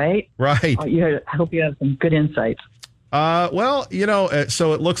from you, right? Right. I hope you have some good insights. Well,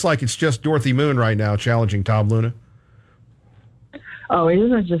 so it looks like it's just Dorothy Moon right now challenging Tom Luna. Oh, it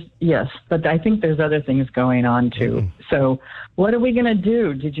isn't just, yes, but I think there's other things going on too. So what are we going to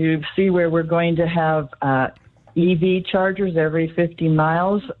do? Did you see where we're going to have EV chargers every 50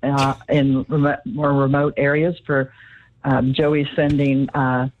 miles in more remote areas for Joey sending...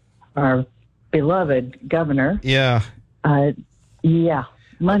 our beloved governor. Yeah.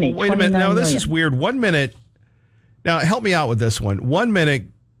 Money. Wait a minute. Now, this is weird. 1 minute. Now, help me out with this one. 1 minute,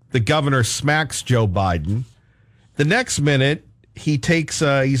 the governor smacks Joe Biden. The next minute, he takes,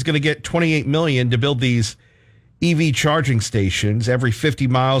 he's going to get $28 million to build these EV charging stations every 50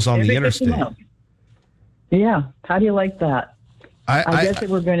 miles on the interstate. Yeah. How do you like that? I guess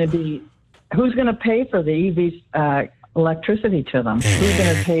we're going to be, who's going to pay for the EVs, electricity to them? Who's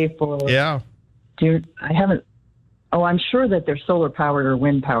going to pay for? Yeah. I'm sure that they're solar powered or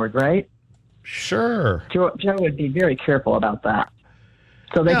wind powered, right? Sure. Joe would be very careful about that,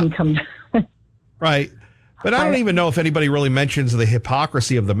 so they can come. Right, but I don't even know if anybody really mentions the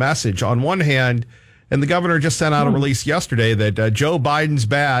hypocrisy of the message. On one hand, and the governor just sent out a release yesterday that Joe Biden's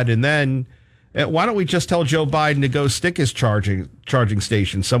bad, and then why don't we just tell Joe Biden to go stick his charging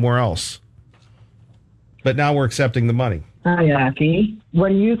station somewhere else? But now we're accepting the money. IACI. What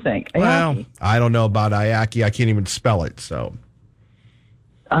do you think? Well, I don't know about IACI. I can't even spell it. So.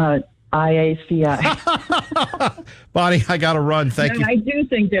 IACI. Bonnie, I got to run. Thank you. I do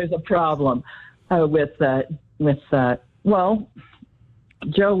think there's a problem with well,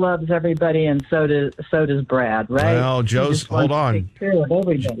 Joe loves everybody, and so does Brad, right? Well, hold on.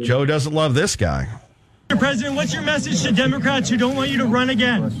 Joe doesn't love this guy. Mr. President, what's your message to Democrats who don't want you to run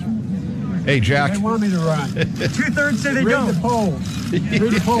again? Hey, Jack. They want me to run. 2/3 say they don't. Read the polls.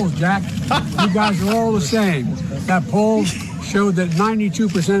 Read the polls, Jack. You guys are all the same. That poll showed that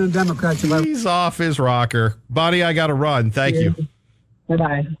 92% of Democrats... He's off his rocker. Buddy, I got to run. Thank you.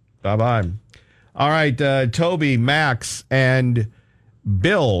 Bye-bye. Bye-bye. All right, Toby, Max, and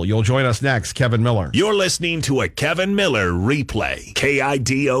Bill, you'll join us next. Kevin Miller. You're listening to a Kevin Miller replay.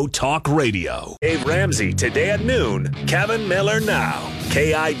 KIDO Talk Radio. Dave Ramsey today at noon. Kevin Miller now.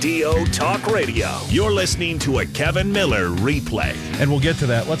 KIDO Talk Radio. You're listening to a Kevin Miller replay. And we'll get to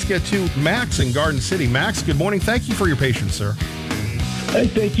that. Let's get to Max in Garden City. Max, good morning. Thank you for your patience, sir. Hey,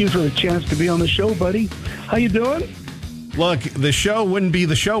 thank you for the chance to be on the show, buddy. How you doing? Look, the show wouldn't be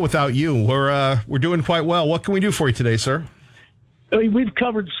the show without you. We're doing quite well. What can we do for you today, sir? We've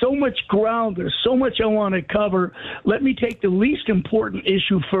covered so much ground. There's so much I want to cover. Let me take the least important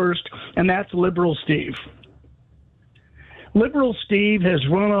issue first, and that's Liberal Steve. Liberal Steve has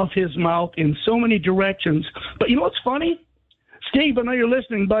run off his mouth in so many directions. But you know what's funny? Steve, I know you're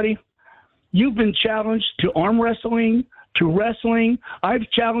listening, buddy. You've been challenged to arm wrestling, to wrestling. I've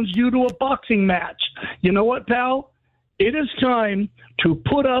challenged you to a boxing match. You know what, pal? It is time to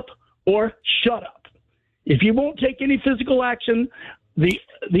put up or shut up. If you won't take any physical action,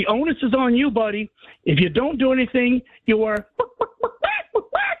 the onus is on you, buddy. If you don't do anything, you are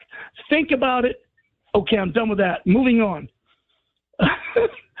think about it. Okay, I'm done with that. Moving on.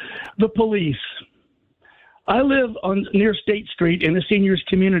 The police. I live near State Street in a seniors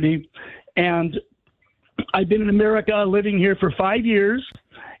community, and I've been in America living here for 5 years.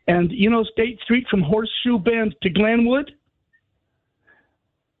 And you know State Street from Horseshoe Bend to Glenwood?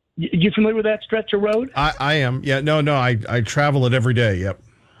 You familiar with that stretch of road? I am. Yeah, no, I travel it every day. Yep.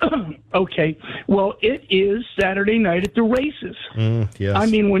 Okay. Well, it is Saturday night at the races. Yes. I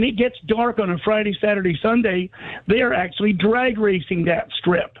mean, when it gets dark on a Friday, Saturday, Sunday, they are actually drag racing that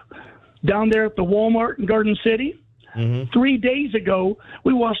strip. Down there at the Walmart in Garden City, 3 days ago,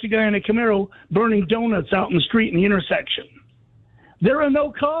 we watched a guy in a Camaro burning donuts out in the street in the intersection. There are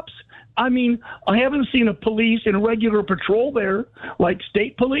no cops. I mean, I haven't seen a police in regular patrol there, like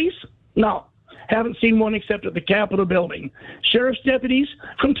state police. No, haven't seen one except at the Capitol building. Sheriff's deputies,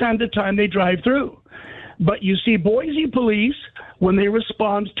 from time to time, they drive through. But you see Boise police, when they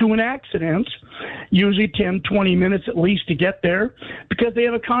respond to an accident, usually 10, 20 minutes at least to get there, because they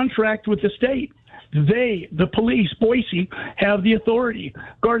have a contract with the state. They, the police, Boise, have the authority.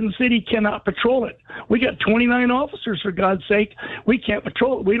 Garden City cannot patrol it. We got 29 officers, for God's sake. We can't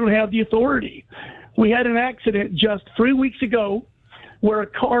patrol it. We don't have the authority. We had an accident just 3 weeks ago where a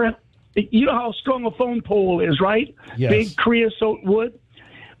car, you know how strong a phone pole is, right? Yes. Big creosote wood.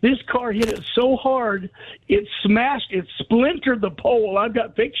 This car hit it so hard, it smashed, it splintered the pole. I've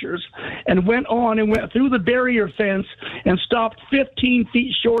got pictures, and went on and went through the barrier fence and stopped 15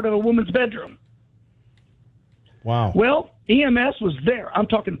 feet short of a woman's bedroom. Wow. Well, EMS was there. I'm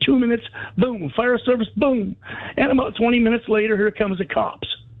talking 2 minutes, boom. Fire service, boom. And about 20 minutes later, here comes the cops.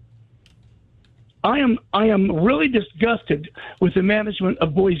 I am really disgusted with the management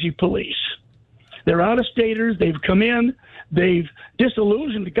of Boise police. They're out-of-staters. They've come in. They've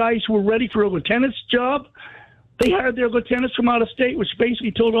disillusioned the guys who were ready for a lieutenant's job. They hired their lieutenants from out of state, which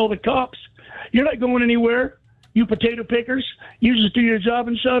basically told all the cops, you're not going anywhere, you potato pickers. You just do your job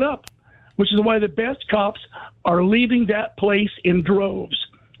and shut up, which is why the best cops are leaving that place in droves.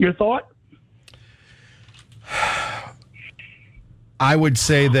 Your thought? I would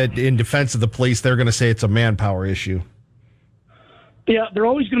say that in defense of the police, they're going to say it's a manpower issue. Yeah, they're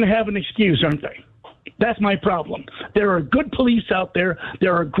always going to have an excuse, aren't they? That's my problem. There are good police out there.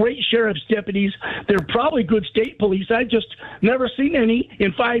 There are great sheriff's deputies. There are probably good state police. I've just never seen any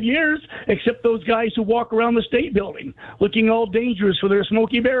in 5 years, except those guys who walk around the state building looking all dangerous with their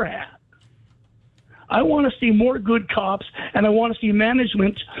Smokey Bear hat. I want to see more good cops, and I want to see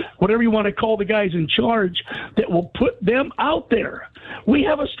management, whatever you want to call the guys in charge, that will put them out there. We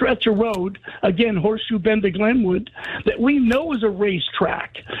have a stretch of road, again, Horseshoe Bend to Glenwood, that we know is a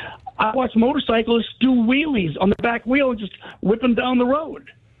racetrack. I watch motorcyclists do wheelies on the back wheel and just whip them down the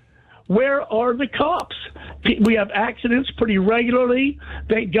road. Where are the cops? We have accidents pretty regularly.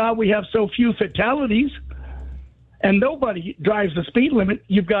 Thank God we have so few fatalities. And nobody drives the speed limit.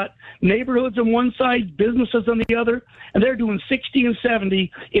 You've got neighborhoods on one side, businesses on the other, and they're doing 60 and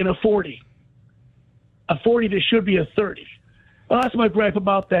 70 in a 40. A 40 that should be a 30. Well, that's my gripe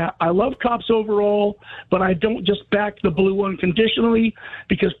about that. I love cops overall, but I don't just back the blue unconditionally,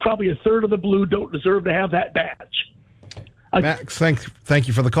 because probably a third of the blue don't deserve to have that badge. Max, thank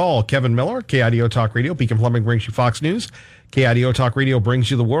you for the call. Kevin Miller, KIDO Talk Radio. Beacon Plumbing brings you Fox News. KIDO Talk Radio brings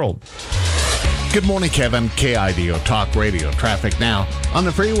you the world. Good morning, Kevin. KIDO Talk Radio. Traffic now. On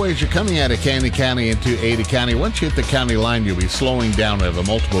the freeways, you're coming out of Candy County into Ada County. Once you hit the county line, you'll be slowing down. We have a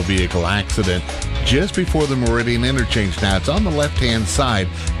multiple vehicle accident just before the Meridian interchange. Now, it's on the left-hand side.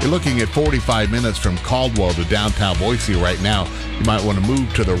 You're looking at 45 minutes from Caldwell to downtown Boise right now. You might want to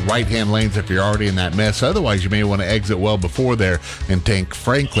move to the right-hand lanes if you're already in that mess. Otherwise, you may want to exit well before there and take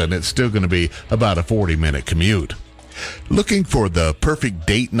Franklin. It's still going to be about a 40-minute commute. Looking for the perfect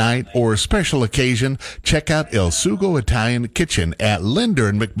date night or special occasion? Check out Il Sugo Italian Kitchen at Linder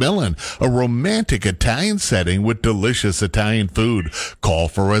and McMillan, a romantic Italian setting with delicious Italian food. Call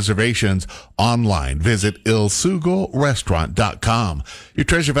for reservations online. Visit ilsugorestaurant.com. Your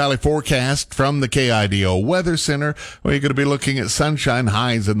Treasure Valley forecast from the KIDO Weather Center, where you're going to be looking at sunshine,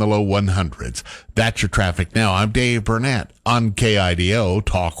 highs in the low 100s. That's your traffic now. I'm Dave Burnett on KIDO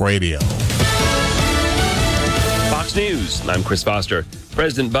Talk Radio. Fox News, I'm Chris Foster.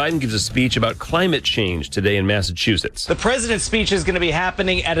 President Biden gives a speech about climate change today in Massachusetts. The president's speech is going to be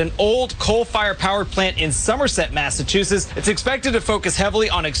happening at an old coal-fired power plant in Somerset, Massachusetts. It's expected to focus heavily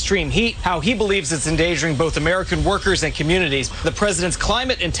on extreme heat, how he believes it's endangering both American workers and communities. The president's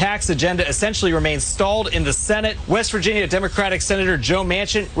climate and tax agenda essentially remains stalled in the Senate. West Virginia Democratic Senator Joe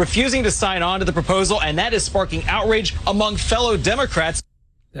Manchin refusing to sign on to the proposal, and that is sparking outrage among fellow Democrats.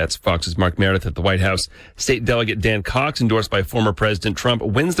 That's Fox's Mark Meredith at the White House. State Delegate Dan Cox, endorsed by former President Trump,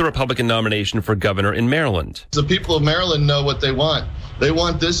 wins the Republican nomination for governor in Maryland. The people of Maryland know what they want. They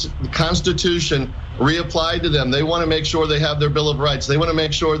want this Constitution reapplied to them. They want to make sure they have their Bill of Rights. They want to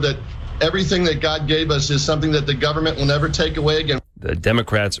make sure that everything that God gave us is something that the government will never take away again. The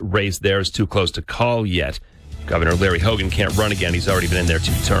Democrats' race there is too close to call yet. Governor Larry Hogan can't run again. He's already been in there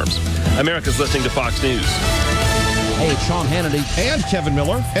 2 terms. America's listening to Fox News. Hey, Sean Hannity and Kevin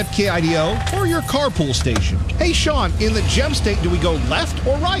Miller at KIDO or your carpool station. Hey, Sean, in the Gem State, do we go left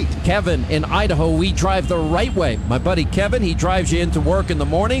or right? Kevin, in Idaho, we drive the right way. My buddy Kevin, he drives you into work in the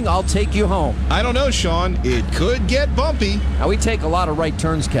morning. I'll take you home. I don't know, Sean. It could get bumpy. Now, we take a lot of right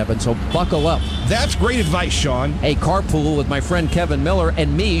turns, Kevin, so buckle up. That's great advice, Sean. Hey, carpool with my friend Kevin Miller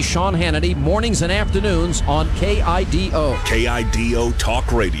and me, Sean Hannity, mornings and afternoons on KIDO. KIDO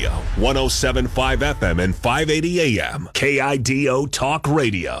Talk Radio, 107.5 FM and 580 AM. KIDO Talk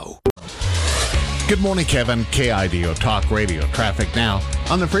Radio. Good morning, Kevin. KIDO Talk Radio. Traffic now.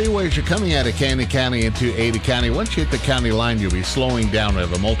 On the freeways, you're coming out of Canyon County into Ada County. Once you hit the county line, you'll be slowing down. We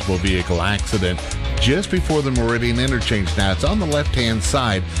have a multiple vehicle accident just before the Meridian interchange. Now, it's on the left-hand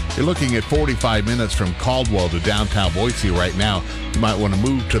side. You're looking at 45 minutes from Caldwell to downtown Boise right now. You might want to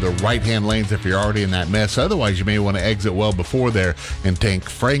move to the right-hand lanes if you're already in that mess. Otherwise, you may want to exit well before there and take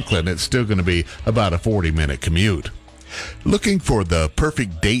Franklin. It's still going to be about a 40-minute commute. Looking for the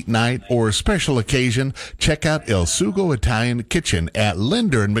perfect date night or special occasion? Check out El Sugo Italian Kitchen at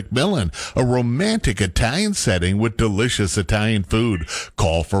Linder and McMillan, a romantic Italian setting with delicious Italian food.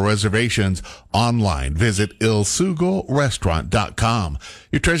 Call for reservations online. Visit ilsugorestaurant.com.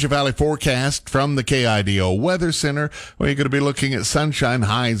 Your Treasure Valley forecast from the KIDO Weather Center, where you're going to be looking at sunshine,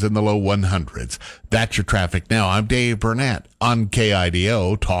 highs in the low 100s. That's your traffic now. I'm Dave Burnett on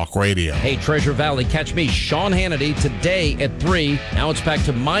KIDO Talk Radio. Hey, Treasure Valley, catch me, Sean Hannity, today at 3. Now it's back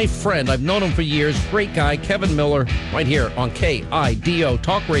to my friend. I've known him for years. Great guy, Kevin Miller, right here on KIDO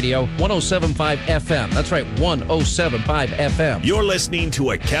Talk Radio, 107.5 FM. That's right, 107.5 FM. You're listening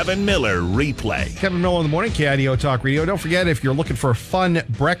to a Kevin Miller replay. Kevin Miller in the morning, KIDO Talk Radio. Don't forget, if you're looking for a fun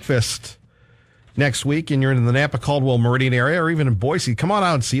breakfast next week and you're in the Napa, Caldwell, Meridian area, or even in Boise, come on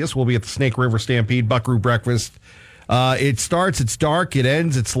out and see us. We'll be at the Snake River Stampede Buckaroo Breakfast. It starts, it's dark, it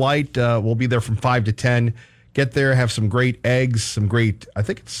ends, it's light. We'll be there from 5 to 10. Get there, have some great eggs, some great, I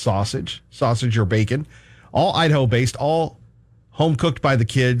think it's sausage or bacon. All Idaho-based, all home-cooked by the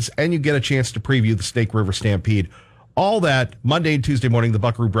kids, and you get a chance to preview the Snake River Stampede. All that Monday and Tuesday morning, the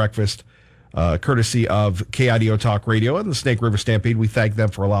Buckaroo Breakfast, courtesy of KIDO Talk Radio and the Snake River Stampede. We thank them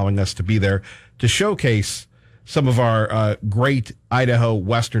for allowing us to be there to showcase some of our great Idaho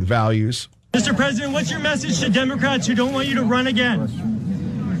Western values. Mr. President, what's your message to Democrats who don't want you to run again?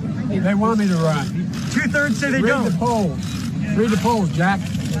 They want me to run. 2/3 say they don't. Read the polls, Jack.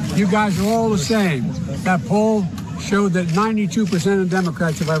 You guys are all the same. That poll showed that 92% of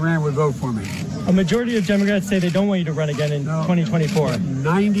Democrats, if I ran, would vote for me. A majority of Democrats say they don't want you to run again in 2024.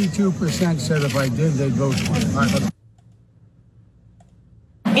 92% said if I did, they'd vote for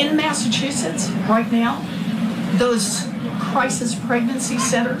me. In Massachusetts, right now, those crisis pregnancy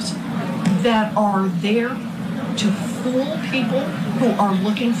centers that are there to fool people who are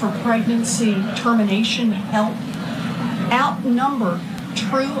looking for pregnancy termination help outnumber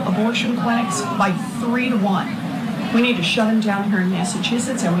true abortion clinics by 3 to 1. We need to shut them down here in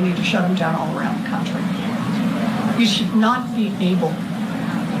Massachusetts, and we need to shut them down all around the country. You should not be able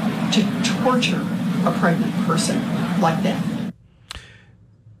to torture a pregnant person like that.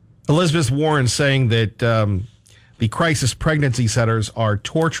 Elizabeth Warren saying that the crisis pregnancy centers are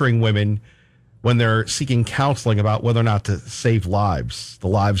torturing women when they're seeking counseling about whether or not to save lives, the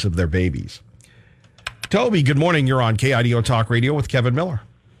lives of their babies. Toby, good morning. You're on KIDO Talk Radio with Kevin Miller.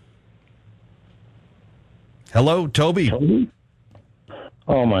 Hello, Toby.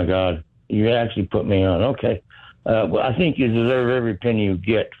 Oh, my God. You actually put me on. Okay. Well, I think you deserve every penny you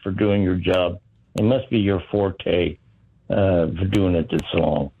get for doing your job. It must be your forte for doing it this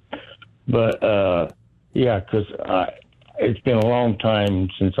long. But, yeah, because it's been a long time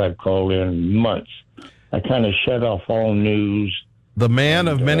since I've called in, months. I kind of shut off all news. The man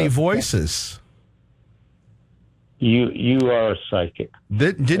of many voices. You are a psychic.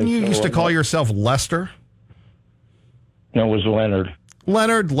 Didn't you used to call yourself Lester? No, it was Leonard.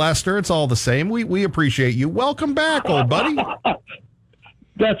 Leonard, Lester, it's all the same. We appreciate you. Welcome back, old buddy.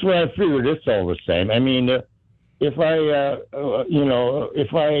 That's what I figured. It's all the same. I mean, if I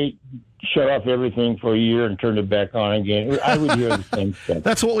shut off everything for a year and turned it back on again, I would hear the same stuff.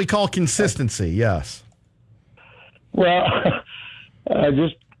 That's what we call consistency, yes. Well,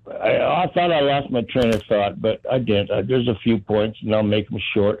 I thought I lost my train of thought, but I didn't. There's a few points, and I'll make them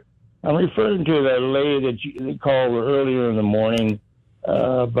short. I'm referring to the lady that you called earlier in the morning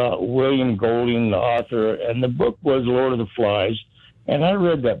about William Golding, the author, and the book was Lord of the Flies, and I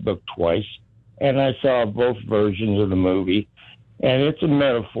read that book twice, and I saw both versions of the movie, and it's a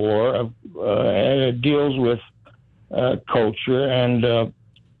metaphor, and it deals with culture, and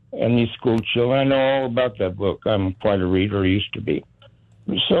and these school children. I know all about that book. I'm quite a reader, used to be.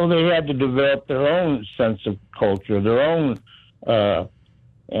 So they had to develop their own sense of culture, their own,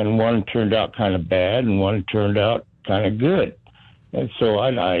 and one turned out kind of bad, and one turned out kind of good. And so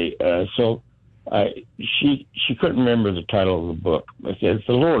she couldn't remember the title of the book. It's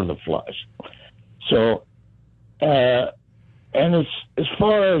The Lord of the Flies. So, and as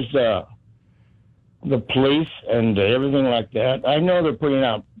far as the police and everything like that, I know they're putting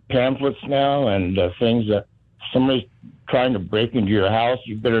out pamphlets now and things that somebody's trying to break into your house,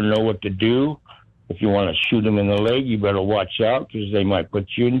 you better know what to do. If you want to shoot them in the leg, you better watch out because they might put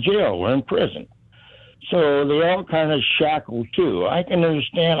you in jail or in prison. So they all kind of shackle too. I can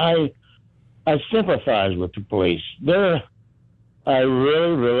understand. I sympathize with the police. I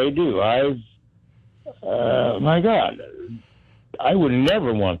really, really do. My God, I would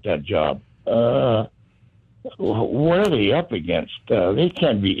never want that job. What are they up against? They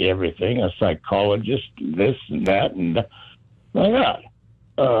can't be everything. A psychologist, this and that, and my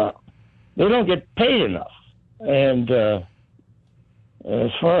God, they don't get paid enough. And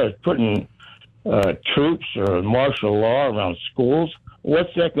as far as putting troops or martial law around schools,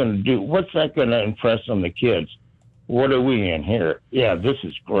 what's that going to do? What's that going to impress on the kids? What are we in here? Yeah, this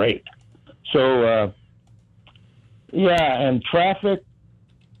is great. So, yeah, and traffic,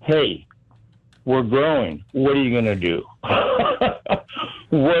 hey, we're growing. What are you going to do?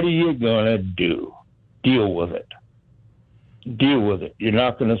 What are you going to do? Deal with it. Deal with it. You're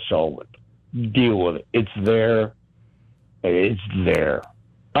not going to solve it. Deal with it. It's there. It's there.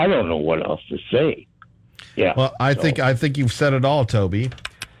 I don't know what else to say. Yeah. Well, I think you've said it all, Toby.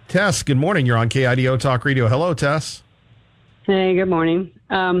 Tess, good morning. You're on KIDO Talk Radio. Hello, Tess. Hey, good morning.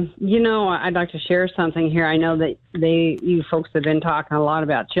 I'd like to share something here. I know that you folks have been talking a lot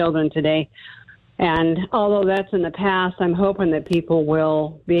about children today. And although that's in the past, I'm hoping that people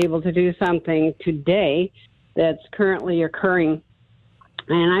will be able to do something today that's currently occurring.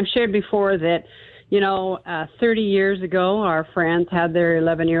 And I've shared before that, 30 years ago, our friends had their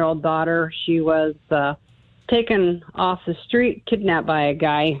 11-year-old daughter. She was taken off the street, kidnapped by a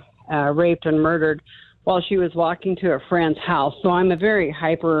guy, raped and murdered while she was walking to a friend's house. So I'm a very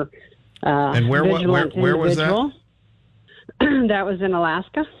hyper and where was that? That was in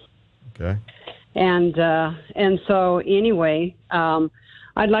Alaska. Okay. And so anyway,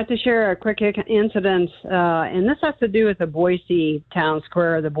 I'd like to share a quick incident, and this has to do with the Boise Town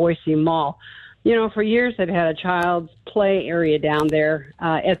Square, the Boise Mall. For years they've had a child's play area down there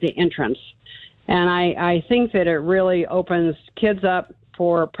at the entrance. And I think that it really opens kids up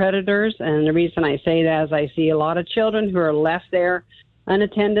for predators. And the reason I say that is I see a lot of children who are left there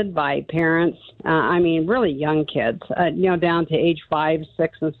unattended by parents. Really young kids, down to age 5,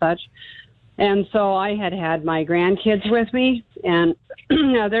 6 and such. And so I had my grandkids with me, and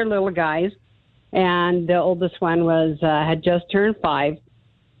they're little guys. And the oldest one had just turned 5.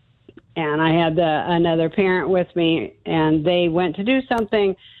 And I had another parent with me, and they went to do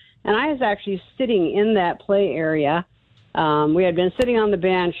something. And I was actually sitting in that play area. We had been sitting on the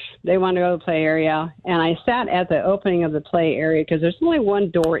bench. They wanted to go to the play area. And I sat at the opening of the play area because there's only one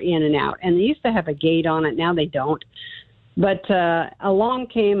door in and out. And they used to have a gate on it. Now they don't. But along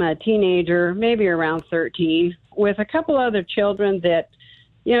came a teenager, maybe around 13, with a couple other children that,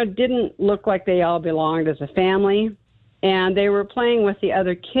 didn't look like they all belonged as a family. And they were playing with the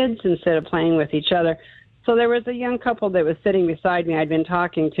other kids instead of playing with each other. So there was a young couple that was sitting beside me I'd been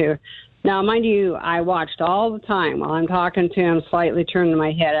talking to. Now, mind you, I watched all the time while I'm talking to him, slightly turning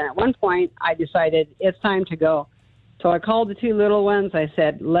my head. And at one point, I decided it's time to go. So I called the two little ones. I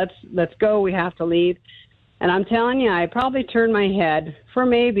said, let's go. We have to leave. And I'm telling you, I probably turned my head for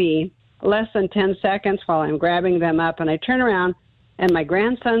maybe less than 10 seconds while I'm grabbing them up. And I turn around, and my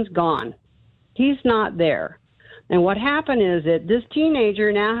grandson's gone. He's not there. And what happened is that this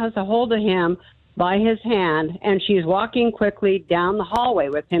teenager now has a hold of him by his hand, and she's walking quickly down the hallway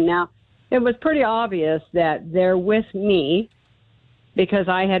with him. Now, it was pretty obvious that they're with me because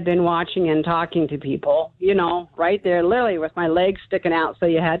I had been watching and talking to people, right there, literally with my legs sticking out, so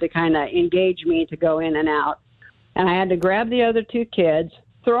you had to kind of engage me to go in and out. And I had to grab the other two kids,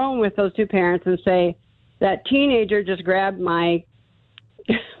 throw them with those two parents, and say, that teenager just grabbed my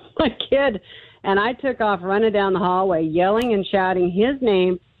kid. And I took off running down the hallway, yelling and shouting his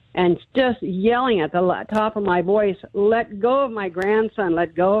name and just yelling at the top of my voice, let go of my grandson,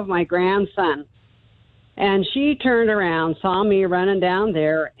 let go of my grandson. And she turned around, saw me running down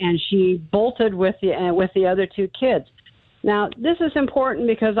there, and she bolted with the other two kids. Now, this is important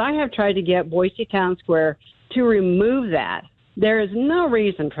because I have tried to get Boise Town Square to remove that. There is no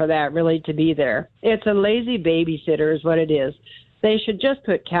reason for that really to be there. It's a lazy babysitter is what it is. They should just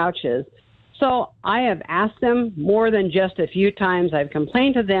put couches. So I have asked them more than just a few times. I've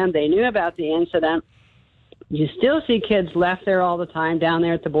complained to them. They knew about the incident. You still see kids left there all the time down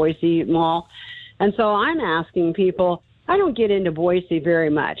there at the Boise Mall. And so I'm asking people, I don't get into Boise very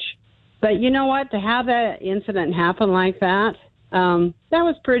much. But you know what? To have that incident happen like that, that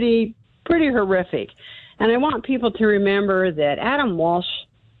was pretty horrific. And I want people to remember that Adam Walsh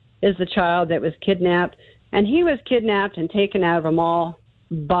is the child that was kidnapped. And he was kidnapped and taken out of a mall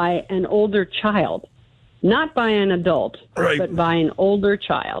by an older child, not by an adult, but by an older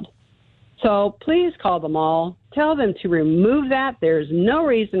child. So please call the mall. Tell them to remove that. There's no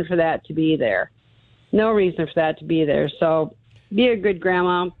reason for that to be there. No reason for that to be there. So be a good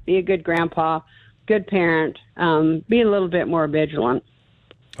grandma, be a good grandpa, good parent, be a little bit more vigilant.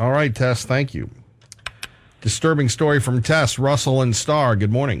 All right, Tess, thank you. Disturbing story from Tess, Russell and Star.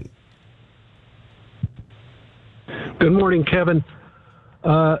 Good morning. Good morning, Kevin.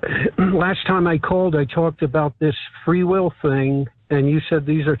 Last time I called, I talked about this free will thing, and you said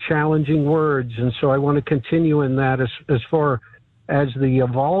these are challenging words, and so I want to continue in that as far as the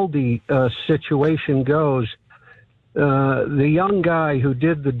Uvalde situation goes. The young guy who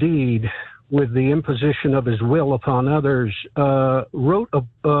did the deed with the imposition of his will upon others wrote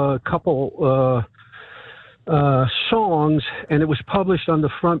a couple songs, and it was published on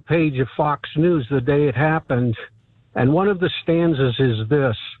the front page of Fox News the day it happened. And one of the stanzas is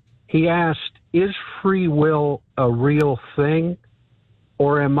this. He asked, is free will a real thing,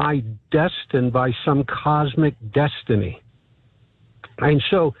 or am I destined by some cosmic destiny? And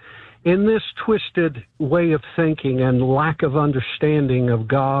so in this twisted way of thinking and lack of understanding of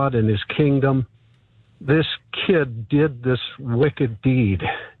God and his kingdom, this kid did this wicked deed.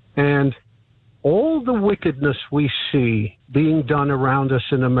 And all the wickedness we see being done around us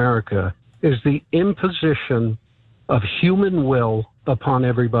in America is the imposition of human will upon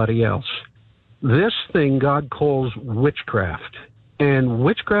everybody else. This thing God calls witchcraft, and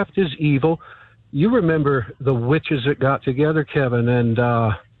witchcraft is evil. You remember the witches that got together, Kevin, and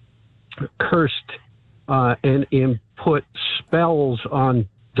cursed and put spells on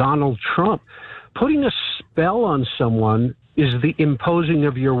Donald Trump. Putting a spell on someone is the imposing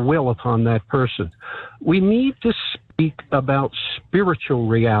of your will upon that person. We need to speak about spiritual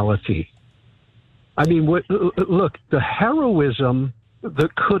reality. I mean, look, the heroism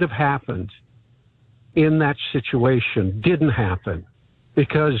that could have happened in that situation didn't happen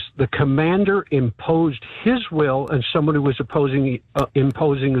because the commander imposed his will and someone who was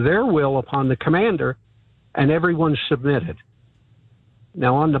imposing their will upon the commander, and everyone submitted.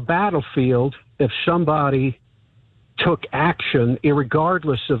 Now, on the battlefield, if somebody took action,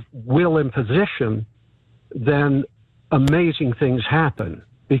 irregardless of will imposition, then amazing things happen,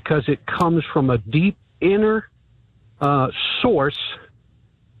 because it comes from a deep inner source,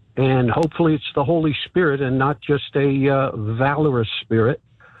 and hopefully it's the Holy Spirit and not just a valorous spirit.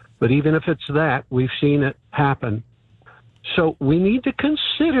 But even if it's that, we've seen it happen. So we need to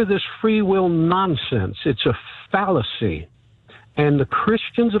consider this free will nonsense. It's a fallacy. And the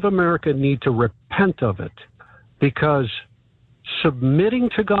Christians of America need to repent of it, because submitting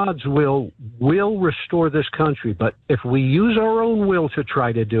to God's will restore this country. But if we use our own will to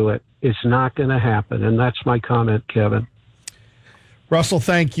try to do it, it's not going to happen. And that's my comment, Kevin. Russell,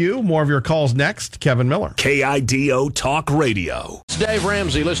 thank you. More of your calls next. Kevin Miller. KIDO Talk Radio. It's Dave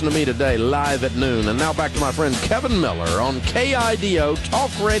Ramsey. Listen to me today live at noon. And now back to my friend Kevin Miller on KIDO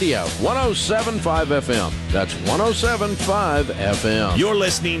Talk Radio, 107.5 FM. That's 107.5 FM. You're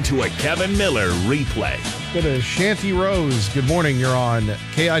listening to a Kevin Miller replay. Go to Shanty Rose. Good morning. You're on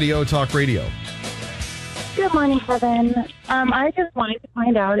KIDO Talk Radio. Good morning, Kevin. I just wanted to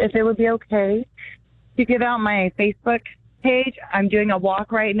find out if it would be okay to give out my Facebook page. I'm doing a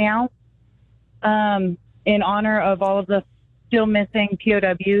walk right now in honor of all of the still missing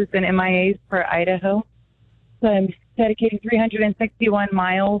POWs and MIAs for Idaho. So I'm dedicating 361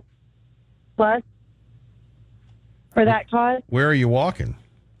 miles plus for that cause. Where are you walking?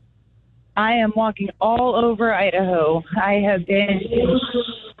 I am walking all over Idaho. I have been in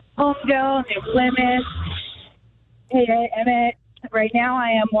Homedale, New Plymouth, Emmett. Right now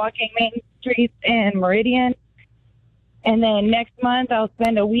I am walking main streets in Meridian. And then next month, I'll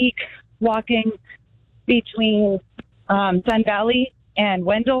spend a week walking between Sun Valley and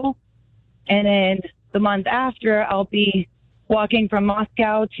Wendell. And then the month after, I'll be walking from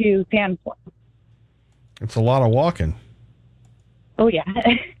Moscow to Sandpoint. It's a lot of walking. Oh, yeah.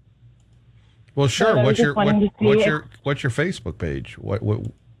 Well, sure. So What's your Facebook page?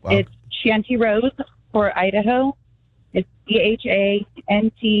 It's Shanty Rose for Idaho. It's CHANTYROSE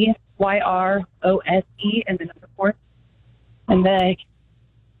and the number 4. and the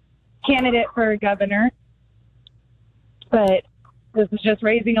candidate for governor. But this is just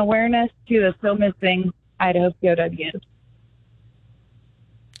raising awareness to the still missing Idaho POWs.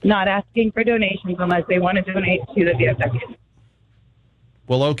 Not asking for donations unless they want to donate to the VFW.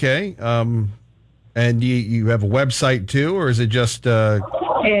 Well, okay. And you have a website too, or is it just...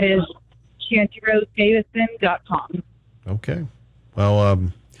 It is ChantyRoseDavison.com. Okay.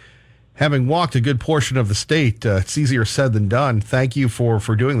 Well, having walked a good portion of the state, it's easier said than done. Thank you for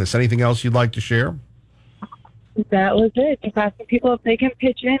doing this. Anything else you'd like to share? That was it. Just asking people if they can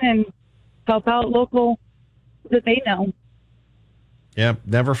pitch in and help out local that they know. Yeah,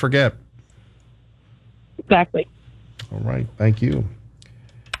 never forget. Exactly. All right. Thank you.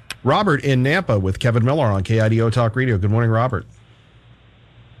 Robert in Nampa with Kevin Miller on KIDO Talk Radio. Good morning, Robert.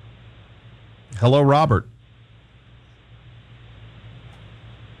 Hello, Robert.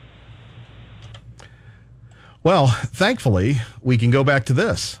 Well, thankfully, we can go back to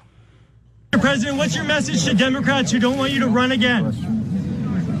this. Mr. President, what's your message to Democrats who don't want you to run again?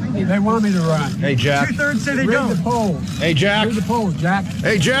 They want me to run. Hey, Jack. 2/3 say they Read don't. the polls. Hey, Jack. Read the polls, Jack.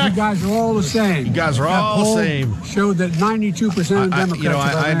 Hey, Jack. You guys are all the same. You guys are all the same. Showed that 92% of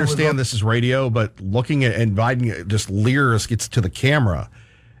Democrats. I understand this is radio, but looking at and Biden just leers gets to the camera,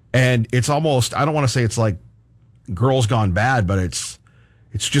 and it's almost, I don't want to say it's like Girls Gone Bad, but it's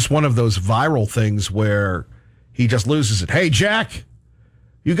just one of those viral things where he just loses it. Hey, Jack,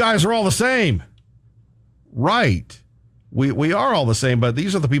 you guys are all the same. Right. We are all the same, but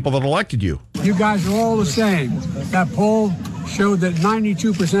these are the people that elected you. You guys are all the same. That poll showed that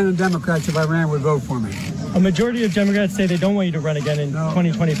 92% of Democrats, if I ran, would vote for me. A majority of Democrats say they don't want you to run again in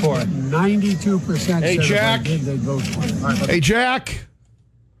 2024. 92% Hey, said Jack. if I did, they'd vote for me. Hey, Jack.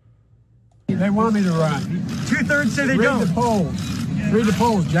 They want me to run. 2/3 say they Read don't. the polls. Read the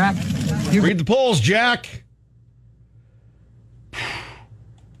polls, Jack. Read the polls, Jack.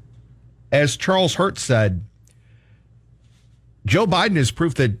 As Charles Hertz said, Joe Biden is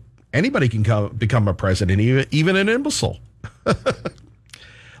proof that anybody can become a president, even an imbecile. Let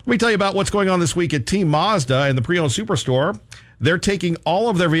me tell you about what's going on this week at Team Mazda and the Pre-Owned Superstore. They're taking all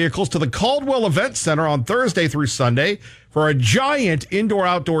of their vehicles to the Caldwell Event Center on Thursday through Sunday for a giant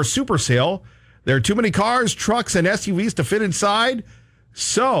indoor-outdoor super sale. There are too many cars, trucks, and SUVs to fit inside,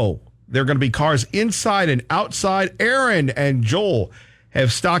 so there are going to be cars inside and outside. Aaron and Joel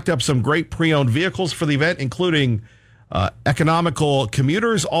have stocked up some great pre-owned vehicles for the event, including economical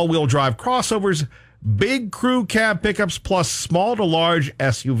commuters, all-wheel drive crossovers, big crew cab pickups, plus small to large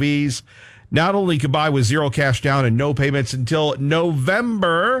SUVs. Not only can buy with zero cash down and no payments until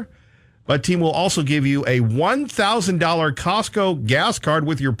November, but Team will also give you a $1,000 Costco gas card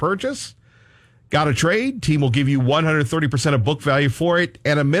with your purchase. Got a trade? Team will give you 130% of book value for it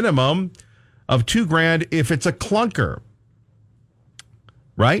and a minimum of $2,000 if it's a clunker.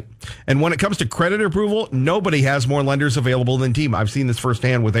 Right? And when it comes to credit approval, nobody has more lenders available than Team. I've seen this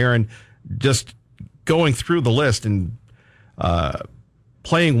firsthand with Aaron just going through the list and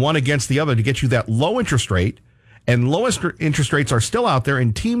playing one against the other to get you that low interest rate. And lowest interest rates are still out there,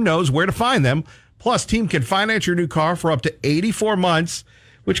 and Team knows where to find them. Plus, Team can finance your new car for up to 84 months,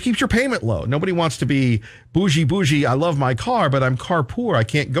 which keeps your payment low. Nobody wants to be bougie. I love my car, but I'm car poor. I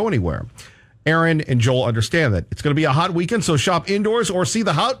can't go anywhere. Aaron and Joel understand that. It's going to be a hot weekend, so shop indoors or see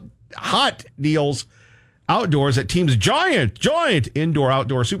the hot deals outdoors at Team's giant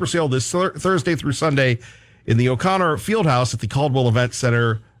indoor-outdoor super sale this Thursday through Sunday in the O'Connor Fieldhouse at the Caldwell Event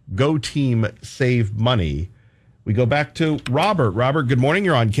Center. Go Team, save money. We go back to Robert. Robert, good morning.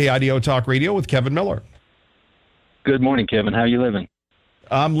 You're on KIDO Talk Radio with Kevin Miller. Good morning, Kevin. How you living?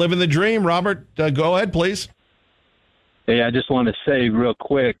 I'm living the dream, Robert. Go ahead, please. Hey, I just want to say real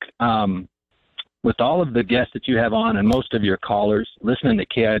quick, with all of the guests that you have on and most of your callers, listening to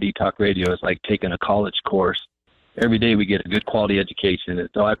KID Talk Radio is like taking a college course. Every day we get a good quality education.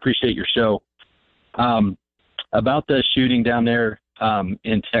 So I appreciate your show. About the shooting down there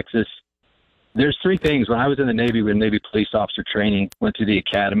in Texas, there's three things. When I was in the Navy, with Navy police officer training, went through the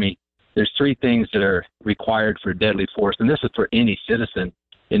academy, there's three things that are required for deadly force, and this is for any citizen: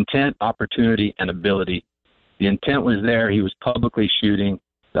 intent, opportunity, and ability. The intent was there. He was publicly shooting.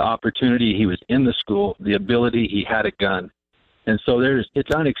 The opportunity, he was in the school. The ability, he had a gun. And so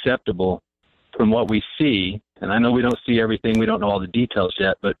it's unacceptable from what we see. And I know we don't see everything. We don't know all the details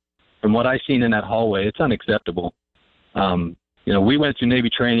yet. But from what I've seen in that hallway, it's unacceptable. We went through Navy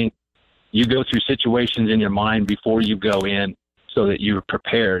training. You go through situations in your mind before you go in so that you're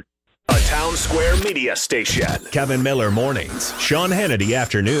prepared. A Town Square media station. Kevin Miller mornings. Sean Hannity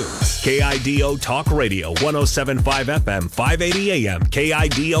afternoons. KIDO Talk Radio 107.5 FM, 580 AM.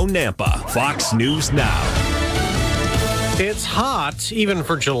 KIDO Nampa. Fox News Now. It's hot, even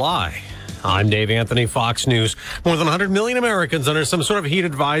for July. I'm Dave Anthony, Fox News. More than 100 million Americans under some sort of heat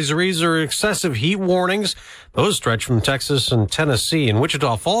advisories or excessive heat warnings. Those stretch from Texas and Tennessee. In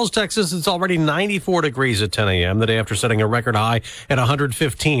Wichita Falls, Texas, it's already 94 degrees at 10 a.m., the day after setting a record high at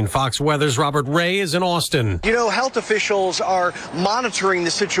 115. Fox Weather's Robert Ray is in Austin. You know, health officials are monitoring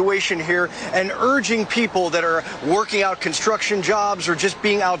the situation here and urging people that are working out construction jobs or just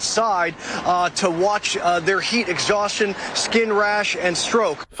being outside to watch their heat exhaustion, skin rash, and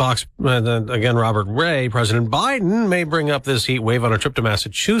stroke. Fox, again, Robert Ray. President Biden may bring up this heat wave on a trip to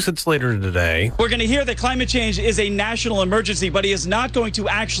Massachusetts later today. We're going to hear that climate change is a national emergency, but he is not going to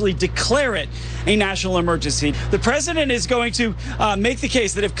actually declare it a national emergency. The president is going to make the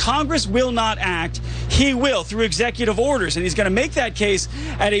case that if Congress will not act, he will through executive orders. And he's going to make that case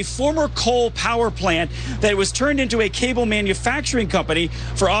at a former coal power plant that was turned into a cable manufacturing company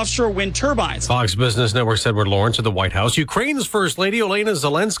for offshore wind turbines. Fox Business Network's Edward Lawrence at the White House. Ukraine's First Lady, Olena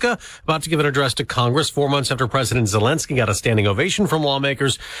Zelenska, about to give an address to Congress 4 months after President Zelensky got a standing ovation from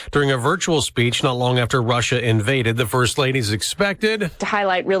lawmakers during a virtual speech not long after Russia invaded. The First Lady is expected to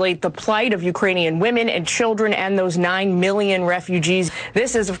highlight really the plight of Ukrainian women and children and those 9 million refugees.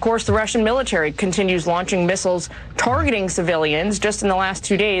 This is, of course, the Russian military continues launching missiles targeting civilians. Just in the last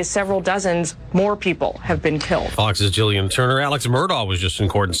 2 days, several dozens more people have been killed. Fox's Jillian Turner. Alex Murdaugh was just in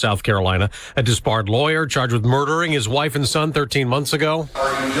court in South Carolina. A disbarred lawyer charged with murdering his wife and son 13 months ago.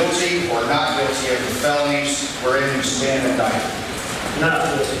 Are you guilty or not guilty of the felonies wherein you stand indicted?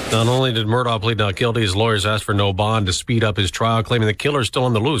 Not guilty. Not only did Murdaugh plead not guilty, his lawyers asked for no bond to speed up his trial, claiming the killer is still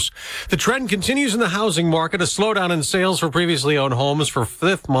on the loose. The trend continues in the housing market. A slowdown in sales for previously owned homes for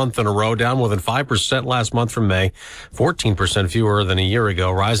 5th month in a row, down more than 5% last month from May, 14% fewer than a year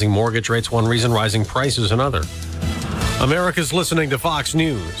ago. Rising mortgage rates, one reason, rising prices another. America's listening to Fox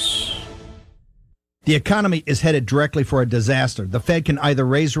News. The economy is headed directly for a disaster. The Fed can either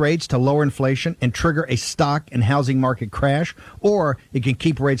raise rates to lower inflation and trigger a stock and housing market crash, or it can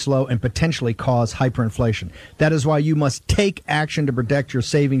keep rates low and potentially cause hyperinflation. That is why you must take action to protect your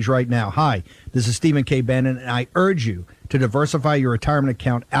savings right now. Hi, this is Stephen K. Bannon, and I urge you to diversify your retirement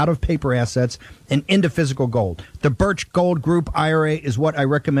account out of paper assets and into physical gold. The Birch Gold Group IRA is what I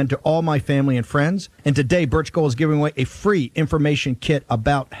recommend to all my family and friends. And today, Birch Gold is giving away a free information kit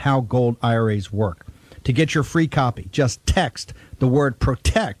about how gold IRAs work. To get your free copy, just text the word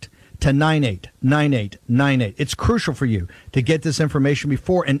PROTECT to 989898. It's crucial for you to get this information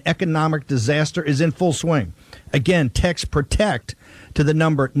before an economic disaster is in full swing. Again, text PROTECT to the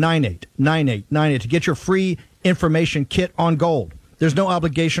number 989898 to get your free information kit on gold. There's no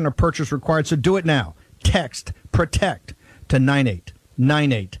obligation or purchase required, so do it now. Text PROTECT to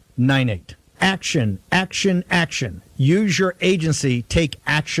 989898. Action, action, action. Use your agency. Take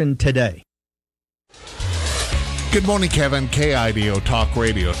action today. Good morning, Kevin. KIDO Talk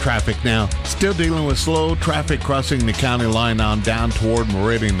Radio. Traffic now. Still dealing with slow traffic crossing the county line on down toward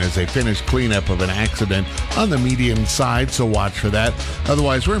Meridian as they finish cleanup of an accident on the median side, so watch for that.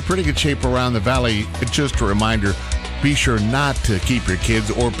 Otherwise, we're in pretty good shape around the valley. Just a reminder, be sure not to keep your kids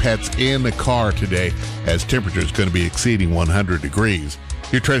or pets in the car today as temperature is going to be exceeding 100 degrees.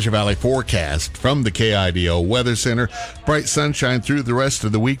 Your Treasure Valley forecast from the KIDO Weather Center. Bright sunshine through the rest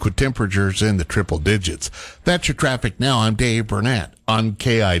of the week with temperatures in the triple digits. That's your traffic now. I'm Dave Burnett on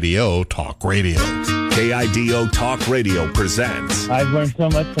KIDO Talk Radio. KIDO Talk Radio presents. I've learned so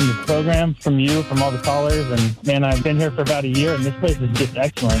much from this program, from you, from all the callers, and man, I've been here for about a year, and this place is just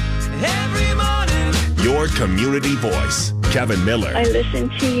excellent. Every morning. Your community voice, Kevin Miller. I listen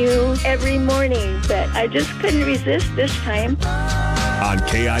to you every morning, but I just couldn't resist this time. On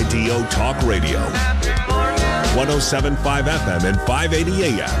KIDO Talk Radio, 107.5 FM and 580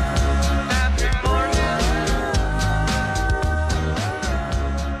 AM.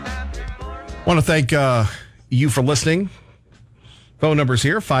 I want to thank you for listening. Phone numbers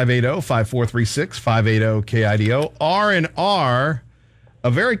here, 580-5436, 580-KIDO. R&R,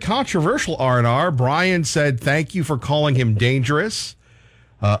 a very controversial R&R. Brian said thank you for calling him dangerous.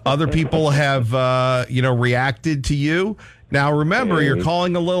 Other people have, reacted to you. Now, remember, you're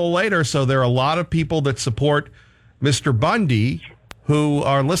calling a little later, so there are a lot of people that support Mr. Bundy who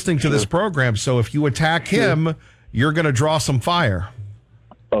are listening to this program. So if you attack him, you're going to draw some fire.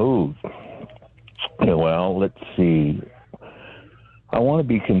 Oh, well, let's see. I want to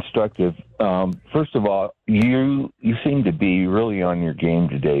be constructive. First of all, you seem to be really on your game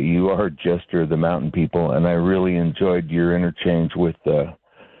today. You are Jester of the Mountain People, and I really enjoyed your interchange with Mr.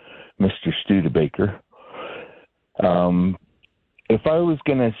 Studebaker. If I was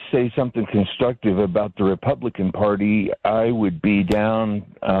going to say something constructive about the Republican Party, I would be down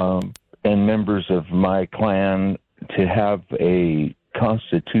and members of my clan to have a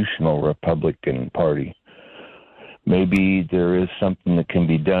constitutional Republican Party. Maybe there is something that can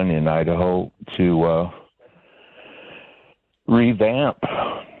be done in Idaho to revamp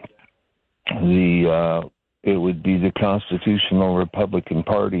it would be the Constitutional Republican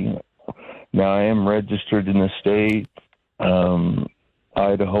Party. Now, I am registered in the state.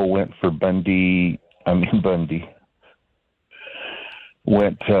 Idaho went for Bundy. Did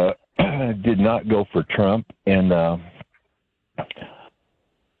not go for Trump. And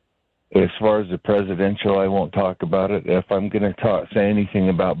as far as the presidential, I won't talk about it. If I'm going to say anything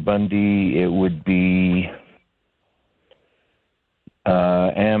about Bundy, it would be,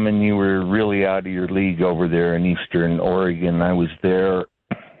 Ammon, you were really out of your league over there in Eastern Oregon. I was there.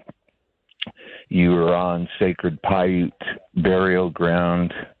 You were on Sacred Paiute burial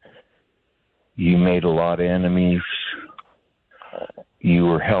ground. You made a lot of enemies. You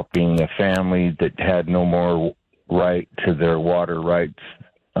were helping a family that had no more right to their water rights.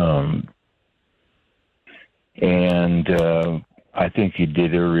 And I think you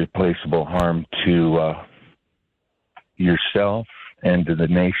did irreplaceable harm to yourself and to the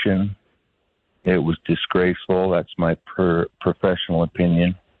nation. It was disgraceful. That's my professional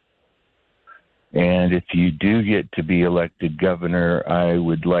opinion. And if you do get to be elected governor, I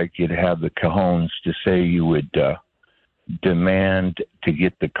would like you to have the cojones to say you would demand to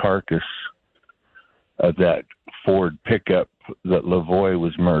get the carcass of that Ford pickup that Lavoie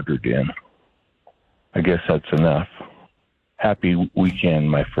was murdered in. I guess that's enough. Happy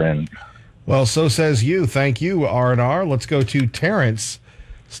weekend, my friend. Well, so says you. Thank you, R&R. Let's go to Terrence,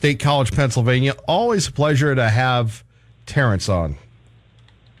 State College, Pennsylvania. Always a pleasure to have Terrence on.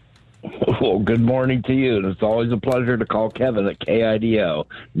 Well, good morning to you. And it's always a pleasure to call Kevin at KIDO.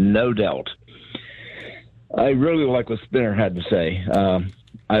 No doubt. I really like what Spinner had to say.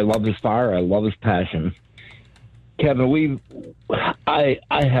 I love his fire. I love his passion. Kevin, I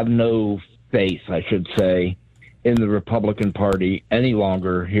have no faith, I should say, in the Republican Party any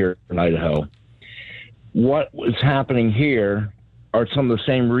longer here in Idaho. What is happening here are some of the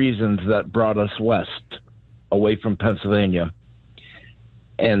same reasons that brought us west, away from Pennsylvania.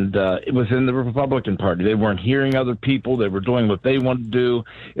 And it was in the Republican Party. They weren't hearing other people. They were doing what they wanted to do.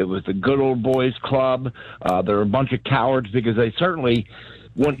 It was the good old boys club. There were a bunch of cowards because they certainly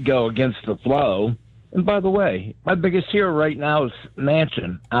wouldn't go against the flow. And by the way, my biggest hero right now is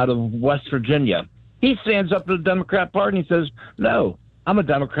Manchin out of West Virginia. He stands up to the Democrat Party and says, no, I'm a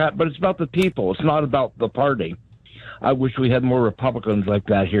Democrat, but it's about the people. It's not about the party. I wish we had more Republicans like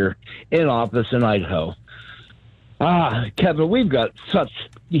that here in office in Idaho. Kevin,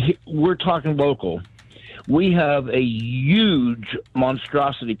 we're talking local. We have a huge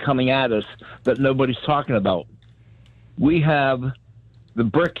monstrosity coming at us that nobody's talking about. We have the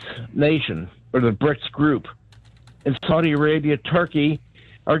BRICS nation, or the BRICS group, and Saudi Arabia, Turkey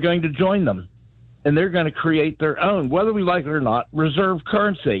are going to join them. And they're going to create their own, whether we like it or not, reserve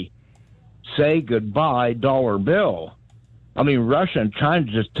currency. Say goodbye, dollar bill. I mean, Russia and China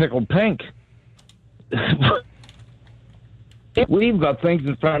just tickled pink. We've got things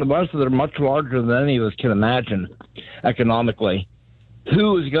in front of us that are much larger than any of us can imagine economically.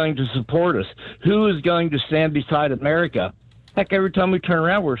 Who is going to support us? Who is going to stand beside America? Heck, every time we turn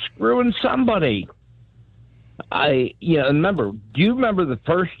around, we're screwing somebody. Remember, do you remember the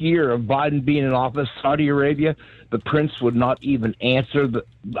first year of Biden being in office, Saudi Arabia? The prince would not even answer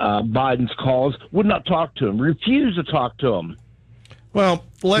Biden's calls, would not talk to him, refused to talk to him. Well,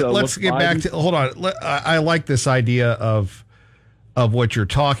 let's get back to, hold on. I like this idea of what you're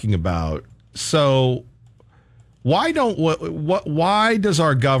talking about. So why does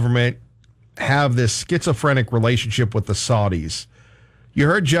our government have this schizophrenic relationship with the Saudis? You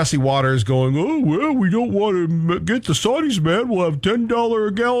heard Jesse Waters going, oh, well, we don't want to get the Saudis, man. We'll have $10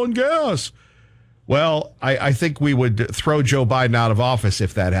 a gallon gas. Well, I think we would throw Joe Biden out of office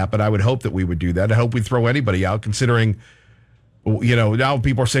if that happened. I would hope that we would do that. I hope we'd throw anybody out, considering, now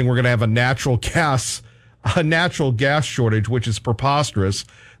people are saying we're going to have a natural gas shortage, which is preposterous.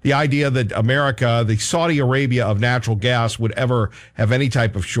 The idea that America, the Saudi Arabia of natural gas, would ever have any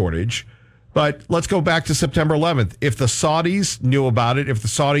type of shortage. But let's go back to September 11th. If the Saudis knew about it, if the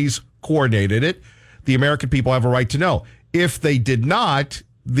Saudis coordinated it, the American people have a right to know. If they did not,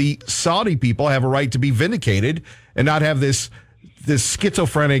 the Saudi people have a right to be vindicated and not have this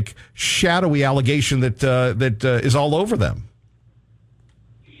schizophrenic, shadowy allegation that is all over them.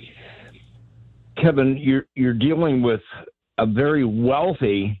 Kevin, you're dealing with a very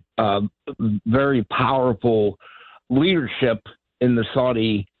wealthy, very powerful leadership in the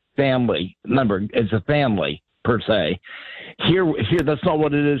Saudi family. Remember, it's a family per se. Here, that's not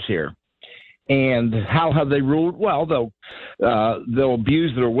what it is here. And how have they ruled? Well, they'll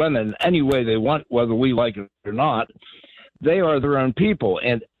abuse their women any way they want, whether we like it or not. They are their own people,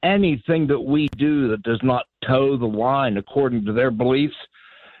 and anything that we do that does not toe the line according to their beliefs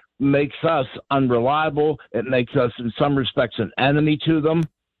makes us unreliable. It makes us, in some respects, an enemy to them.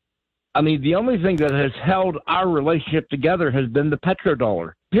 I mean, the only thing that has held our relationship together has been the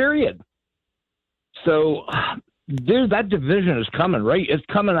petrodollar, period. So, dude, that division is coming, right? It's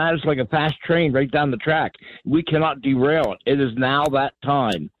coming at us like a fast train right down the track. We cannot derail it. It is now that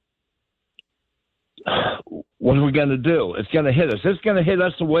time. What are we going to do? It's going to hit us. It's going to hit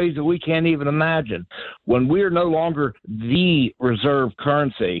us in ways that we can't even imagine. When we are no longer the reserve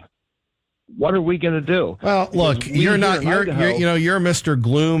currency, what are we going to do? Well, look, you're Mr.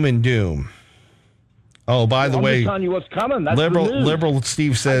 Gloom and Doom. Oh, by the way, I'm just telling you what's coming. That's liberal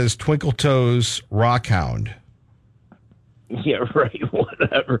Steve says Twinkle Toes Rockhound. Yeah, right.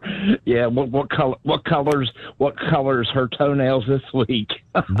 Whatever. Yeah. What colors her toenails this week?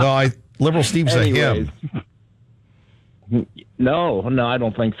 No, liberal Steve's a him. No, I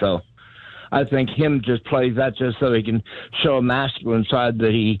don't think so. I think him just plays that just so he can show a masculine side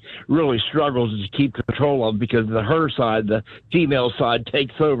that he really struggles to keep control of, because the her side, the female side,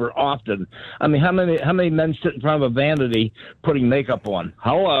 takes over often. I mean, how many men sit in front of a vanity putting makeup on?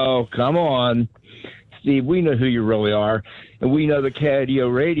 Hello, come on. Steve, we know who you really are, and we know that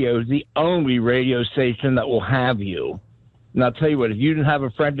KIDO Radio is the only radio station that will have you. And I'll tell you what, if you didn't have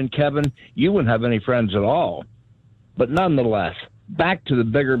a friend in Kevin, you wouldn't have any friends at all. But nonetheless, back to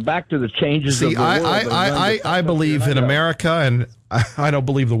the changes of the world. I believe in America, and I don't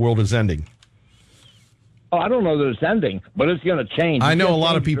believe the world is ending. Oh, I don't know that it's ending, but it's going to change. I know a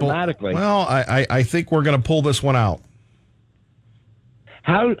lot of people. Dramatically. Well, I think we're going to pull this one out.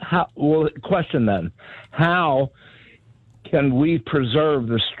 Well, question then, how can we preserve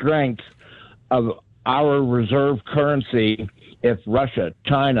the strength of our reserve currency if Russia,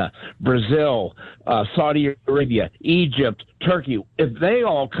 China, Brazil, Saudi Arabia, Egypt, Turkey, if they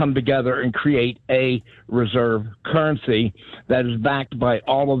all come together and create a reserve currency that is backed by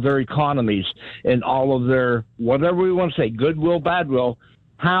all of their economies and all of their, whatever we want to say, goodwill, badwill,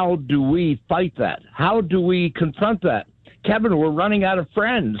 how do we fight that? How do we confront that? Kevin, we're running out of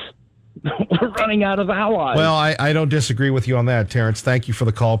friends. We're running out of allies. Well, I don't disagree with you on that, Terrence. Thank you for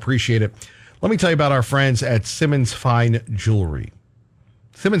the call. Appreciate it. Let me tell you about our friends at Simmons Fine Jewelry.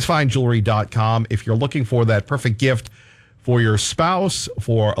 SimmonsFineJewelry.com. If you're looking for that perfect gift for your spouse,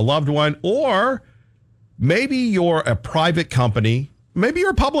 for a loved one, or maybe you're a private company, maybe you're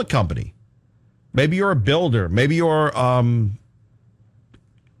a public company, maybe you're a builder, maybe you're a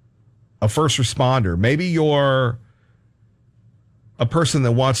first responder, maybe you're a person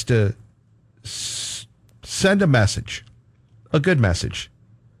that wants to send a message, a good message,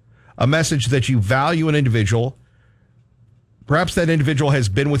 a message that you value an individual. Perhaps that individual has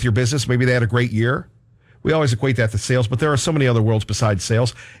been with your business. Maybe they had a great year. We always equate that to sales, but there are so many other worlds besides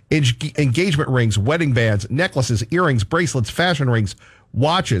sales. Engagement rings, wedding bands, necklaces, earrings, bracelets, fashion rings,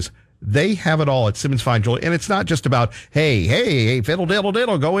 watches. They have it all at Simmons Fine Jewelry. And it's not just about, hey, fiddle diddle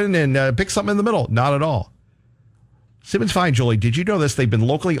diddle, go in and pick something in the middle. Not at all. Simmons Fine Jewelry, did you know this? They've been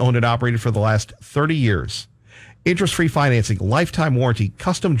locally owned and operated for the last 30 years. Interest-free financing, lifetime warranty,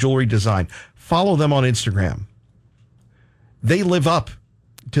 custom jewelry design. Follow them on Instagram. They live up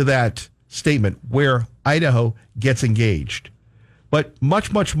to that statement where Idaho gets engaged. But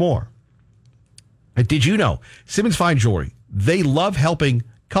much, much more. And did you know Simmons Fine Jewelry, they love helping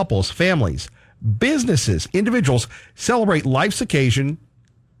couples, families, businesses, individuals celebrate life's occasions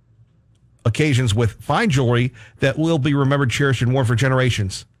with fine jewelry that will be remembered, cherished, and worn for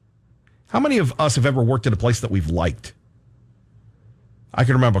generations. How many of us have ever worked at a place that we've liked? I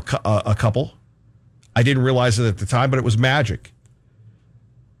can remember a couple. I didn't realize it at the time, but it was magic.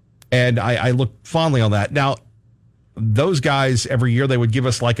 And I look fondly on that. Now, those guys, every year, they would give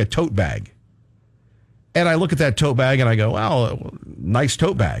us like a tote bag. And I look at that tote bag and I go, wow, nice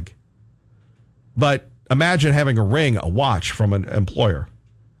tote bag. But imagine having a ring, a watch from an employer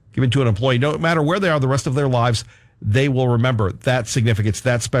given to an employee. No matter where they are the rest of their lives, they will remember that significance,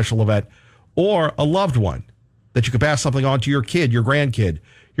 that special event, or a loved one that you could pass something on to your kid, your grandkid,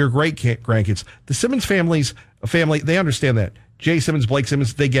 your great-grandkids. The Simmons family, they understand that. Jay Simmons, Blake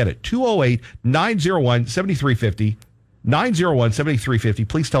Simmons, they get it. 208-901-7350, 901-7350.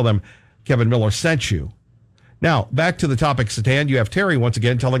 Please tell them Kevin Miller sent you. Now, back to the topics at hand. You have Terry once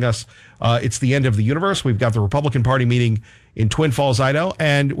again telling us it's the end of the universe. We've got the Republican Party meeting in Twin Falls, Idaho,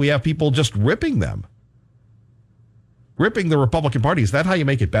 and we have people just ripping them. Ripping the Republican Party. Is that how you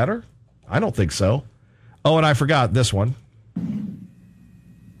make it better? I don't think so. Oh, and I forgot this one.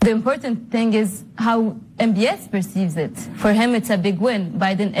 The important thing is how MBS perceives it. For him, it's a big win.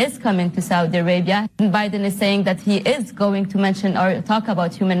 Biden is coming to Saudi Arabia, and Biden is saying that he is going to mention or talk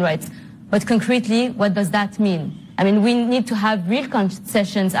about human rights. But concretely, what does that mean? I mean, we need to have real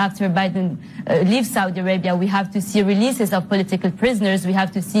concessions after Biden leaves Saudi Arabia. We have to see releases of political prisoners. We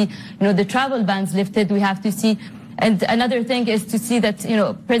have to see, the travel bans lifted. We have to see, and another thing is to see that,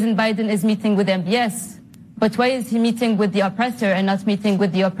 President Biden is meeting with MBS. But why is he meeting with the oppressor and not meeting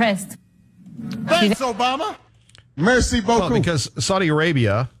with the oppressed? Thanks, Obama. Merci beaucoup. Well, because Saudi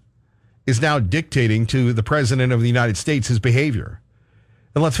Arabia is now dictating to the President of the United States his behavior.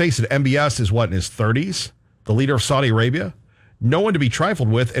 And let's face it, MBS is in his 30s? The leader of Saudi Arabia? No one to be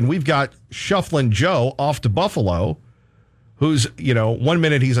trifled with. And we've got Shufflin' Joe off to Buffalo, who's, 1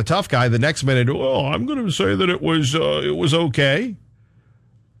 minute he's a tough guy, the next minute, I'm going to say that it was okay.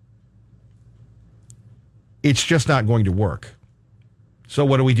 It's just not going to work. So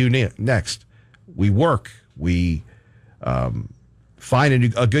what do we do next? We work. We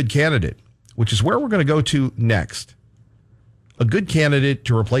find a good candidate, which is where we're going to go to next. A good candidate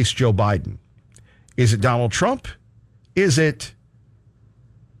to replace Joe Biden. Is it Donald Trump? Is it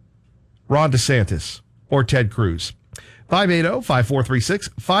Ron DeSantis or Ted Cruz? 580-5436,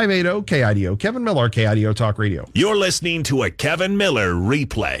 580-KIDO. Kevin Miller, KIDO Talk Radio. You're listening to a Kevin Miller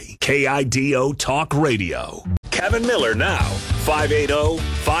replay. KIDO Talk Radio. Kevin Miller now.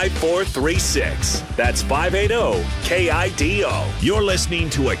 580-5436. That's 580-KIDO. You're listening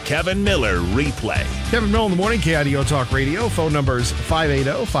to a Kevin Miller replay. Kevin Miller in the morning, KIDO Talk Radio. Phone numbers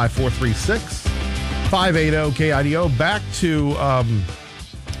 580-5436, 580-KIDO. Back to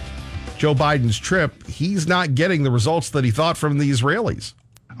Joe Biden's trip. He's not getting the results that he thought from the Israelis.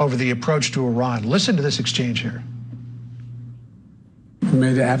 Over the approach to Iran. Listen to this exchange here. We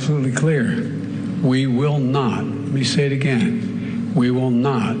made it absolutely clear. We will not, let me say it again, we will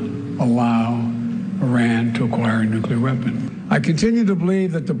not allow Iran to acquire a nuclear weapon. I continue to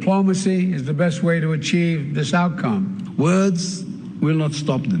believe that diplomacy is the best way to achieve this outcome. Words will not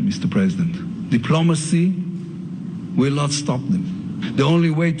stop them, Mr. President. Diplomacy will not stop them. The only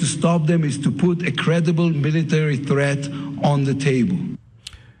way to stop them is to put a credible military threat on the table.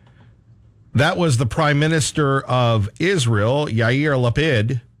 That was the Prime Minister of Israel, Yair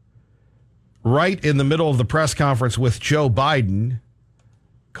Lapid, right in the middle of the press conference with Joe Biden,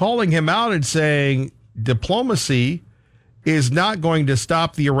 calling him out and saying diplomacy is not going to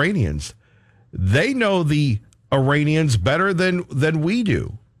stop the Iranians. They know the Iranians better than we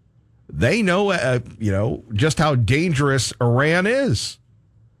do. They know, just how dangerous Iran is.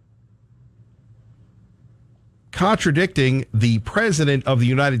 Contradicting the President of the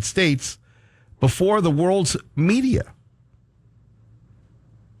United States before the world's media.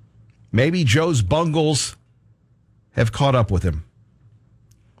 Maybe Joe's bungles have caught up with him.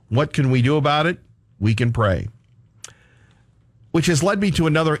 What can we do about it? We can pray. Which has led me to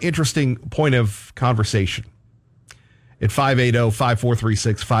another interesting point of conversation. At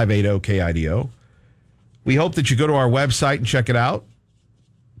 580-5436, 580-KIDO. We hope that you go to our website and check it out.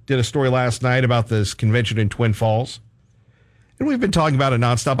 Did a story last night about this convention in Twin Falls. And we've been talking about it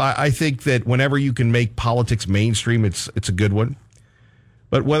nonstop. I think that whenever you can make politics mainstream, it's a good one.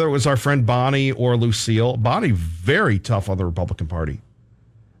 But whether it was our friend Bonnie or Lucille, Bonnie, very tough on the Republican Party.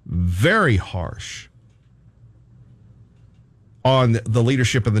 Very harsh on the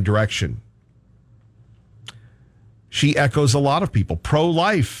leadership and the direction. She echoes a lot of people.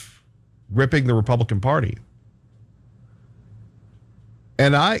 Pro-life, ripping the Republican Party.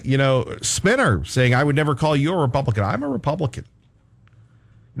 And Spinner saying, I would never call you a Republican. I'm a Republican.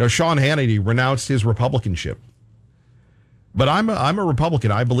 Sean Hannity renounced his Republicanship. But I'm a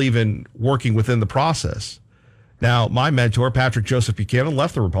Republican. I believe in working within the process. Now, my mentor, Patrick Joseph Buchanan,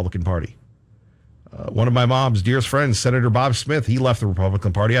 left the Republican Party. One of my mom's dearest friends, Senator Bob Smith, he left the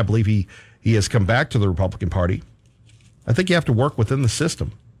Republican Party. I believe he has come back to the Republican Party. I think you have to work within the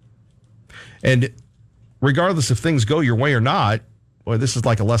system. And regardless if things go your way or not, well, this is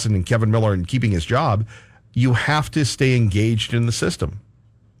like a lesson in Kevin Miller and keeping his job, you have to stay engaged in the system.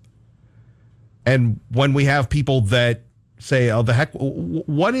 And when we have people that say, oh, the heck,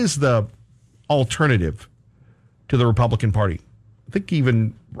 what is the alternative to the Republican Party? I think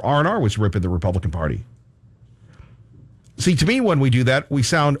even R&R was ripping the Republican Party. See, to me, when we do that, we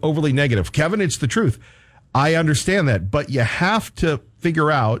sound overly negative. Kevin, it's the truth. I understand that, but you have to figure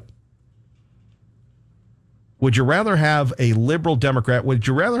out, would you rather have a liberal Democrat, would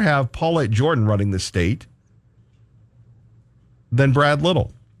you rather have Paulette Jordan running the state than Brad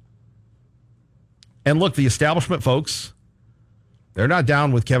Little? And look, the establishment folks, they're not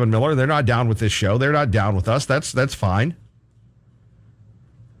down with Kevin Miller. They're not down with this show. They're not down with us. That's fine.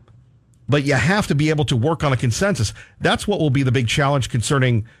 But you have to be able to work on a consensus. That's what will be the big challenge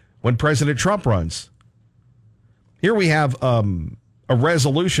concerning when President Trump runs. Here we have a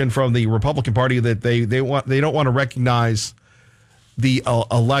resolution from the Republican Party that they don't want to recognize the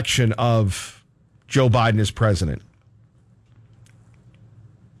election of Joe Biden as president.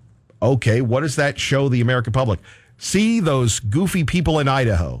 Okay, what does that show the American public? See those goofy people in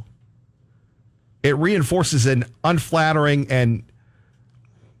Idaho. It reinforces an unflattering and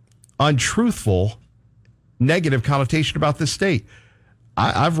untruthful negative connotation about this state.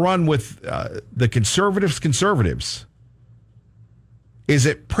 I've run with the conservatives. Is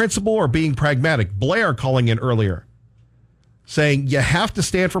it principle or being pragmatic? Blair calling in earlier, saying you have to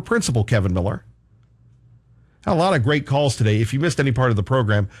stand for principle, Kevin Miller. Had a lot of great calls today. If you missed any part of the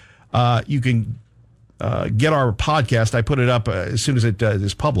program, you can get our podcast. I put it up as soon as it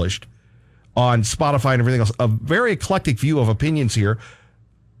is published on Spotify and everything else. A very eclectic view of opinions here,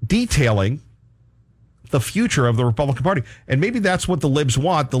 detailing the future of the Republican Party. And maybe that's what the libs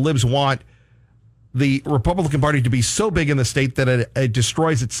want. The libs want the Republican Party to be so big in the state that it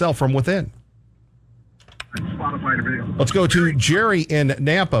destroys itself from within. Let's go to Jerry in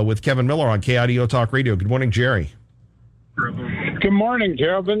Nampa with Kevin Miller on KIDO Talk Radio. Good morning, Jerry. Good morning,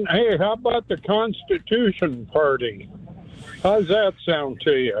 Kevin. Hey, how about the Constitution Party? How's that sound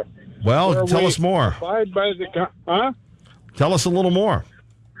to you? Well, tell us more. Abide by the Tell us a little more.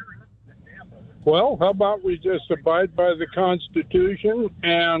 Well, how about we just abide by the Constitution,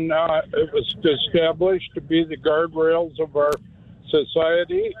 and it was established to be the guardrails of our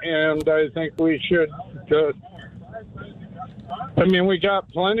society, and I think we should. We got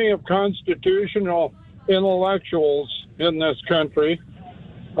plenty of constitutional intellectuals in this country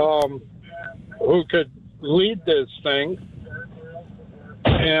who could lead this thing.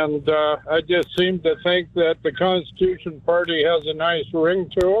 And I just seem to think that the Constitution Party has a nice ring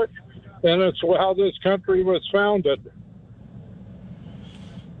to it, and it's how this country was founded.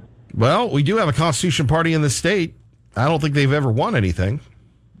 Well, we do have a Constitution Party in the state. I don't think they've ever won anything.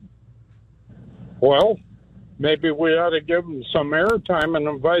 Well, maybe we ought to give them some airtime and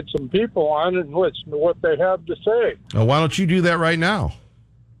invite some people on and listen to what they have to say. Well, why don't you do that right now?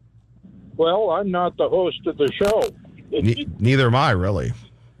 Well, I'm not the host of the show. Neither am I, really.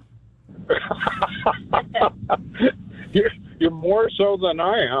 You're more so than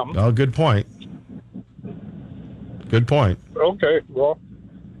I am. Oh, good point. Good point. Okay, well,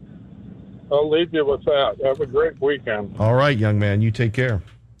 I'll leave you with that. Have a great weekend. All right, young man. You take care.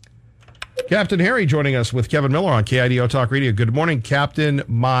 Captain Harry joining us with Kevin Miller on KIDO Talk Radio. Good morning, Captain,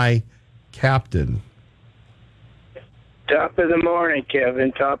 my captain. Top of the morning,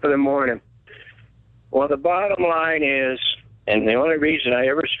 Kevin. Top of the morning. Well, the bottom line is, and the only reason I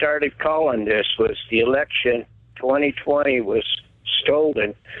ever started calling this was the election 2020 was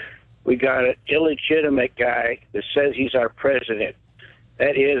stolen. We got an illegitimate guy that says he's our president.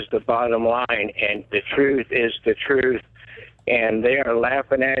 That is the bottom line, and the truth is the truth. And they are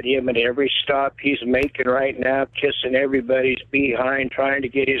laughing at him at every stop he's making right now, kissing everybody's behind, trying to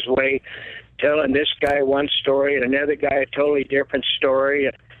get his way, telling this guy one story and another guy a totally different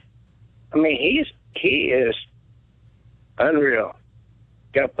story. I mean, he is unreal.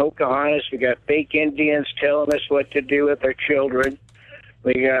 Got Pocahontas, we got fake Indians telling us what to do with our children.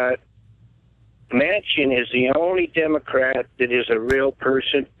 We got Manchin is the only Democrat that is a real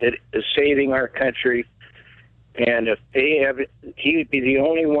person that is saving our country. And if they have, he would be the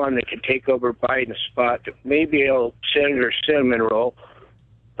only one that could take over Biden's spot. Maybe a Senator Cinnamon roll.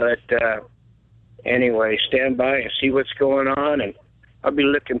 But anyway, stand by and see what's going on. And I'll be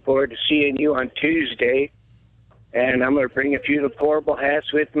looking forward to seeing you on Tuesday. And I'm going to bring a few deplorable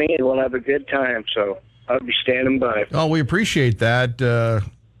hats with me, and we'll have a good time. So I'll be standing by. Oh, we appreciate that,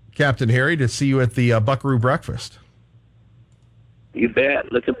 Captain Harry, to see you at the Buckaroo Breakfast. You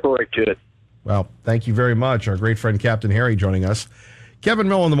bet. Looking forward to it. Well, thank you very much. Our great friend Captain Harry joining us. Kevin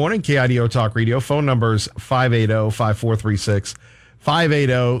Miller in the morning, KIDO Talk Radio. Phone numbers 580-5436,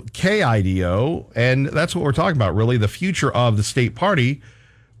 580-KIDO. And that's what we're talking about, really, the future of the state party,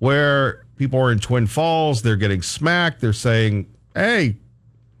 where people are in Twin Falls. They're getting smacked. They're saying, hey,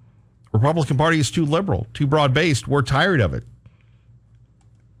 Republican Party is too liberal, too broad-based. We're tired of it.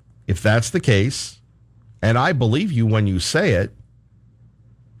 If that's the case, and I believe you when you say it,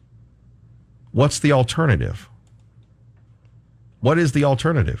 what's the alternative? What is the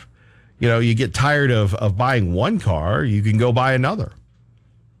alternative? You know, you get tired of buying one car, you can go buy another.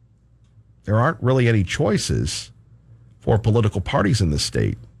 There aren't really any choices for political parties in the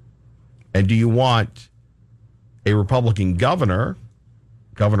state. And do you want a Republican governor,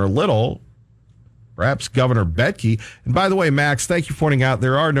 Governor Little, perhaps Governor Betke. And by the way, Max, thank you for pointing out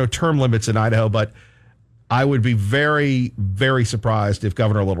there are no term limits in Idaho, but I would be very, very surprised if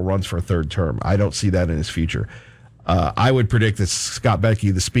Governor Little runs for a third term. I don't see that in his future. I would predict that Scott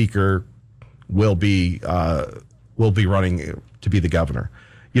Betke, the speaker, will be running to be the governor.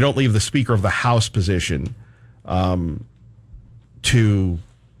 You don't leave the Speaker of the House position to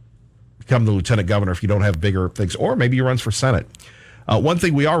become the lieutenant governor if you don't have bigger things, or maybe he runs for Senate. One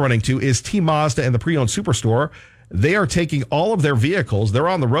thing we are running to is Team Mazda and the pre-owned superstore. They are taking all of their vehicles. They're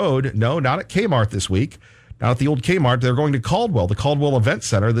on the road. No, not at Kmart this week. Not at the old Kmart. They're going to Caldwell, the Caldwell Event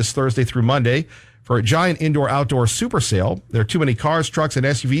Center, this Thursday through Monday for a giant indoor-outdoor super sale. There are too many cars, trucks, and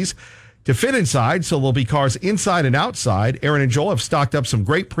SUVs to fit inside, so there'll be cars inside and outside. Aaron and Joel have stocked up some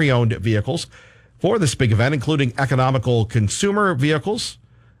great pre-owned vehicles for this big event, including economical consumer vehicles.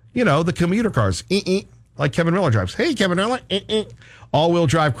 You know, the commuter cars, like Kevin Miller drives. Hey, Kevin Miller, all-wheel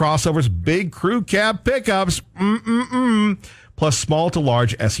drive crossovers, big crew cab pickups, plus small to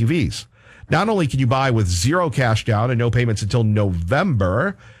large SUVs. Not only can you buy with zero cash down and no payments until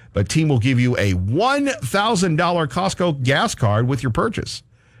November, but Team will give you a $1,000 Costco gas card with your purchase.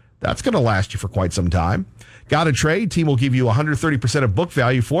 That's going to last you for quite some time. Got a trade? Team will give you 130% of book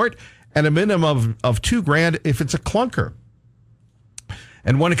value for it and a minimum of $2,000 if it's a clunker.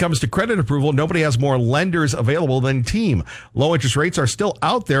 And when it comes to credit approval, nobody has more lenders available than Team. Low interest rates are still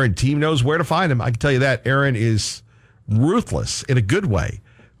out there, and Team knows where to find them. I can tell you that. Aaron is ruthless in a good way,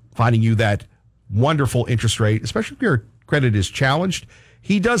 finding you that wonderful interest rate, especially if your credit is challenged.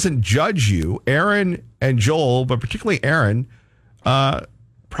 He doesn't judge you. Aaron and Joel, but particularly Aaron,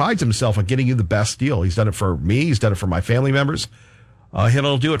 prides himself on getting you the best deal. He's done it for me. He's done it for my family members.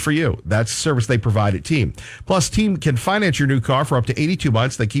 He'll do it for you. That's the service they provide at Team. Plus, Team can finance your new car for up to 82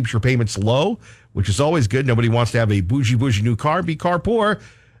 months. That keeps your payments low, which is always good. Nobody wants to have a bougie new car and be car poor.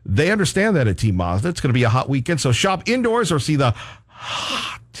 They understand that at Team Mazda. It's going to be a hot weekend, so shop indoors or see the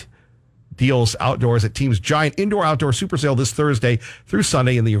hot deals outdoors at Team's giant indoor-outdoor super sale this Thursday through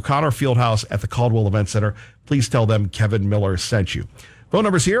Sunday in the O'Connor Fieldhouse at the Caldwell Event Center. Please tell them Kevin Miller sent you. Phone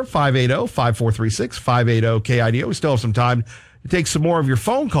number's here, 580-5436, 580-KIDO. We still have some time to take some more of your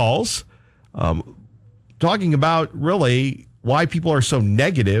phone calls, talking about really why people are so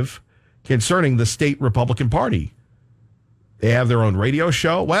negative concerning the state Republican Party. They have their own radio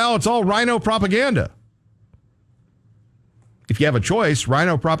show. Well, it's all Rhino propaganda. If you have a choice,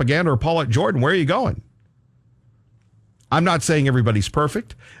 Rhino propaganda or Paulette Jordan, where are you going? I'm not saying everybody's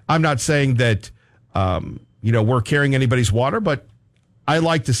perfect. I'm not saying that, we're carrying anybody's water, but I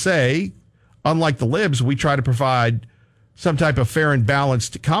like to say, unlike the libs, we try to provide some type of fair and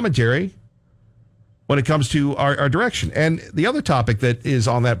balanced commentary when it comes to our direction. And the other topic that is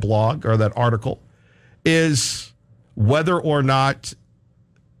on that blog or that article is whether or not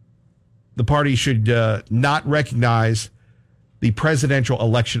the party should not recognize the presidential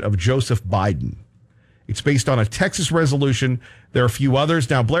election of Joseph Biden. It's based on a Texas resolution. There are a few others.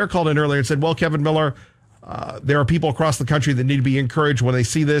 Now, Blair called in earlier and said, well, Kevin Miller, there are people across the country that need to be encouraged when they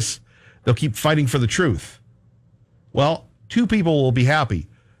see this. They'll keep fighting for the truth. Well, two people will be happy.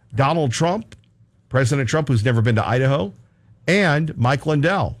 Donald Trump, President Trump, who's never been to Idaho, and Mike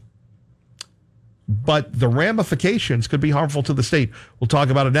Lindell. But the ramifications could be harmful to the state. We'll talk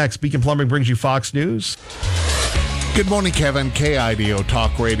about it next. Beacon Plumbing brings you Fox News. Good morning, Kevin. KIDO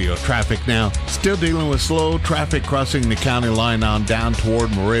Talk Radio. Traffic now. Still dealing with slow traffic crossing the county line on down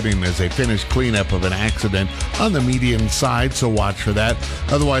toward Meridian as they finish cleanup of an accident on the median side, so watch for that.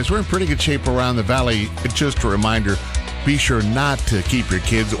 Otherwise, we're in pretty good shape around the valley. Just a reminder, be sure not to keep your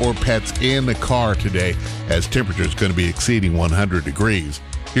kids or pets in the car today as temperatures going to be exceeding 100 degrees.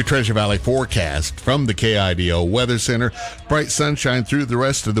 Your Treasure Valley forecast from the KIDO Weather Center. Bright sunshine through the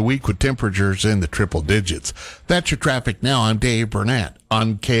rest of the week with temperatures in the triple digits. That's your traffic now. I'm Dave Burnett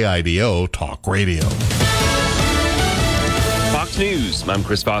on KIDO Talk Radio. Fox News. I'm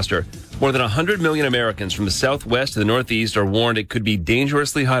Chris Foster. More than 100 million Americans from the Southwest to the Northeast are warned it could be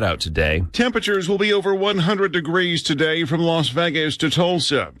dangerously hot out today. Temperatures will be over 100 degrees today from Las Vegas to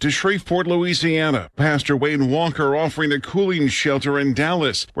Tulsa to Shreveport, Louisiana. Pastor Wayne Walker offering a cooling shelter in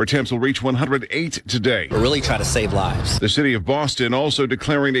Dallas, where temps will reach 108 today. We're really trying to save lives. The city of Boston also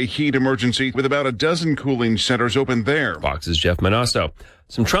declaring a heat emergency with about a dozen cooling centers open there. Fox's Jeff Manasso.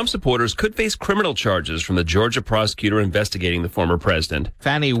 Some Trump supporters could face criminal charges from the Georgia prosecutor investigating the former president.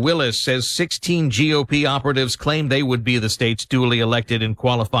 Fannie Willis says 16 GOP operatives claim they would be the state's duly elected and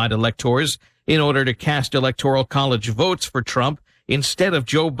qualified electors in order to cast electoral college votes for Trump instead of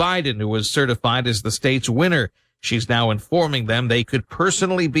Joe Biden, who was certified as the state's winner. She's now informing them they could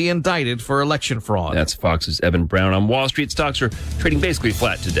personally be indicted for election fraud. That's Fox's Evan Brown. On Wall Street, stocks are trading basically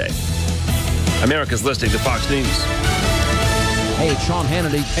flat today. America's listening to Fox News. Hey, it's Sean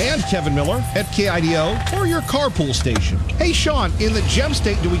Hannity and Kevin Miller at KIDO or your carpool station. Hey, Sean, in the Gem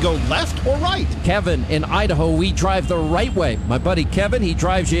State, do we go left or right? Kevin, in Idaho, we drive the right way. My buddy Kevin, he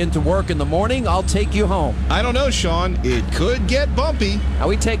drives you into work in the morning. I'll take you home. I don't know, Sean. It could get bumpy. Now,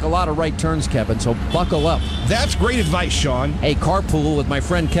 we take a lot of right turns, Kevin, so buckle up. That's great advice, Sean. Hey, carpool with my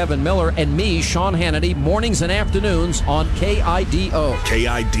friend Kevin Miller and me, Sean Hannity, mornings and afternoons on KIDO.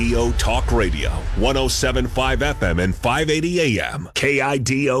 KIDO Talk Radio, 107.5 FM and 580 AM.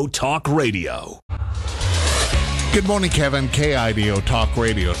 KIDO Talk Radio. Good morning, Kevin. KIDO Talk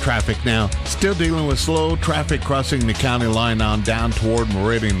Radio. Traffic now. Still dealing with slow traffic crossing the county line on down toward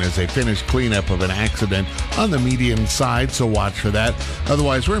Meridian as they finish cleanup of an accident on the median side, so watch for that.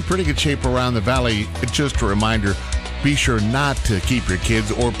 Otherwise, we're in pretty good shape around the valley. Just a reminder, be sure not to keep your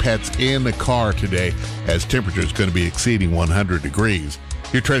kids or pets in the car today as temperature is going to be exceeding 100 degrees.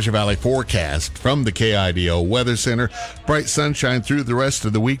 Your Treasure Valley forecast from the KIDO Weather Center. Bright sunshine through the rest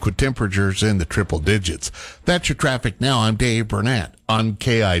of the week with temperatures in the triple digits. That's your traffic now. I'm Dave Burnett on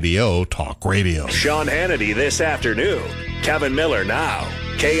KIDO Talk Radio. Sean Hannity this afternoon. Kevin Miller now.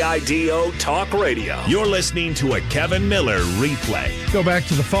 KIDO Talk Radio. You're listening to a Kevin Miller replay. Go back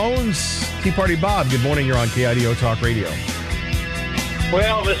to the phones. Tea Party Bob, good morning. You're on KIDO Talk Radio.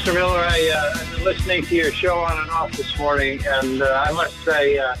 Well, Mr. Miller, I've been listening to your show on and off this morning, and I must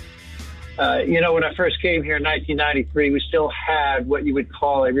say, when I first came here in 1993, we still had what you would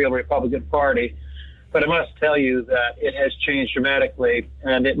call a real Republican Party. But I must tell you that it has changed dramatically,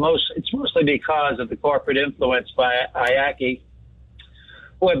 and it's mostly because of the corporate influence by IACI,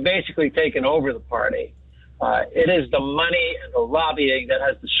 who have basically taken over the party. It is the money and the lobbying that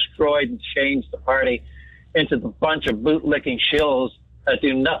has destroyed and changed the party into the bunch of bootlicking shills that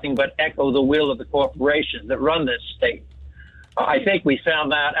do nothing but echo the will of the corporations that run this state. I think we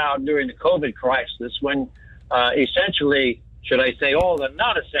found that out during the COVID crisis when essentially, should I say, all the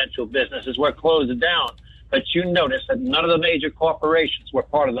non-essential businesses were closed down. But you notice that none of the major corporations were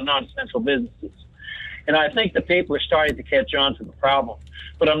part of the non-essential businesses. And I think the people are starting to catch on to the problem.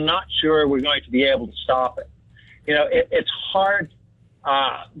 But I'm not sure we're going to be able to stop it. It's hard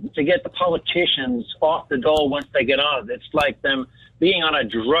to get the politicians off the dole once they get on it. It's like them being on a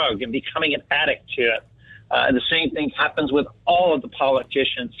drug and becoming an addict to it. The same thing happens with all of the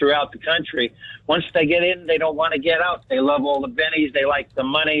politicians throughout the country. Once they get in, they don't want to get out. They love all the bennies. They like the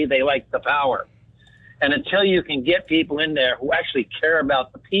money. They like the power. And until you can get people in there who actually care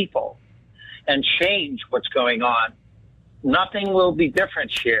about the people and change what's going on, nothing will be different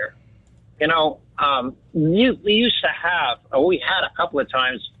here. We used to have, or we had a couple of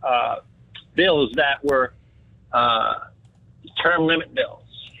times, bills that were term limit bills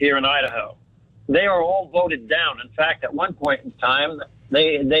here in Idaho. They are all voted down. In fact, at one point in time,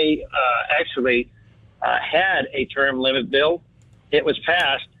 they actually had a term limit bill. It was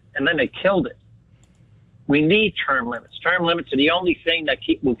passed, and then they killed it. We need term limits. Term limits are the only thing that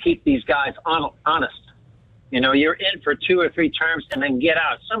will keep these guys honest. You're in for 2 or 3 terms and then get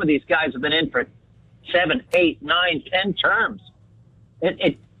out. Some of these guys have been in for 7, 8, 9, 10 terms.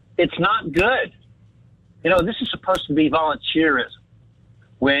 It's not good. This is supposed to be volunteerism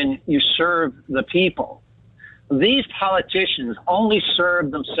when you serve the people. These politicians only serve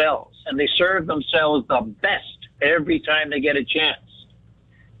themselves, and they serve themselves the best every time they get a chance.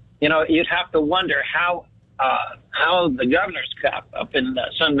 You'd have to wonder how the Governor's Cup up in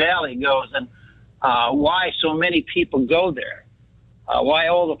Sun Valley goes and why so many people go there, why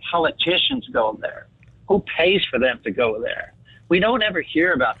all the politicians go there, who pays for them to go there. We don't ever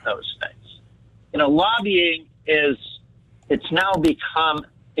hear about those things. Lobbying it's now become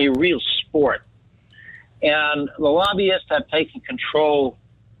a real sport. And the lobbyists have taken control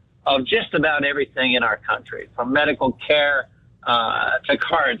of just about everything in our country, from medical care to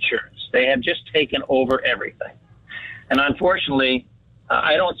car insurance. They have just taken over everything. And unfortunately,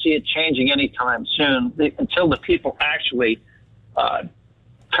 I don't see it changing anytime soon until the people actually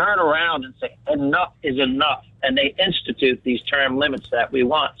turn around and say enough is enough, and they institute these term limits that we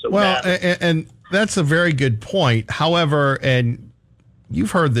want so badly. And that's a very good point. However, and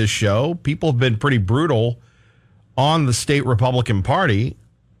you've heard this show, people have been pretty brutal on the state Republican Party,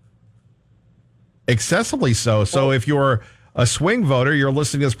 excessively so. So if you're a swing voter, you're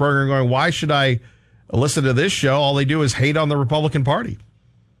listening to this program going, why should I listen to this show? All they do is hate on the Republican Party.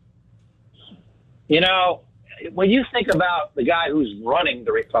 When you think about the guy who's running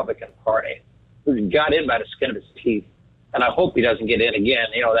the Republican Party, who got in by the skin of his teeth, and I hope he doesn't get in again,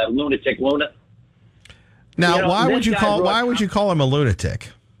 that lunatic Luna. Now, why would you call him a lunatic?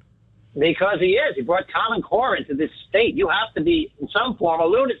 Because he is. He brought Common Core into this state. You have to be in some form of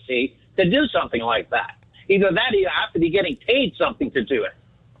lunacy to do something like that. Either that or you have to be getting paid something to do it.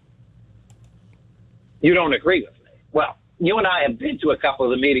 You don't agree with me. Well, you and I have been to a couple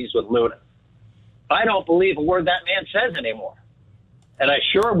of the meetings with Luna. I don't believe a word that man says anymore. And I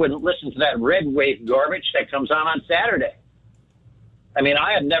sure wouldn't listen to that red wave garbage that comes on Saturday. I mean,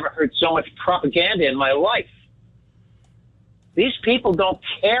 I have never heard so much propaganda in my life. These people don't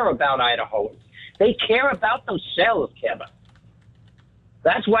care about Idahoans. They care about themselves, Kevin.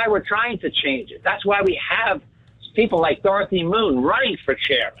 That's why we're trying to change it. That's why we have people like Dorothy Moon running for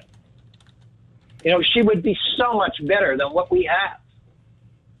chairman. You know, she would be so much better than what we have.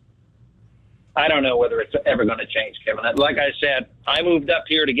 I don't know whether it's ever going to change, Kevin. Like I said, I moved up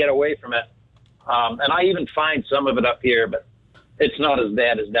here to get away from it. And I even find some of it up here, but it's not as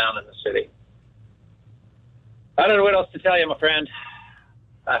bad as down in the city. I don't know what else to tell you, my friend.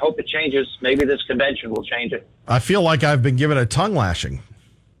 I hope it changes. Maybe this convention will change it. I feel like I've been given a tongue lashing.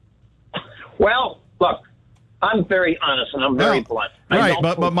 Well, look, I'm very honest and I'm very blunt. Right,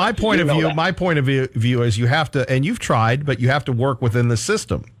 but my point of view is you have to, and you've tried, but you have to work within the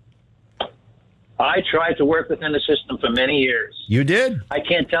system. I tried to work within the system for many years. You did. I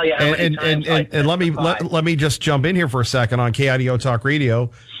can't tell you how many times. And let me just jump in here for a second on KIDO Talk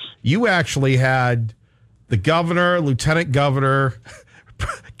Radio. You actually had the governor, lieutenant governor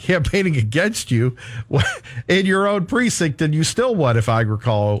campaigning against you in your own precinct, and you still won, if I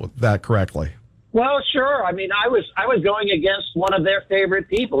recall that correctly. Well, sure. I mean, I was going against one of their favorite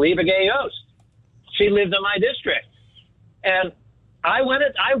people, Eva Gay Yost. She lived in my district, and I went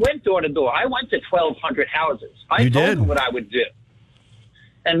door to door. I went to 1,200 houses. I told them what I would do.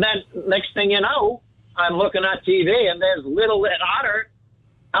 And then next thing you know, I'm looking at TV, and there's Little Ed Otter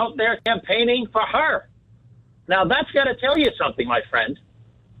out there campaigning for her. Now, that's got to tell you something, my friend.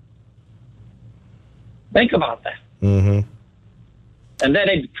 Think about that. Mm-hmm. And then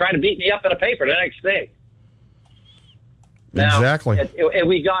they try to beat me up in a paper the next day. Now, exactly.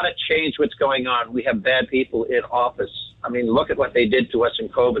 We got to change what's going on. We have bad people in office. I mean, look at what they did to us in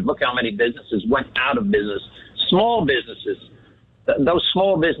COVID. Look how many businesses went out of business. Small businesses. Those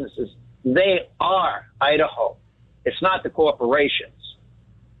small businesses, they are Idaho. It's not the corporations.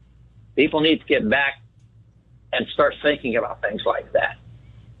 People need to get back and start thinking about things like that.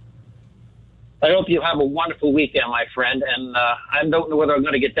 I hope you have a wonderful weekend, my friend. And I don't know whether I'm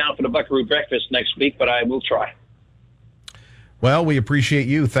going to get down for the Buckaroo Breakfast next week, but I will try. Well, we appreciate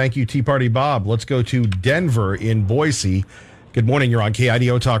you. Thank you, Tea Party Bob. Let's go to Denver in Boise. Good morning. You're on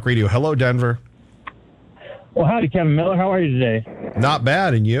KIDO Talk Radio. Hello, Denver. Well, howdy, Kevin Miller. How are you today? Not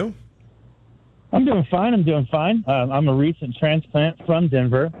bad. And you? I'm doing fine. I'm a recent transplant from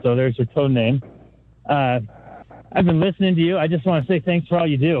Denver, so there's your code name. I've been listening to you. I just want to say thanks for all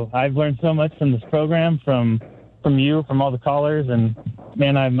you do. I've learned so much from this program, from you, from all the callers, and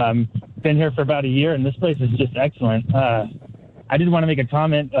man, I'm been here for about a year, and this place is just excellent. I did want to make a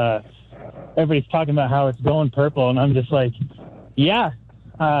comment. Everybody's talking about how it's going purple, and I'm just like, yeah.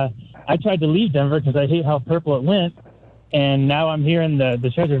 I tried to leave Denver because I hate how purple it went, and now I'm here in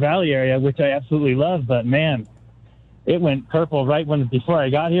the Treasure Valley area, which I absolutely love. But man, it went purple right before I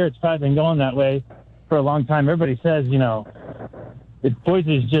got here. It's probably been going that way for a long time. Everybody says, you know,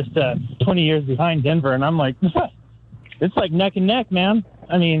 Boise is just 20 years behind Denver, and I'm like, it's like neck and neck, man.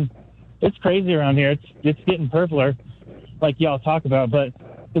 I mean, it's crazy around here. It's getting purpler, like y'all talk about. But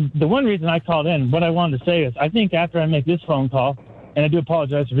the one reason I called in, what I wanted to say is, I think after I make this phone call, and I do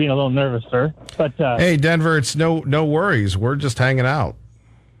apologize for being a little nervous, sir. But hey, Denver, it's no worries. We're just hanging out.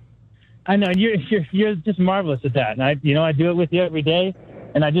 I know you're just marvelous at that, and I do it with you every day,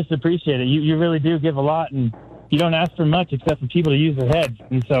 and I just appreciate it. You really do give a lot, and you don't ask for much except for people to use their heads,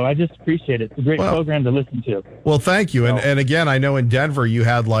 and so I just appreciate it. It's a great program to listen to. Well, thank you, and again, I know in Denver you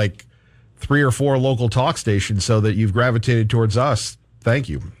had like 3 or 4 local talk stations, so that you've gravitated towards us. Thank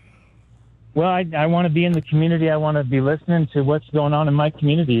you. Well, I want to be in the community. I want to be listening to what's going on in my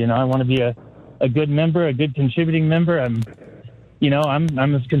community. You know, I want to be a good member, a good contributing member. I'm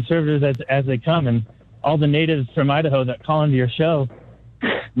as conservative as they come, and all the natives from Idaho that call into your show,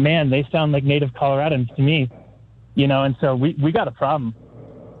 man, they sound like native Coloradans to me. You know, and so we got a problem.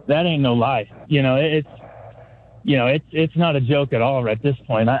 That ain't no lie. It's not a joke at all at this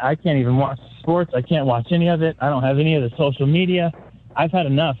point. I can't even watch sports. I can't watch any of it. I don't have any of the social media. I've had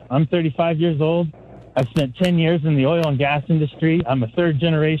enough. I'm 35 years old. I've spent 10 years in the oil and gas industry. I'm a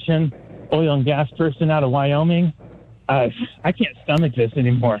third-generation oil and gas person out of Wyoming. I can't stomach this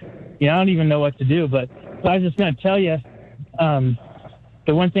anymore. I don't even know what to do. But I was just going to tell you,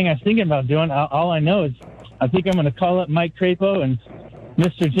 the one thing I was thinking about doing, all I know is I think I'm going to call up Mike Crapo and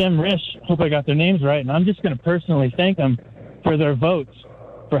Mr. Jim Risch. Hope I got their names right. And I'm just going to personally thank them for their votes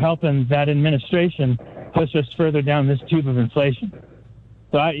for helping that administration push us further down this tube of inflation.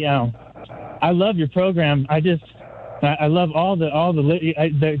 So I love your program. I love all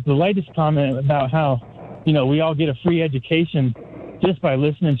the latest comment about how, we all get a free education just by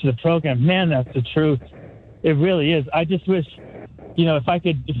listening to the program. Man, that's the truth. It really is. I just wish, if I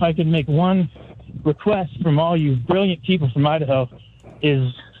could make one request from all you brilliant people from Idaho,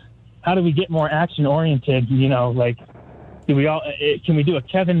 is how do we get more action oriented? Can we do a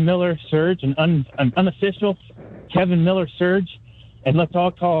Kevin Miller surge, an unofficial Kevin Miller surge, and let's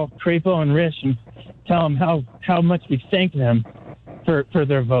all call Crapo and Risch and tell them how much we thank them for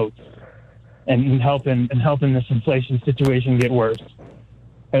their votes and helping this inflation situation get worse.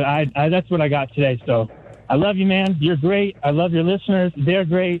 And I that's what I got today. So I love you, man. You're great. I love your listeners. They're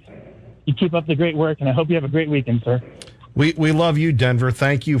great. You keep up the great work, and I hope you have a great weekend, sir. We love you, Denver.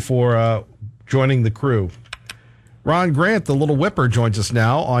 Thank you for joining the crew. Ron Grant, the little whipper, joins us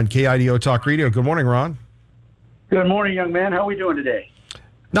now on KIDO Talk Radio. Good morning, Ron. Good morning, young man. How are we doing today?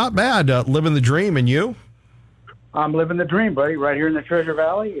 Not bad. Living the dream, and you? I'm living the dream, buddy, right here in the Treasure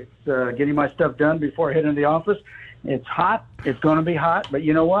Valley. It's getting my stuff done before I head into the office. It's hot. It's going to be hot. But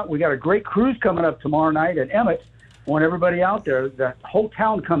you know what? We got a great cruise coming up tomorrow night at Emmett. I want everybody out there. The whole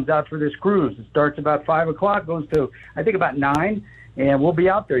town comes out for this cruise. It starts about 5 o'clock, goes to, I think, about 9. And we'll be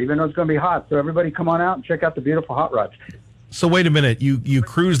out there, even though it's going to be hot. So everybody come on out and check out the beautiful hot rods. So wait a minute. You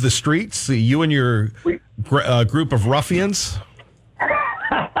cruise the streets? You and your group of ruffians?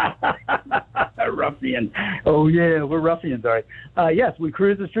 Ruffian. Oh, yeah, we're ruffians, all right. Yes, we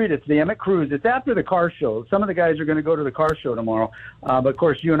cruise the street. It's the Emmett Cruise. It's after the car show. Some of the guys are going to go to the car show tomorrow. But, of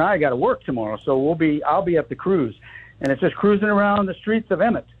course, you and I got to work tomorrow, so I'll be at the cruise. And it's just cruising around the streets of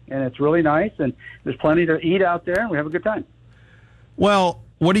Emmett. And it's really nice, and there's plenty to eat out there, and we have a good time. Well,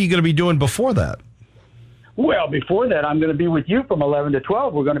 what are you going to be doing before that? Well, before that, I'm going to be with you from 11 to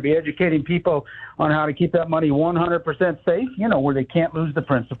 12. We're going to be educating people on how to keep that money 100% safe, where they can't lose the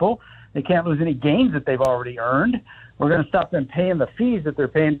principal. They can't lose any gains that they've already earned. We're going to stop them paying the fees that they're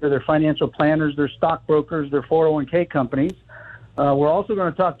paying for their financial planners, their stockbrokers, their 401k companies. We're also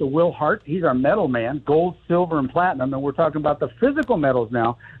going to talk to Will Hart. He's our metal man, gold, silver, and platinum. And we're talking about the physical metals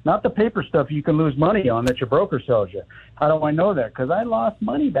now, not the paper stuff you can lose money on that your broker sells you. How do I know that? Because I lost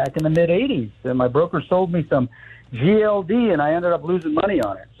money back in the mid-'80s. And my broker sold me some GLD, and I ended up losing money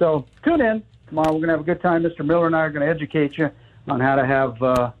on it. So tune in. Tomorrow we're going to have a good time. Mr. Miller and I are going to educate you on how to have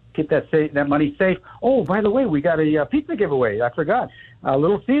keep that money safe. Oh, by the way, we got a pizza giveaway. I forgot.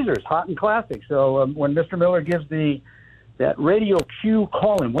 Little Caesars, hot and classic. So when Mr. Miller gives that radio cue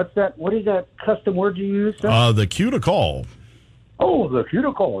calling. What is that custom word you use? The cue to call. Oh, the cue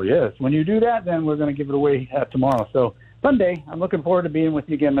to call, yes. When you do that, then we're going to give it away tomorrow. So, fun day. I'm looking forward to being with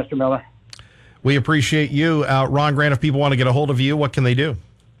you again, Mr. Miller. We appreciate you. Ron Grant, if people want to get a hold of you, what can they do?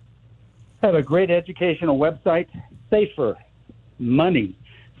 I have a great educational website,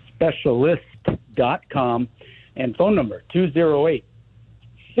 safermoneyspecialist.com, and phone number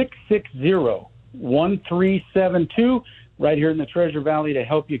 208-660-1372. Right here in the Treasure Valley to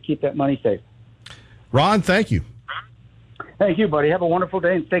help you keep that money safe. Ron, thank you. Thank you, buddy. Have a wonderful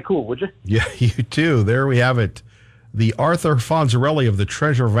day and stay cool, would you? Yeah, you too. There we have it. The Arthur Fonzarelli of the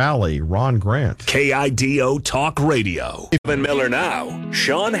Treasure Valley, Ron Grant. KIDO Talk Radio. Kevin Miller now,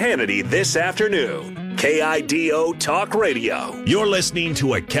 Sean Hannity this afternoon. KIDO Talk Radio. You're listening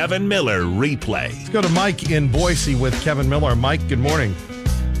to a Kevin Miller replay. Let's go to Mike in Boise with Kevin Miller. Mike, good morning.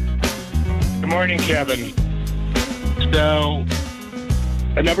 Good morning, Kevin. So,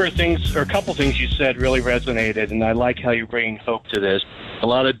 a couple things you said really resonated, and I like how you bring hope to this. A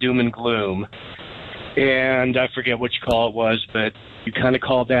lot of doom and gloom, and I forget which call it was, but you kind of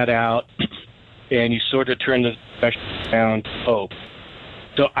called that out, and you sort of turned the discussion around to hope.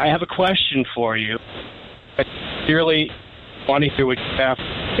 So, I have a question for you. I sincerely want to hear what you have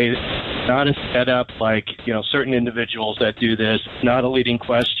to say. Not a setup like certain individuals that do this. Not a leading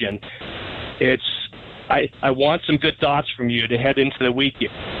question. It's I want some good thoughts from you to head into the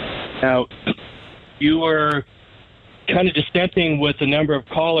weekend. Now, you were kind of dissenting with a number of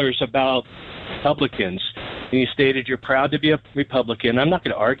callers about Republicans, and you stated you're proud to be a Republican. I'm not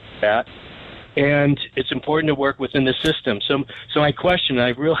going to argue that, and it's important to work within the system. So my question,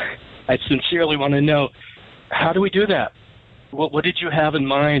 I sincerely want to know, how do we do that? What did you have in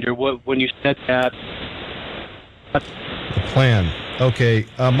mind, or when you said that? The plan. Okay,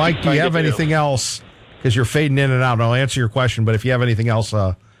 Mike, do you have anything else? Because you're fading in and out. I'll answer your question, but if you have anything else,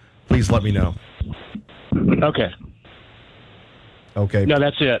 please let me know. Okay. Okay. No,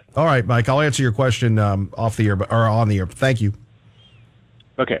 that's it. All right, Mike. I'll answer your question off the air, or on the air. Thank you.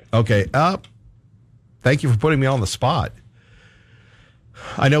 Okay. Okay. Thank you for putting me on the spot.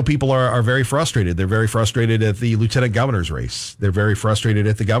 I know people are very frustrated. They're very frustrated at the lieutenant governor's race. They're very frustrated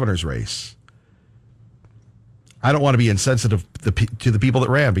at the governor's race. I don't want to be insensitive to the people that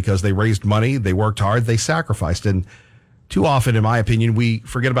ran because they raised money, they worked hard, they sacrificed. And too often, in my opinion, we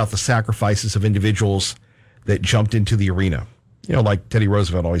forget about the sacrifices of individuals that jumped into the arena. You know, like Teddy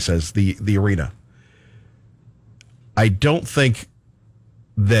Roosevelt always says, the arena. I don't think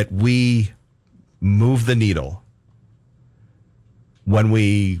that we move the needle when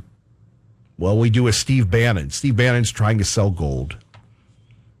we do a Steve Bannon. Steve Bannon's trying to sell gold.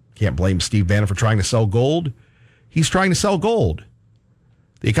 Can't blame Steve Bannon for trying to sell gold. He's trying to sell gold.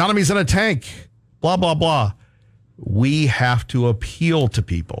 The economy's in a tank. Blah, blah, blah. We have to appeal to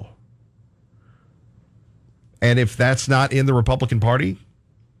people. And if that's not in the Republican Party,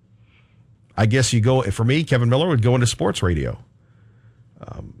 I guess for me, Kevin Miller would go into sports radio.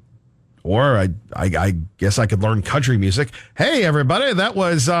 Or I guess I could learn country music. Hey, everybody, that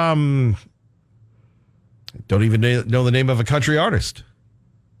was, don't even know the name of a country artist.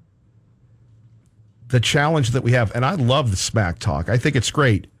 The challenge that we have, and I love the smack talk. I think it's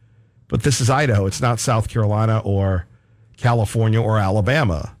great, but this is Idaho. It's not South Carolina or California or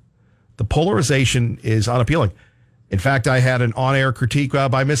Alabama. The polarization is unappealing. In fact, I had an on-air critique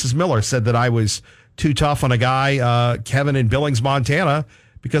by Mrs. Miller, said that I was too tough on a guy, Kevin in Billings, Montana,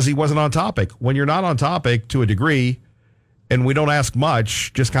 because he wasn't on topic. When you're not on topic to a degree, and we don't ask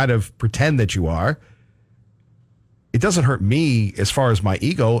much, just kind of pretend that you are, it doesn't hurt me as far as my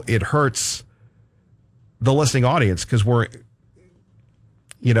ego. It hurts the listening audience because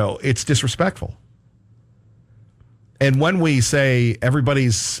it's disrespectful. And when we say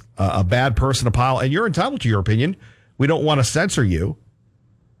everybody's a bad person, a pile, and you're entitled to your opinion, we don't want to censor you.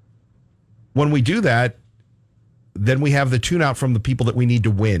 When we do that, then we have the tune out from the people that we need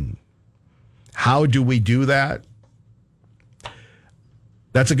to win. How do we do that?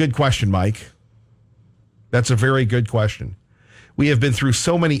 That's a good question, Mike. That's a very good question. We have been through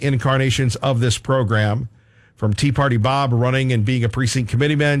so many incarnations of this program, from Tea Party Bob running and being a precinct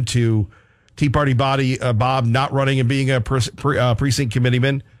committeeman to Tea Party Bob not running and being a precinct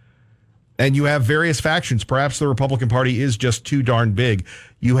committeeman. And you have various factions. Perhaps the Republican Party is just too darn big.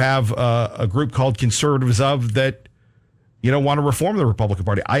 You have a group called Conservatives that, want to reform the Republican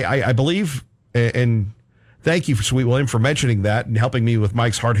Party. I believe, and thank you, Sweet William, for mentioning that and helping me with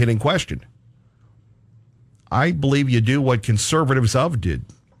Mike's hard-hitting question. I believe you do what Conservatives did.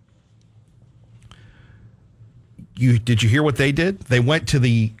 Did you hear what they did? They went to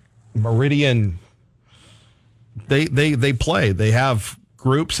the Meridian. They play. They have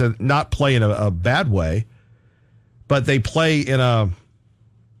groups, and not play in a bad way, but they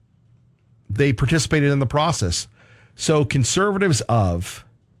they participated in the process. So Conservatives of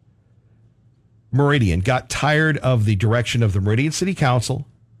Meridian got tired of the direction of the Meridian City Council,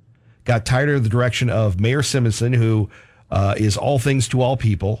 got tired of the direction of Mayor Simonson, who is all things to all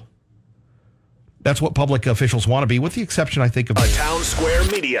people. That's what public officials want to be, with the exception, I think, of a Town Square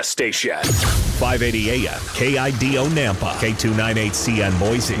media station. 580 AM, KIDO Nampa, K298CN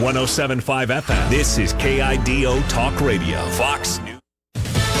Boise, 107.5 FM. This is KIDO Talk Radio, Fox News.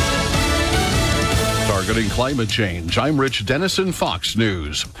 Targeting climate change. I'm Rich Dennison, Fox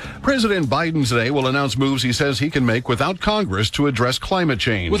News. President Biden today will announce moves he says he can make without Congress to address climate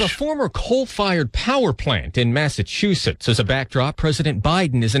change. With a former coal-fired power plant in Massachusetts as a backdrop, President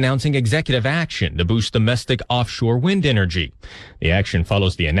Biden is announcing executive action to boost domestic offshore wind energy. The action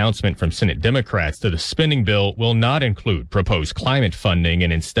follows the announcement from Senate Democrats that the spending bill will not include proposed climate funding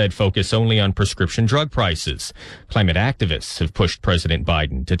and instead focus only on prescription drug prices. Climate activists have pushed President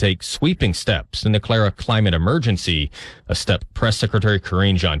Biden to take sweeping steps and declare a climate emergency, a step Press Secretary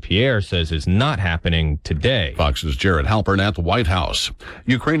Karine Jean-Pierre says is not happening today. Fox's Jared Halpern at the White House.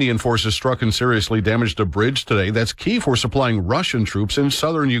 Ukrainian forces struck and seriously damaged a bridge today that's key for supplying Russian troops in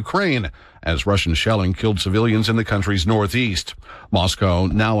southern Ukraine, as Russian shelling killed civilians in the country's northeast. Moscow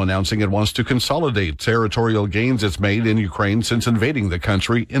now announcing it wants to consolidate territorial gains it's made in Ukraine since invading the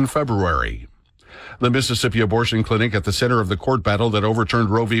country in February. The Mississippi abortion clinic at the center of the court battle that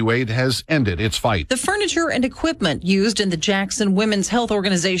overturned Roe v. Wade has ended its fight. The furniture and equipment used in the Jackson Women's Health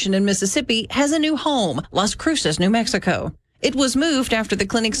Organization in Mississippi has a new home, Las Cruces, New Mexico. It was moved after the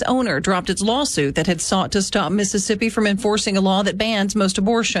clinic's owner dropped its lawsuit that had sought to stop Mississippi from enforcing a law that bans most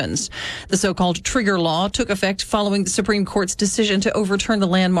abortions. The so-called trigger law took effect following the Supreme Court's decision to overturn the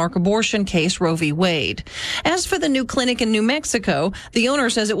landmark abortion case Roe v. Wade. As for the new clinic in New Mexico, the owner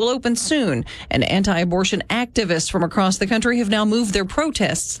says it will open soon, and anti-abortion activists from across the country have now moved their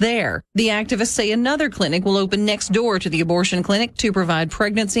protests there. The activists say another clinic will open next door to the abortion clinic to provide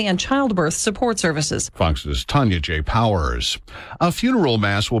pregnancy and childbirth support services. Fox's Tanya J. Powers. News. A funeral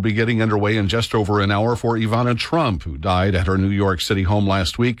mass will be getting underway in just over an hour for Ivana Trump, who died at her New York City home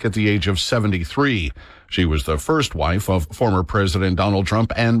last week at the age of 73. She was the first wife of former President Donald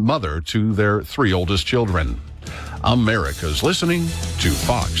Trump and mother to their 3 oldest children. America's listening to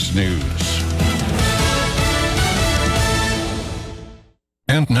Fox News.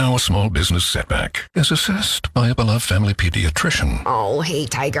 And now a small business setback is assessed by a beloved family pediatrician. Oh, hey,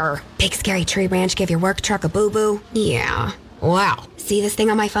 Tiger. Big scary tree branch give your work truck a boo-boo? Yeah. Wow. See this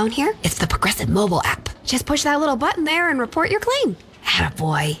thing on my phone here? It's the Progressive mobile app. Just push that little button there and report your claim.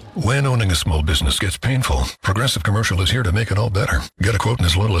 Attaboy. When owning a small business gets painful, Progressive Commercial is here to make it all better. Get a quote in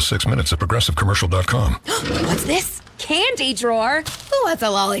as little as 6 minutes at progressivecommercial.com. What's this? Candy drawer? Who wants a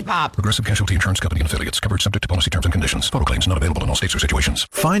lollipop? Progressive Casualty Insurance Company and affiliates. Covered subject to policy terms and conditions. Photo claims not available in all states or situations.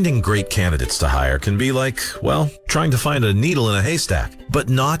 Finding great candidates to hire can be like, well, trying to find a needle in a haystack. But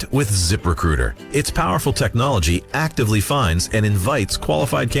not with ZipRecruiter. Its powerful technology actively finds and invites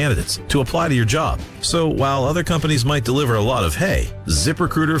qualified candidates to apply to your job. So while other companies might deliver a lot of hay,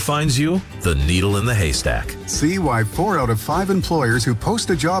 ZipRecruiter finds you the needle in the haystack. See why 4 out of 5 employers who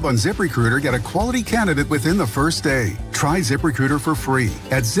post a job on ZipRecruiter get a quality candidate within the first day. Try ZipRecruiter for free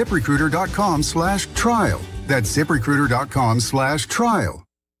at ZipRecruiter.com/trial. That's ZipRecruiter.com/trial.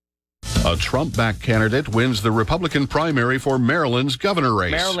 A Trump-backed candidate wins the Republican primary for Maryland's governor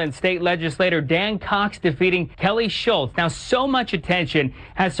race. Maryland state legislator Dan Cox defeating Kelly Schultz. Now, so much attention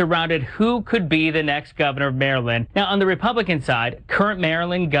has surrounded who could be the next governor of Maryland. Now, on the Republican side, current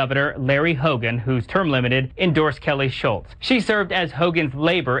Maryland Governor Larry Hogan, who's term limited, endorsed Kelly Schultz. She served as Hogan's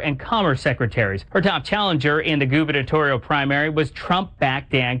Labor and Commerce secretaries. Her top challenger in the gubernatorial primary was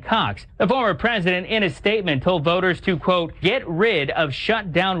Trump-backed Dan Cox. The former president, in a statement, told voters to, quote, get rid of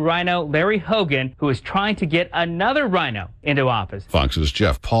shut-down rhino Larry Hogan, who is trying to get another rhino into office. Fox's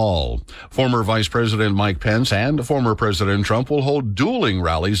Jeff Paul. Former Vice President Mike Pence and former President Trump will hold dueling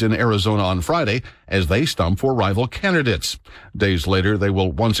rallies in Arizona on Friday as they stump for rival candidates. Days later, they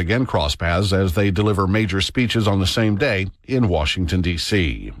will once again cross paths as they deliver major speeches on the same day in Washington,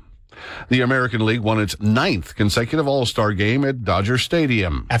 D.C. The American League won its 9th consecutive All-Star game at Dodger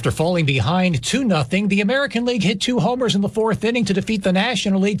Stadium. After falling behind 2-0, the American League hit 2 homers in the 4th inning to defeat the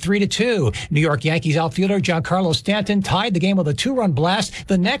National League 3-2. New York Yankees outfielder Giancarlo Stanton tied the game with a 2-run blast.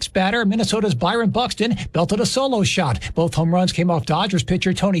 The next batter, Minnesota's Byron Buxton, belted a solo shot. Both home runs came off Dodgers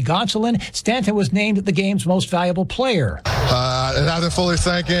pitcher Tony Gonsolin. Stanton was named the game's most valuable player. It hasn't fully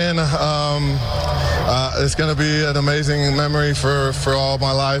sank in. It's going to be an amazing memory for all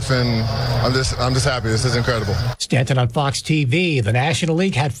my life, and I'm just happy. This is incredible. Stanton on Fox TV. The National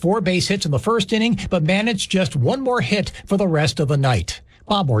League had 4 base hits in the first inning, but managed just 1 more hit for the rest of the night.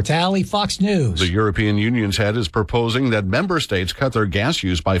 Bob Mortale, Fox News. The European Union's head is proposing that member states cut their gas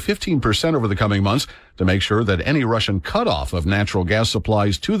use by 15% over the coming months to make sure that any Russian cutoff of natural gas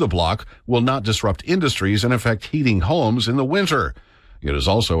supplies to the bloc will not disrupt industries and affect heating homes in the winter. It has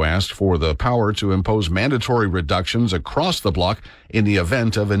also asked for the power to impose mandatory reductions across the bloc in the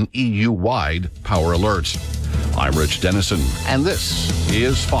event of an EU-wide power alert. I'm Rich Dennison, and this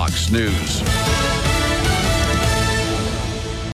is Fox News.